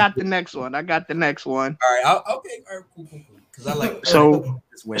 I got the next one. All right. Okay. All right. Cool. Because I like. So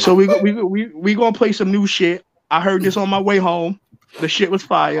we gonna play some new shit. I heard this on my way home. The shit was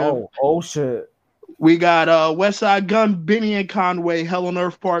fire. Oh shit. We got Westside Gun, Benny and Conway, Hell on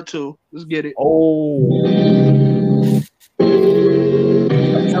Earth Part 2. Let's get it.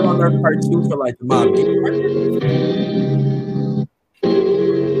 Hell on Earth Part 2 for like the Mob Deep.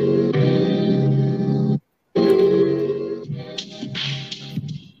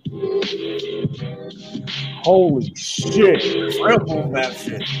 Holy shit. Real boom bap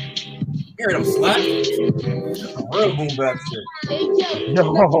shit. Hear them slap? Real boom bap shit.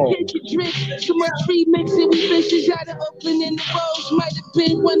 Yo. Too much remixing, we fishes out of Oakland in the roads. Might have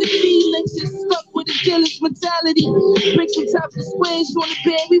been one of Felix's stuck with a jealous mentality. Bricks on top of squares on the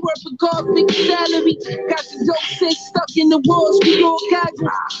bed, we work for God, big salary. Got the dope set stuck in the walls, we all goggles.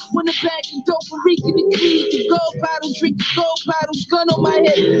 When the bag of dope for Ricky the Creed, the gold bottles, drink the gold bottles, gun on my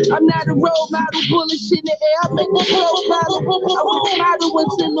head. I'm not a role model, bullets in the air, I make a role model. I was a model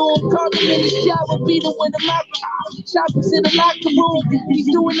until on carbon in the shower, beat him when I'm out. Shoppers in the locker room, he's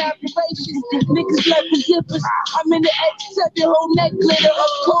doing operations. Niggas left the zippers. I'm in the X7, whole neck glitter. A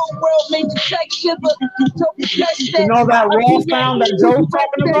cold world made the check shiver. You know that raw sound that Joe's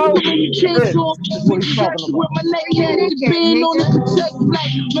talking about? Shit. What he's talking about. My neck had the band on the protect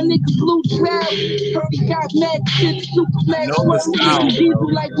black. My nigga blue trap. Heard he got mad shit, super mad. People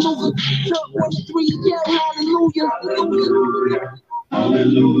like Luger. Took 1-3, yell hallelujah.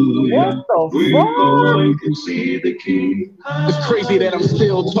 What the fuck? It's crazy that I'm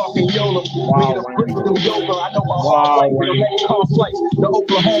still talking YOLO. Made a break through yoga. I know my heart like the red car flights. The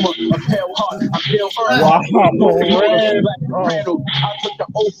Oklahoma, a pale heart. I'm pale earth. I took the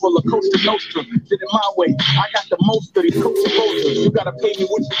O for La Costa Nostra. Did it my way. I got the most of these coaches. You gotta pay me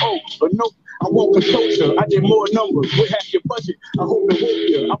what you owe. But no, I won't consult you. I did more numbers. We have your budget. I hope it won't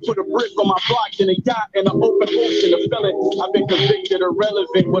you. I put a brick on my block in a yacht in an open ocean. A felon. I've been convicted.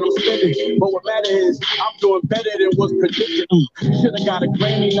 Irrelevant what I'm spending, but what matters is I'm doing better than what's predicted. Should've got a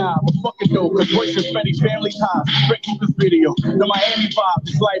Grammy now, but fuck it though, cause voice is Fetty family ties. Straight to this video, the Miami vibe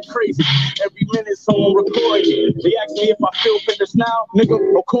is like crazy. Every minute someone recording. They ask me if I feel finished now, nigga.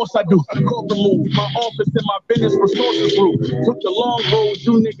 Of course I do. Corporate move, my office and my business resources grew. Took the long road,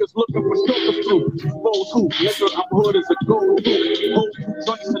 you niggas looking for shortcuts through. Foes who, nigga, I'm hood as a gold too. Hold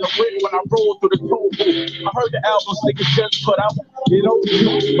joints in the whip when I roll through the toll booth. I heard the albums niggas just put out. You know,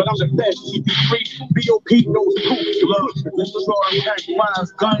 but I'm the best. CP3, BOP knows proof. Look, this is all I'm carrying.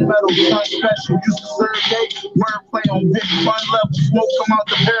 Mines, gun metal, gun special. Used to serve day, wordplay on big fun level. Smoke come out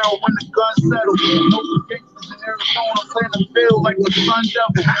the barrel when the gun settles. No gangsters in Arizona playing the field like the Sun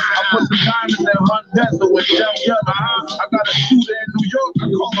Devil. I put the diamonds in Hunt Desert with them yellow. I got a shooter in New York, I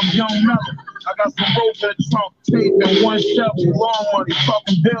call him Young Mellow. I got some rope in the trunk, tape and one shovel, long money,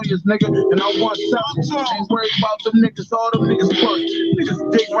 talking billions, nigga, and I want several. Ain't worried about them niggas, all them niggas push. Niggas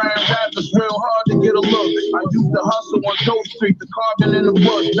dick riding rappers real hard to get a look. I used to hustle on Doe Street, the carbon in the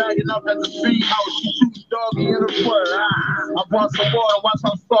bush, bagging up at the speed house, shooting doggy in the foot. I brought some water, watch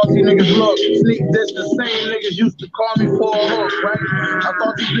how salty niggas look. Sneak this, the same niggas used to call me for a hook, right? I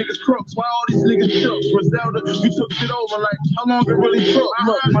thought these niggas crooks, why all these niggas shook? Griselda, you took shit over like, how long it really took?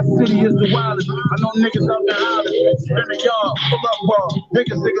 Look, my city is the wild. I know niggas out there hollering, spin a yard, pull up ball,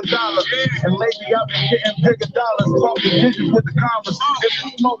 biggest nigga dollar. And lately I've been getting bigger dollars, talking digits with the commas. If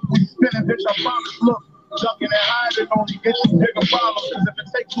you smoke, we spinning, bitch, I promise. Look, ducking and hiding only get you bigger problems. Cause if it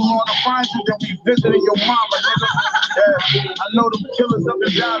takes too long to find you, then we visiting your mama, nigga. Yeah, I know them killers up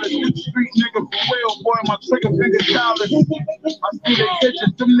in Dallas. Street nigga for real, boy, my trigger finger childish. I see their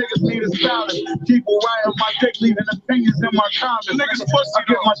pictures, them niggas need a stylist. People writing my dick, leaving opinions in my comments. Niggas pussy, I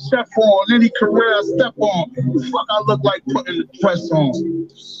get my chef on, any career I step on. Fuck, I look like putting the dress on.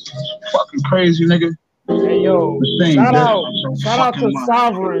 Fucking crazy, nigga. Hey yo, shout out to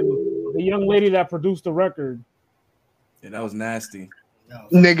Sovereign, the young lady that produced the record. Yeah, that was nasty.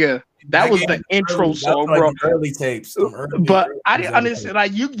 Nigga, that was the intro song, bro. Early tapes. But I didn't understand.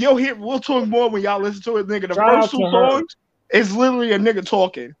 Like you'll hear. We'll talk more when y'all listen to it, nigga. The first two songs is literally a nigga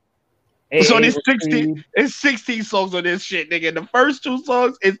talking. So there's 16 songs on this shit, nigga. The first two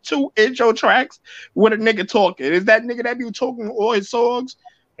songs is 2 intro tracks with a nigga talking. Is that nigga that be talking all his songs?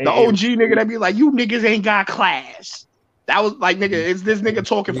 The OG nigga that be like, you niggas ain't got class. That was like, nigga, it's this nigga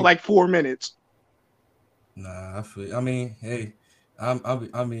talking for like 4 minutes. Nah, I feel. I mean, hey,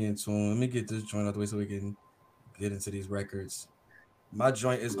 I'll be in tune. Let me get this joint out the way so we can get into these records. My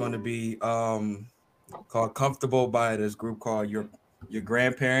joint is going to be called "Comfortable" by this group called Your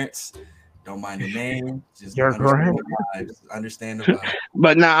Grandparents. Don't mind the name. Just understand the vibe.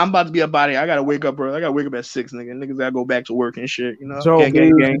 But nah, I'm about to be a body. I gotta wake up, bro. I gotta wake up at 6, nigga. Niggas gotta go back to work and shit. You know.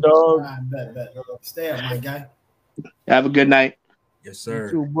 Gang. Bet. Stay up, my guy. Have a good night. Yes, sir.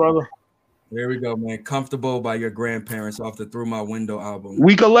 You too, brother. There we go, man. "Comfortable" by Your Grandparents off the Through My Window album.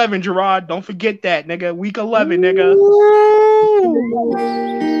 Week 11, Gerard. Don't forget that, nigga. Week 11, nigga.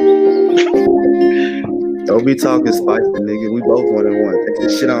 Don't be talking spicy, nigga. We both 1-1. Take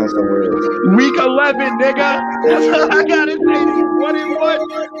this shit on somewhere else. Week 11, nigga. That's all I gotta say.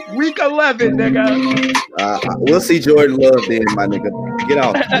 1-1. Week 11, nigga. We'll see Jordan Love then, my nigga. Get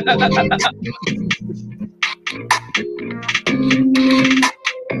off. She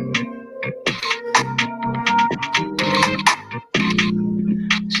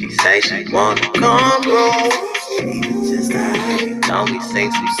say she wanna come roll. Just like told me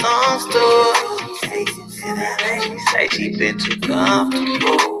sing some songs to her. She say she been too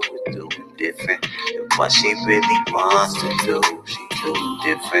comfortable with doing different than what she really wants to do. She too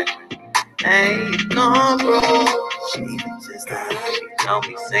different. Ain't no bro. She told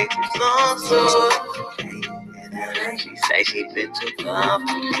me sing some songs to her. She say she been too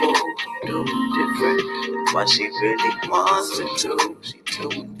comfortable doing different than what she really wants to do. She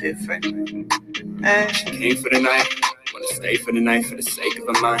too different. Hey. She came for the night, wanna stay for the night for the sake of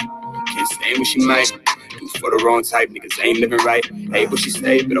her mind. Can't stand what she might do for the wrong type. Niggas ain't living right. Able she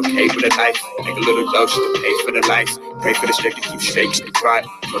stay, but okay with her life. Make a little dough, she can pay for the lights. Pray for the strength to keep shaking the pride.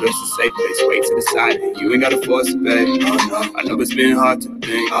 But it's a safe place, way to the side. You ain't gotta force it, babe. I know it's been hard to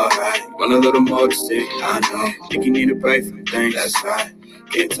think. Alright, you want a little more to see. I know. Think you need a break from things. That's right.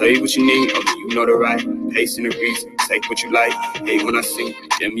 Can't tell you what you need, only you know the right pace and the reason. Take what you like. Hate when I sing,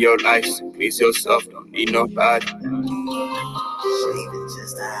 dim your life. So please yourself, don't need nobody. Just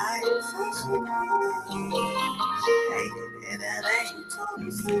a high in LA.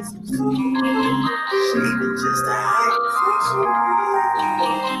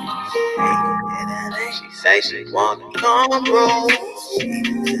 She say she wanna come roll. She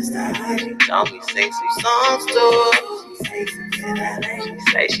told me sing some songs to her. She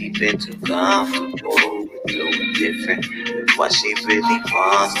say she been too comfortable with doing different than what she really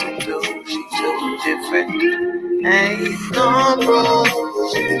wants to do. She too different. Ain't no bro.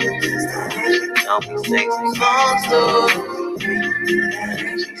 She told me sing some songs to her.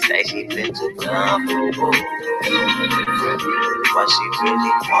 She say she been too comfortable with doing different than what she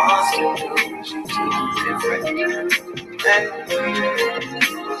really wants to do. She too different.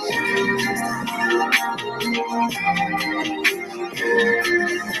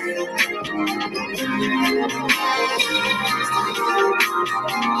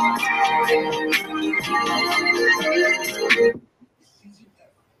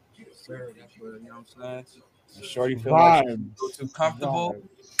 Sir, that's what, you know what I'm saying? Shorty feel like she's a little too comfortable. You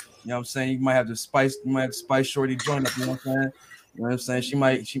know what I'm saying? You might have to spice Shorty joint up, you know what I'm saying? You know what I'm saying?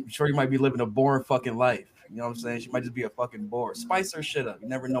 Shorty might be living a boring fucking life. You know what I'm saying? She might just be a fucking bore. Spice her shit up. You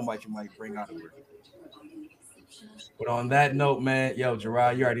never know what you might bring out of her. But on that note, man, yo,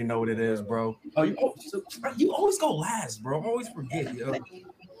 Gerard, you already know what it is, bro. Oh, you always go last, bro. I always forget, yo.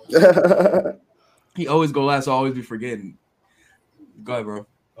 He always go last, so I always be forgetting. Go ahead, bro.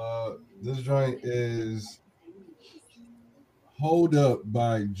 This joint is Hold Up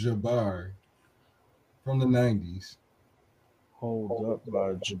by Jabbar from the 90s. Hold Up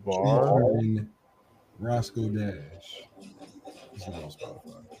by Jabbar. Featuring Roscoe Dash. This is on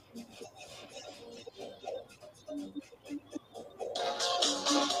Spotify.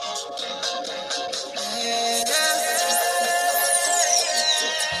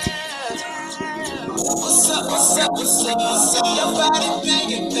 What's up, what's up, what's up, what's up? Your body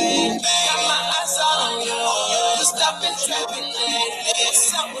banging, bang, bang. Got my eyes all on you. You stop and trapping,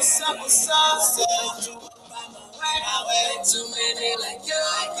 what's up, what's up, what's up? I waited too many like you,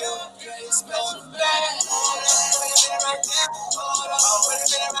 you're a special bag. Hold up, wait a minute right there. Hold up, wait a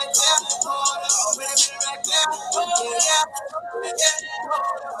minute right there. Hold up, wait a minute right there. Oh yeah, wait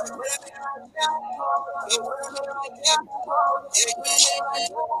a minute right there.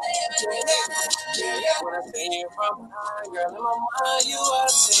 When I see you from behind, girl, in my mind you are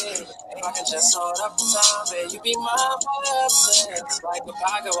the if I can just hold up the time, babe, you be mine for the upset. Like a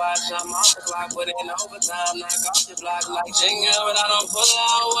pocket watch, I'm off the clock, put in overtime, knock off your block like Jenga, but I don't pull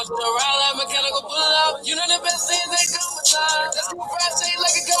out. Watch it around like mechanical pull out. You know the best things they come with time. That's too fast, ain't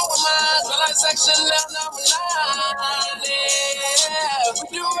like a gun with mine. But like section left, not relying. Yeah, we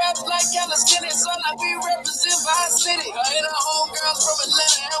do raps like Yellow Skinny, so I be represent Vice City. And our homegirls from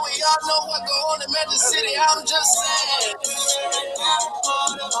Atlanta, and we all know what go on in Magic City. I'm just saying.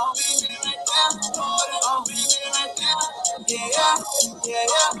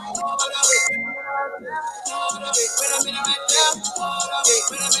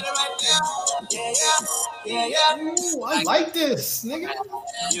 Ooh, I like this, nigga. I'm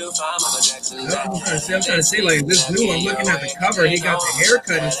trying to say, like, this new, I'm looking at the cover, he got the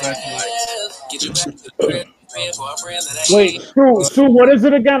haircut and such, like. Wait, Sue, what is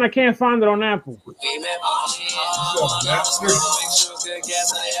it again? I can't find it on Apple.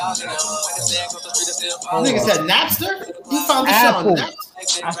 Nigga said Napster? You found the shit on Napster?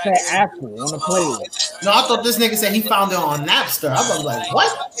 I said Apple on the playlist. No, I thought this nigga said he found it on Napster. I was like,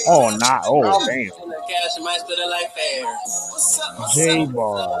 what? Oh, nah. Oh, damn. J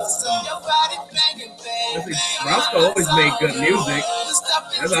Bar. Roscoe always make good music.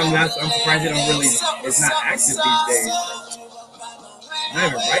 That's why I'm surprised it don't really. It's not active these days. Not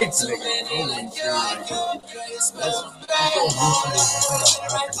even right to nigga.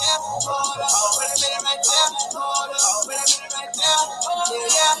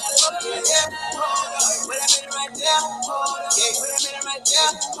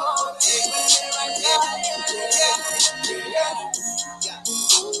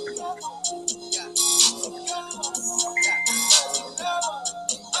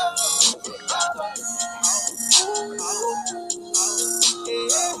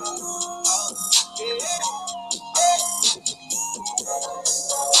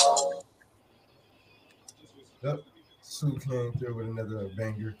 Yep. Sue came through with another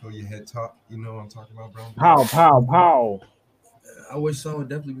banger. Throw your head top. You know what I'm talking about, bro? Pow, pow, pow. I wish someone would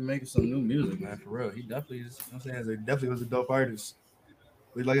definitely be making some new music, man. For real, he definitely is. You know what I'm saying, he definitely was a dope artist.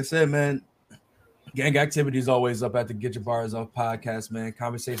 But like I said, man, gang activity is always up at the Get Your Bars Off podcast, man.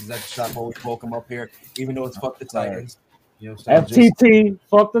 Conversations at the shop always welcome up here, even though it's fuck the Titans. You know what I'm saying? FTT,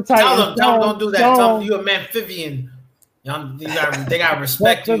 fuck the Titans. Tell them, don't do that. Tell them you a amphibian. They gotta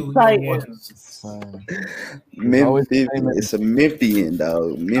respect you. Memphian. It's a Memphian,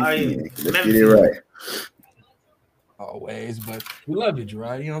 dog. Memphian. Let's get it right. Always, but we love you,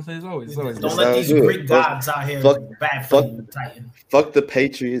 Gerard. You know what I'm saying? It's always don't let these Greek gods out here bad for the Titan. Fuck the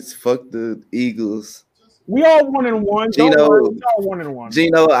Patriots. Fuck the Eagles. We all 1-1. Gino, we all 1-1.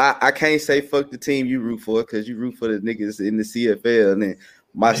 Gino, I can't say fuck the team you root for because you root for the niggas in the CFL, and then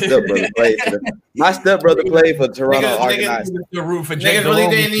my stepbrother played for Toronto Argonauts. Niggas really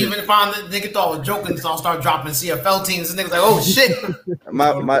didn't even find the nigga thought was joking, so I start dropping CFL teams. And niggas like, oh shit.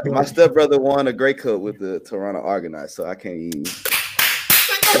 my stepbrother won a Grey Cup with the Toronto Argonauts, so I can't even.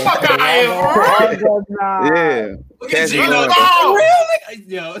 Fuck out of here, bro. Yeah. Cash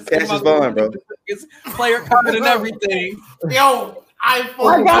is fine, bro. It's player comment and everything. Yo, iPhone.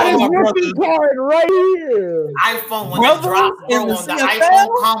 I got his rookie card right here. iPhone when it drops, bro. When the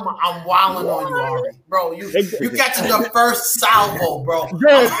iPhone come, I'm wilding on you already, bro. You catching the first salvo, bro.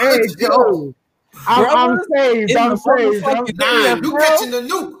 I'm saved. I'm saved. You catching the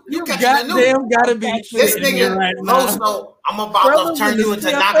nuke. You catching the nuke. Goddamn, gotta be this nigga. Right no, I'm about to turn you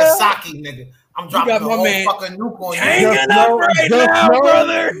into Nagasaki, nigga. I'm dropping the whole fucking nuke on you. Hanging up right now,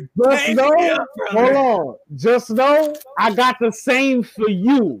 brother. Just know, hold on. Just know, I got the same for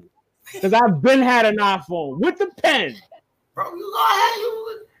you, because I've been had an iPhone with the pen. Bro, you go ahead,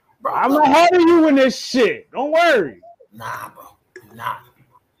 bro. I'm ahead of you in this shit. Don't worry. Nah, bro. Nah.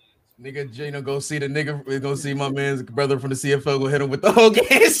 Nigga, Gino, go see the nigga. Go see my man's brother from the CFL. Go hit him with the whole game.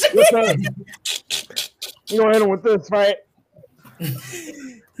 You gonna hit him with this, right?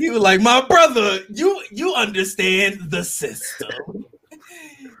 He was like, my brother, you understand the system.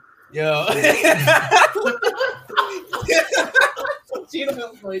 Yo.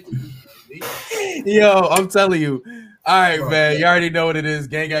 Yo, I'm telling you. All right, man. You already know what it is.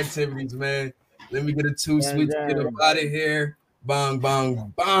 Gang activities, man. Let me get a two sweet to get up out of here. Bang,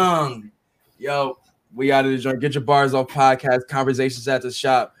 bang, bang. Yo, we out of the joint. Get Your Bars Off podcast. Conversations at the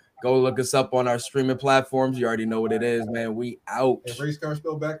shop. Go look us up on our streaming platforms. You already know what it is, man. We out. If race car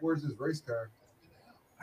spelled backwards is race car.